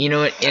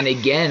 And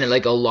again,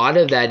 like a lot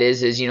of that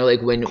is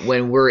like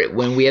when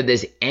we have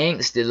this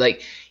angst,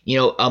 like,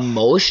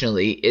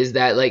 emotionally, is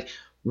that like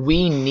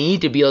we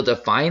need to be able to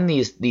find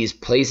these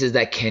places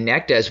that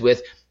connect us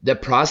with the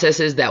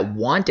processes that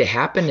want to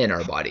happen in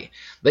our body.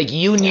 Like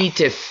you need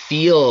to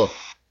feel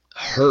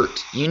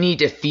hurt. You need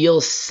to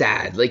feel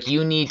sad. Like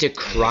you need to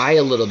cry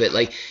a little bit.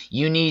 Like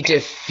you need to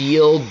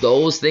feel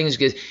those things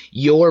because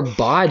your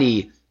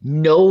body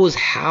knows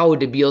how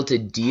to be able to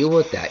deal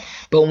with that.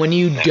 But when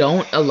you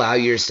don't allow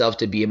yourself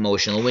to be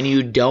emotional, when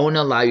you don't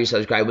allow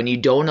yourself to cry, when you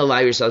don't allow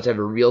yourself to have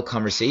a real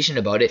conversation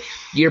about it,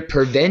 you're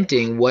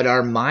preventing what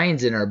our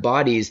minds and our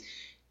bodies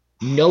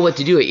know what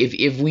to do.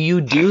 If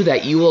you do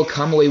that, you will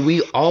come away.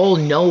 We all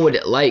know what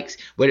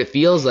it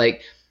feels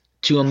like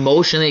to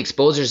emotionally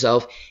expose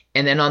yourself.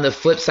 And then on the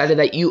flip side of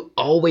that, you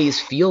always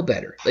feel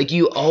better. Like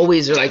you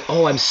always are like,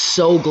 oh, I'm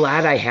so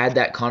glad I had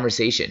that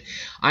conversation.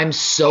 I'm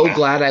so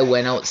glad I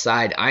went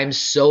outside. I'm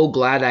so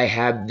glad I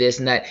have this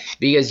and that,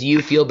 because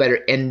you feel better.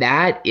 And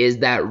that is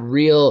that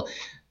real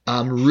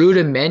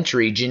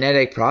rudimentary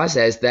genetic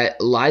process that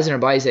lies in our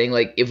body, saying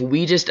like, if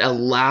we just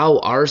allow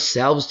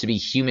ourselves to be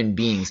human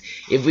beings,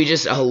 if we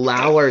just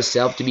allow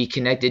ourselves to be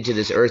connected to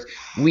this earth,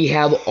 we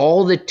have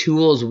all the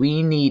tools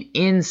we need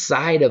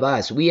inside of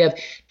us. We have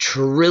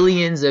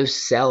trillions of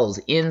cells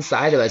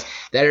inside of us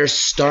that are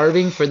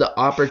starving for the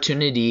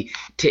opportunity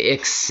to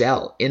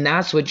excel. And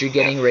that's what you're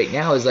getting right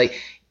now is like,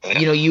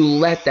 you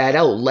let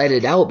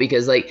it out,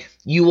 because like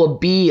you will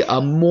be a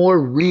more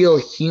real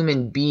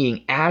human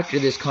being after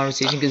this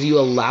conversation because you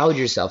allowed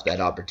yourself that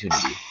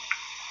opportunity.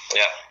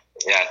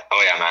 Yeah.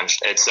 Oh yeah, man.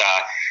 It's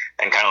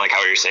and kind of like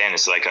how you're saying,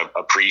 it's like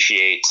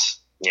appreciate,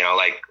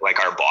 like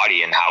our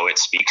body and how it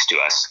speaks to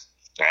us,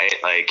 right?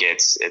 Like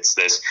it's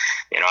this,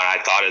 and I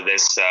thought of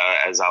this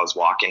as I was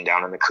walking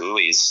down in the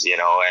coulees,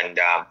 and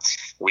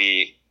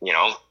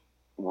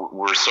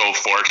we're so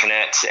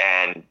fortunate,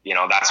 and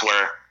that's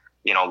where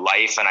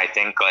life. And I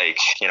think like,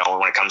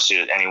 when it comes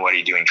to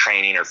anybody doing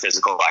training or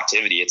physical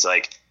activity, it's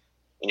like,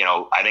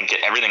 I think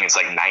everything is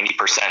like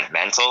 90%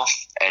 mental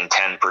and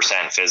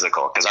 10%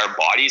 physical, because our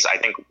bodies, I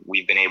think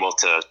we've been able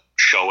to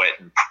show it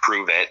and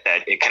prove it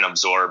that it can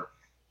absorb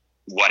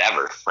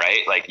whatever, right?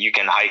 Like you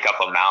can hike up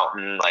a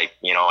mountain, like,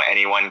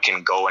 anyone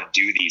can go and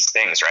do these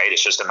things, right?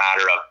 It's just a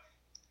matter of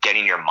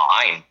getting your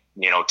mind,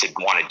 to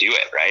want to do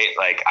it, right?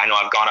 Like I know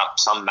I've gone up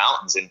some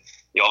mountains and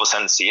you all of a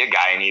sudden see a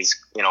guy and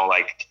he's,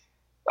 like,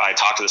 I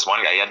talked to this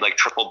one guy, he had like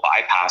triple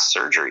bypass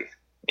surgery,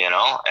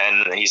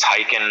 and he's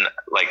hiking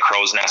like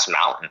Crow's Nest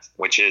Mountain,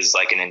 which is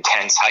like an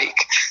intense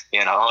hike,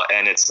 and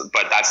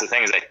but that's the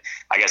thing is that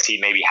I guess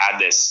he maybe had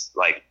this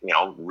like,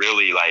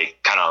 really like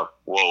kind of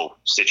whoa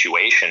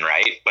situation,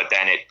 right? But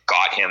then it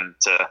got him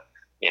to,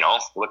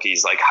 look,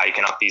 he's like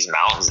hiking up these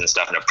mountains and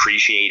stuff and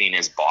appreciating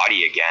his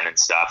body again and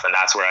stuff. And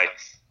that's where I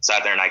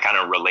sat there and I kind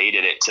of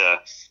related it to,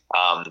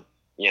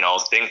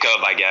 think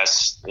of, I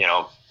guess,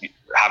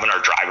 having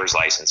our driver's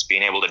license,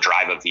 being able to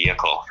drive a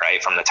vehicle,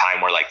 right? From the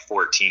time we're like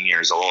 14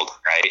 years old,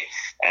 right?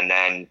 And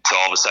then to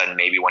all of a sudden,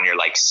 maybe when you're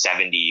like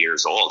 70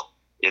 years old,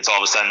 it's all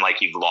of a sudden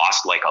like you've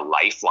lost like a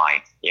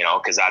lifeline,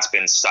 because that's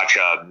been such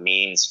a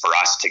means for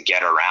us to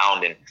get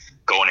around and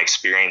go and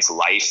experience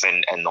life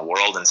and the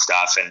world and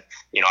stuff. And,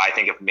 I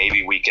think if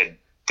maybe we could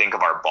think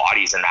of our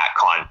bodies in that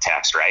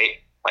context, right?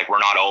 Like we're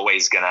not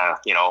always gonna,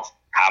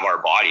 have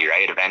our body,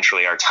 right?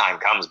 Eventually our time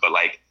comes, but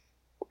like,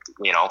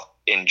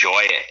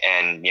 enjoy it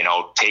and,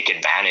 take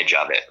advantage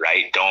of it,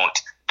 right?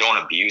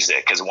 Don't abuse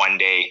it, because one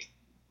day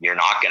you're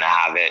not going to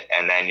have it.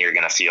 And then you're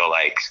going to feel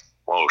like,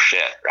 whoa,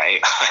 shit,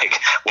 right? Like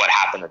what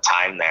happened to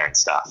time there and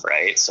stuff,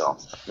 right? So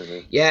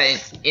yeah,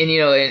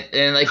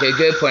 and like a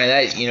good point of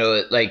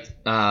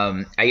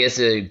that, I guess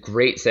a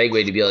great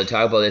segue to be able to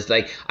talk about this.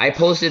 Like I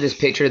posted this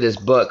picture of this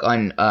book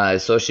on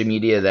social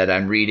media that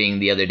I'm reading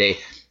the other day,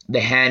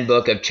 The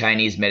Handbook of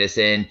Chinese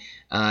Medicine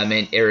and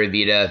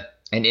Ayurveda,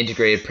 an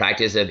integrated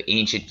practice of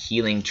ancient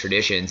healing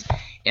traditions.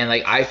 And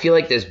like I feel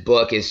like this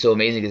book is so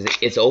amazing because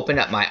it's opened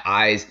up my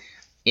eyes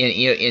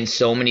in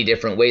so many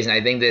different ways. And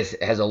I think this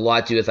has a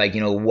lot to do with like,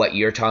 what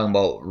you're talking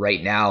about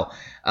right now.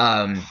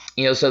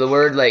 So the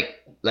word like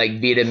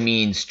Veda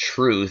means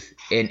truth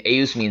and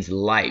Ayus means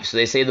life. So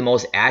they say the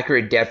most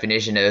accurate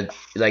definition of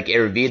like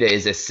Ayurveda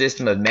is a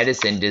system of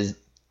medicine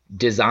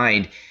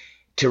designed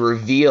to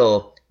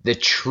reveal the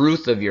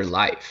truth of your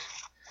life.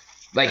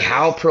 Like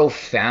how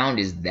profound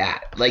is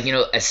that? Like,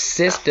 a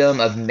system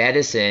of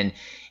medicine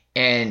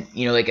and,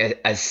 like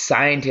a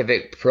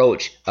scientific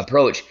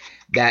approach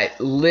that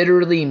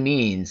literally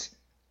means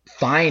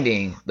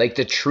finding like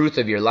the truth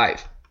of your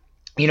life.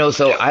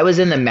 So I was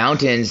in the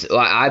mountains.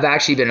 I've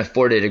actually been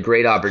afforded a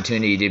great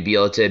opportunity to be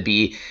able to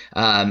be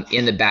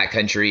in the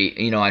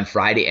backcountry, on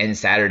Friday and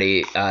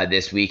Saturday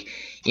this week,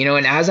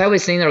 and as I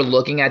was sitting there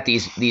looking at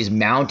these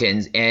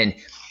mountains and,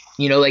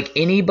 like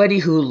anybody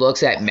who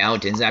looks at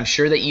mountains, I'm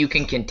sure that you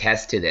can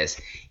contest to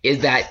this, is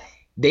that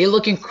they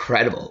look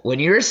incredible. When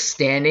you're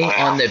standing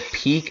on the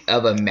peak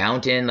of a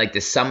mountain, like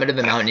the summit of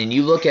a mountain, and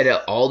you look at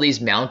all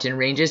these mountain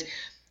ranges,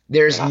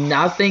 there's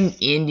nothing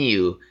in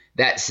you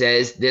that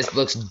says this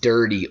looks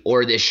dirty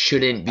or this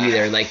shouldn't be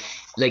there. Like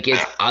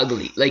it's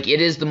ugly. Like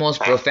it is the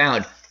most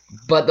profound.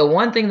 But the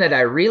one thing that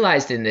I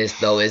realized in this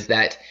though is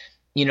that,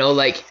 you know,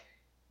 like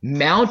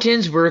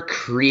mountains were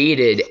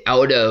created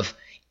out of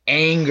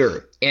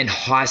anger and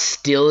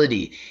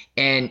hostility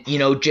and, you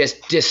know,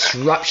 just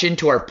disruption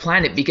to our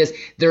planet, because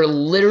they're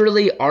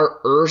literally our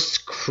Earth's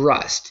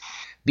crust,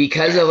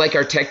 because of like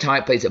our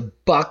tectonic plates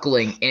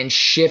buckling and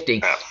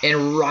shifting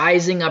and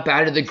rising up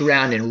out of the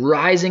ground and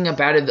rising up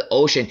out of the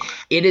ocean.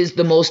 It is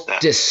the most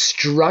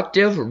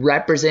destructive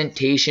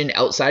representation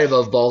outside of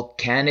a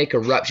volcanic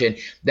eruption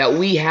that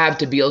we have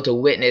to be able to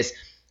witness,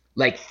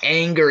 like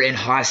anger and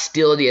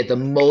hostility at the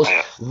most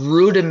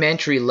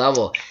rudimentary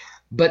level.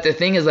 But the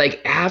thing is,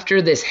 like,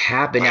 after this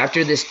happened,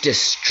 after this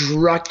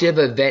destructive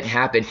event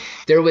happened,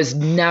 there was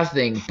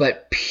nothing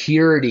but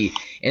purity,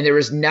 and there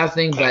was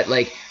nothing but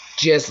like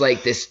just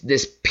like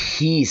this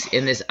peace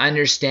and this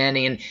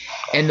understanding.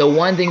 And the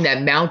one thing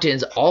that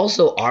mountains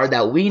also are,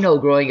 that we know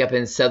growing up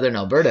in southern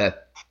Alberta,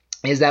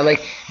 is that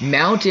like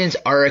mountains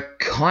are a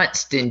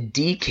constant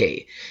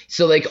decay.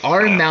 So like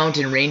our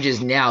mountain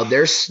ranges now,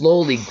 they're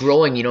slowly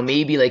growing, you know,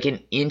 maybe like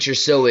an inch or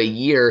so a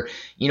year,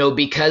 you know,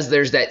 because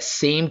there's that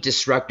same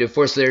destructive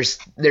force. There's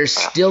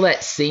still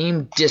that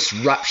same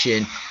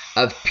disruption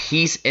of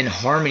peace and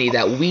harmony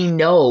that we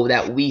know,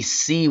 that we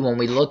see when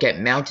we look at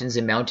mountains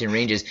and mountain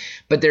ranges,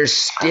 but there's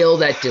still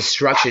that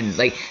destruction.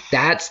 Like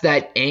that's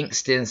that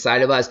angst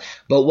inside of us.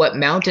 But what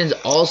mountains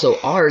also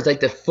are is like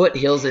the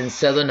foothills in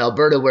southern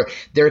Alberta, where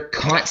they're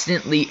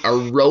constantly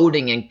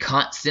eroding and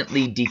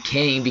constantly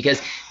decaying,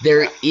 because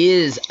there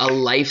is a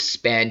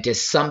lifespan to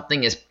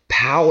something as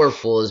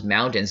powerful as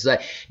mountains. So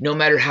that no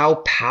matter how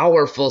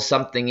powerful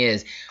something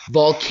is,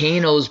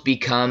 volcanoes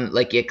become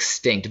like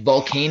extinct.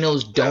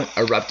 Volcanoes don't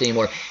erupt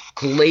anymore.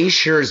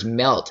 Glaciers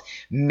melt.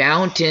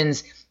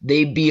 Mountains,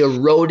 they be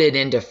eroded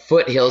into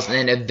foothills and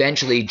then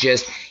eventually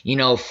just, you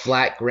know,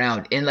 flat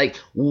ground. And like,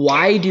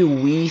 why do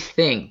we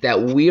think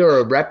that we are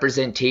a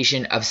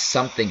representation of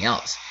something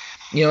else?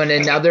 You know, and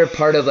another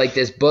part of like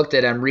this book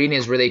that I'm reading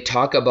is where they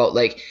talk about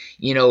like,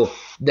 you know,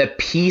 the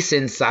peace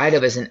inside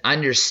of us, and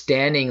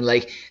understanding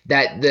like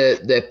that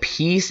the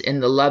peace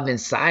and the love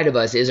inside of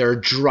us is our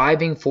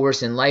driving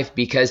force in life.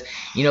 Because,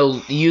 you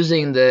know,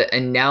 using the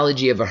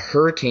analogy of a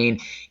hurricane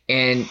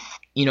and,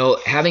 you know,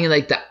 having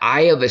like the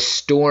eye of a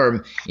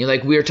storm, you know,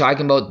 like we were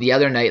talking about the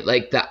other night,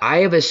 like the eye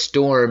of a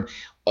storm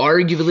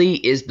arguably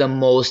is the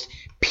most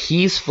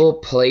peaceful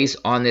place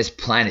on this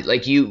planet.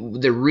 Like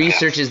the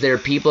research is there,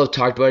 people have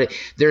talked about it.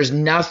 There's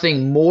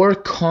nothing more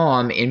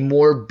calm and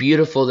more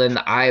beautiful than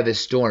the eye of a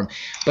storm.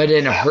 But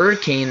in a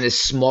hurricane, the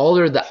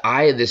smaller the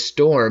eye of the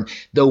storm,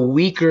 the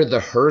weaker the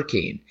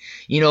hurricane.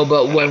 You know,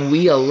 but when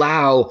we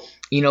allow,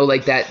 you know,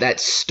 like that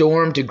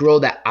storm to grow,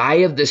 the eye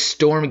of the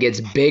storm gets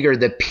bigger,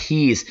 the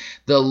peace,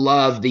 the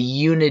love, the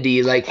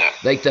unity, like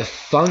the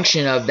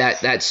function of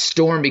that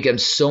storm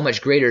becomes so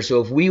much greater.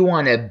 So if we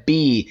want to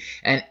be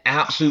an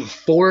absolute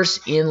force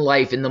in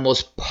life in the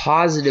most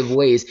positive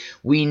ways,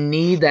 we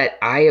need that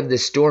eye of the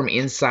storm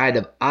inside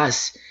of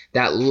us,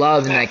 that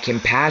love and that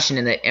compassion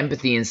and that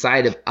empathy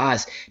inside of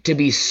us to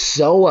be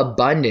so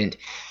abundant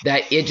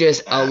that it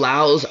just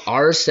allows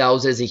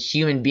ourselves as a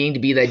human being to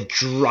be that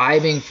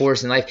driving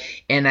force in life.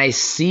 And I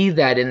see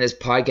that in this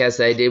podcast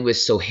that I did with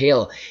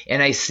Sohail,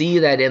 and I see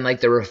that in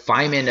like the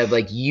refinement of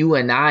like you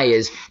and I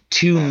as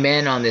two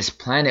men on this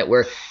planet,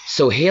 where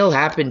Sohail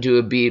happened to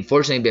have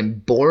fortunately been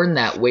born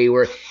that way,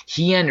 where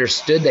he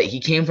understood that he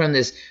came from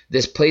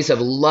this place of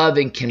love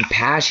and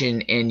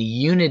compassion and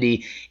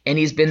unity, and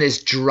he's been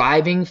this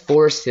driving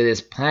force to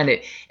this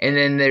planet. And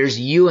then there's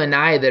you and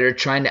I that are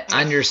trying to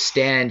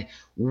understand,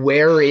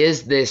 where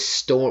is this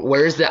storm?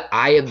 Where is the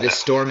eye of the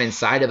storm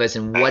inside of us,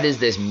 and what does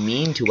this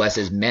mean to us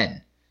as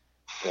men?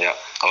 Yeah.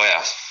 Oh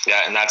yeah.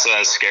 Yeah. And that's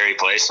a scary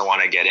place to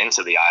want to get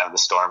into, the eye of the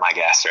storm, I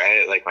guess,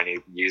 right? Like when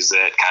you use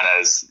it kind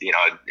of as, you know,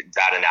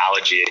 that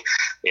analogy,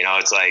 you know,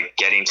 it's like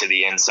getting to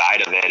the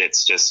inside of it.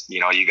 It's just, you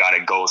know, you got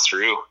to go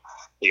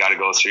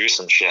through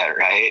some shit,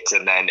 right?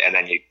 And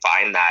then you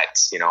find that,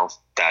 you know,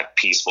 that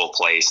peaceful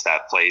place,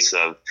 that place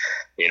of,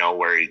 you know,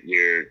 where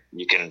you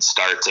can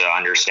start to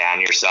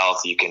understand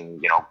yourself. You can,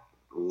 you know,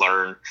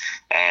 learn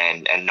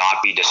and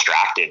not be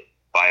distracted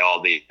by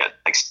all the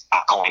like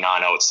stuff going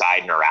on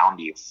outside and around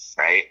you,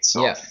 right?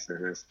 So, yeah.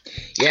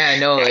 Yeah,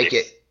 no, yeah, like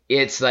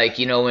it's like,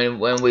 you know,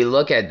 when we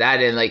look at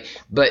that, and like,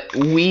 but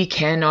we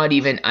cannot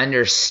even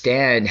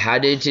understand how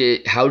to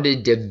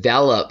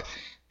develop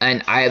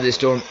an eye of the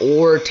storm,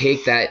 or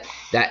take that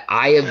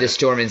eye of the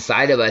storm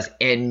inside of us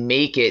and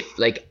make it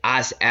like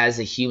us as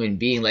a human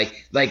being.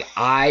 Like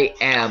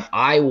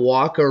I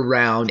walk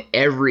around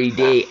every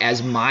day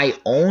as my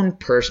own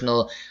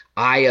personal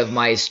eye of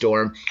my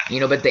storm, you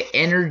know, but the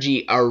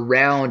energy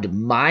around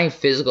my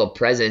physical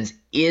presence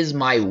is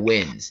my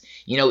winds,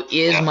 you know,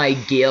 is my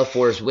gale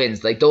force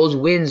winds. Like those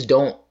winds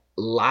don't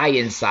lie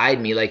inside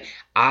me. Like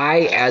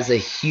I, as a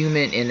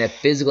human and a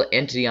physical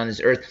entity on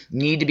this earth,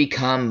 need to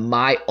become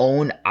my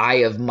own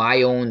eye of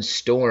my own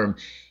storm,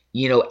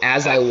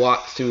 as I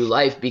walk through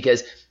life,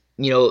 because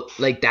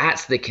like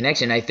that's the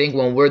connection. I think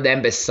when we're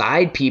then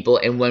beside people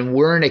and when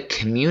we're in a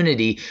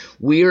community,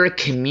 we're a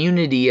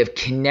community of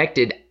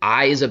connected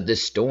eyes of the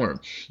storm.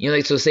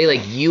 Like, so say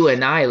like you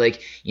and I,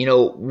 like,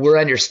 we're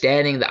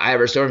understanding the eye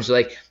of our storm. So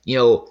like,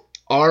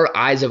 our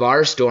eyes of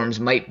our storms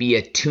might be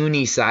a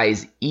toonie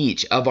size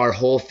each of our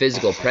whole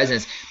physical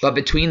presence. But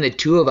between the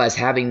two of us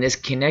having this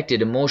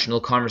connected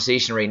emotional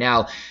conversation right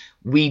now,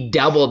 we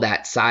double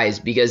that size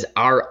because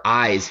our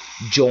eyes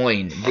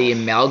join, they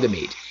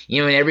amalgamate.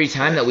 And every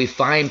time that we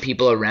find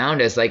people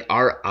around us, like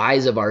our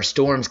eyes of our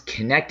storms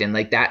connect, and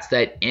like that's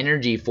that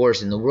energy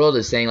force in the world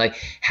is saying, like,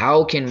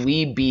 how can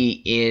we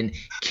be in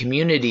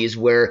communities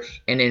where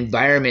and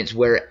environments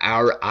where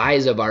our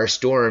eyes of our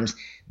storms,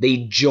 they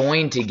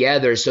join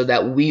together so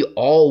that we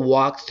all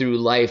walk through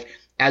life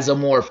as a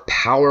more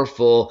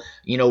powerful,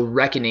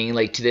 reckoning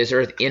like to this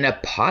earth in a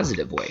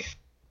positive way.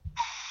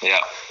 Yeah,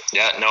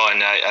 no,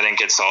 and I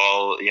think it's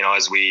all,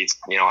 as we,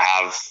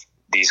 have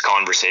these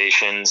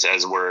conversations,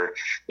 as we're,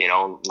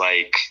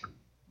 like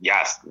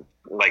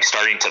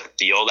starting to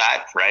feel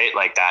that, right?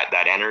 Like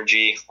that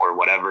energy or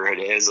whatever it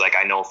is. Like,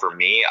 I know for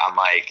me, I'm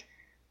like,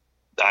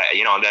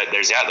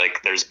 that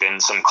there's been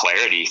some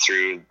clarity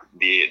through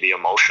the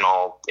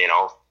emotional,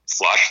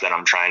 flush that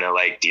I'm trying to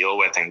like deal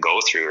with and go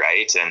through.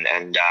 Right. And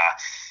then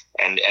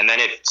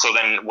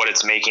what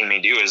it's making me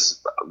do is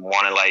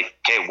want to like,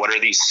 okay, what are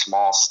these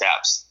small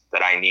steps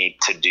that I need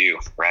to do,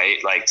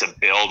 right? Like to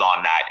build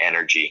on that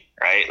energy,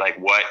 right? Like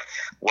what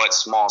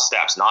small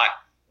steps, not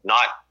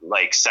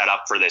like set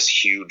up for this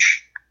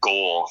huge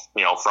goal,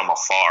 from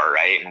afar,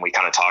 right? And we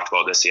kind of talked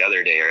about this the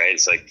other day, right?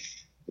 It's like,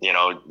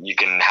 you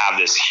can have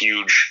this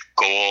huge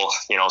goal,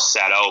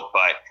 set out,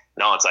 but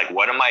no, it's like,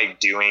 what am I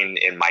doing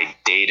in my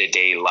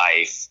day-to-day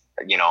life,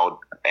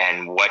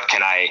 and what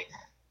can I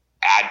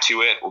add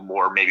to it,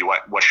 or maybe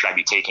what should I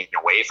be taking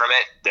away from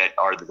it that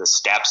are the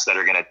steps that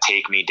are going to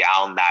take me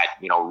down that,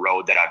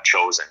 road that I've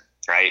chosen,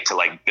 right? To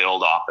like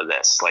build off of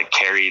this, like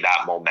carry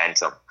that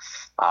momentum.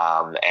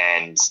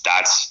 And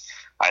that's,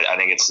 I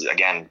think it's,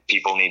 again,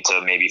 people need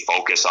to maybe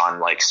focus on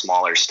like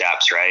smaller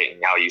steps, right?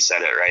 And how you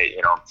said it, right?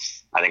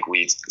 I think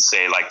we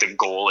say like the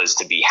goal is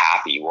to be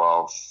happy.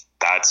 Well,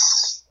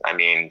 that's, I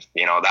mean,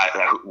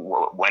 that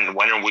when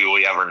will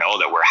we ever know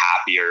that we're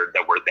happy or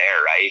that we're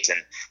there, right? And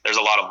there's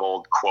a lot of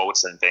old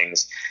quotes and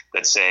things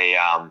that say,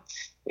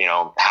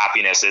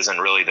 happiness isn't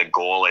really the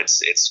goal, it's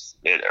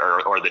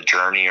the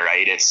journey,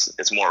 right?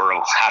 It's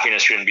more,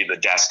 happiness shouldn't be the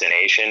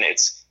destination.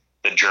 It's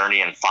the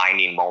journey and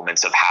finding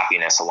moments of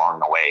happiness along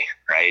the way,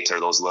 right? Or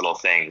those little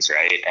things,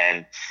 right?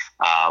 And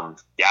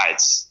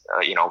it's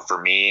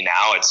for me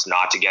now, it's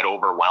not to get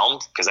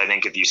overwhelmed, because I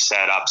think if you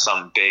set up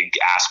some big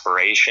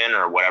aspiration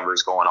or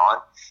whatever's going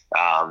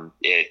on,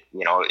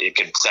 it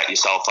could set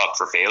yourself up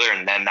for failure,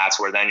 and then that's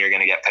where then you're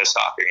going to get pissed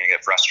off, you're going to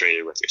get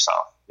frustrated with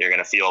yourself, you're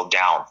going to feel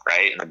down,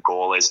 right? And the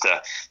goal is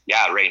to,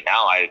 right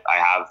now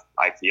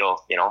I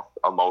feel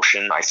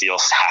emotion, I feel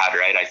sad,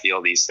 right? I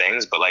feel these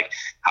things, but like,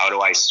 how do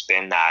I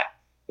spin that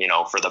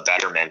for the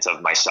betterment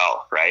of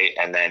myself, right?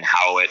 And then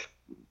how it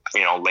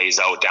lays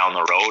out down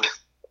the road,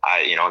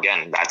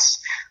 again,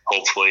 that's,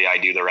 hopefully I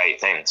do the right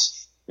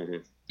things. Mm-hmm.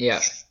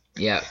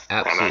 Yeah,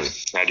 absolutely.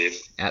 I do.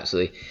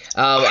 Absolutely.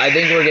 I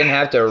think we're going to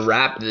have to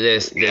wrap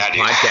this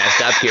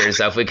podcast up here and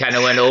stuff. We kind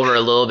of went over a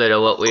little bit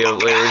of what we were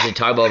originally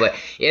talking about, but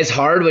it's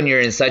hard when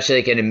you're in such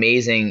like an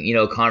amazing,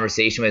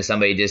 conversation with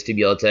somebody just to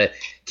be able to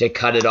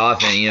cut it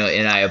off, and,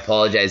 and I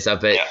apologize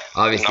stuff, but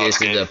obviously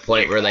this is a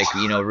point where like,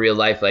 real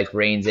life like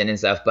reigns in and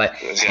stuff, but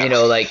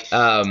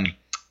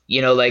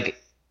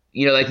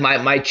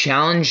my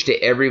challenge to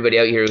everybody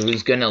out here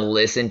who's going to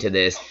listen to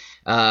this,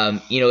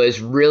 is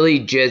really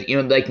just,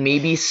 like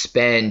maybe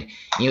spend,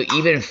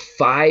 even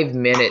 5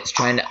 minutes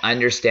trying to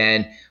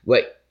understand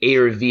what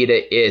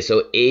Ayurveda is.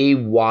 So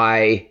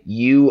Ayurveda.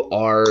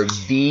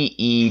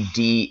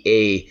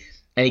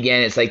 And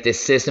again, it's like this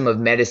system of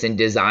medicine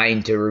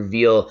designed to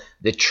reveal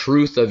the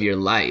truth of your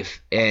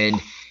life. And,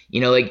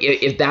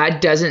 if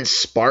that doesn't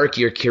spark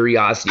your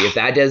curiosity, if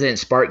that doesn't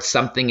spark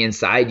something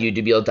inside you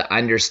to be able to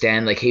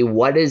understand, like, hey,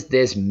 what does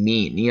this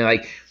mean?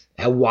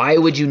 Why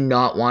would you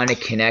not want to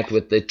connect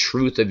with the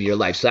truth of your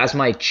life? So that's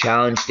my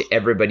challenge to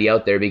everybody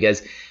out there,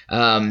 because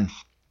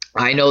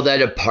I know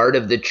that a part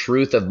of the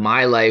truth of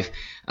my life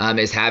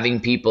is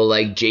having people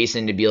like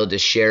Jason to be able to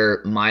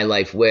share my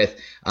life with,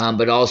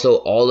 but also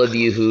all of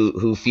you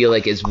who feel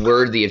like it's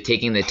worthy of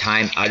taking the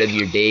time out of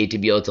your day to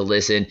be able to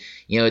listen,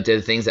 to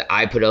the things that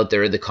I put out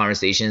there, the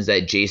conversations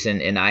that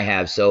Jason and I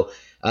have. So,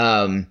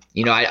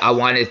 I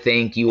want to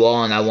thank you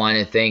all, and I want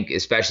to thank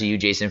especially you,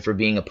 Jason, for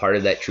being a part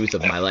of that truth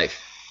of my life.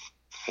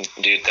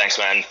 Dude, thanks,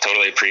 man.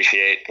 Totally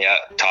appreciate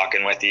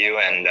talking with you,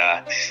 and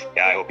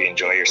I hope you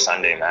enjoy your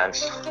Sunday, man.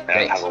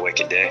 Have a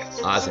wicked day.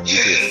 Awesome, you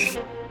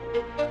too.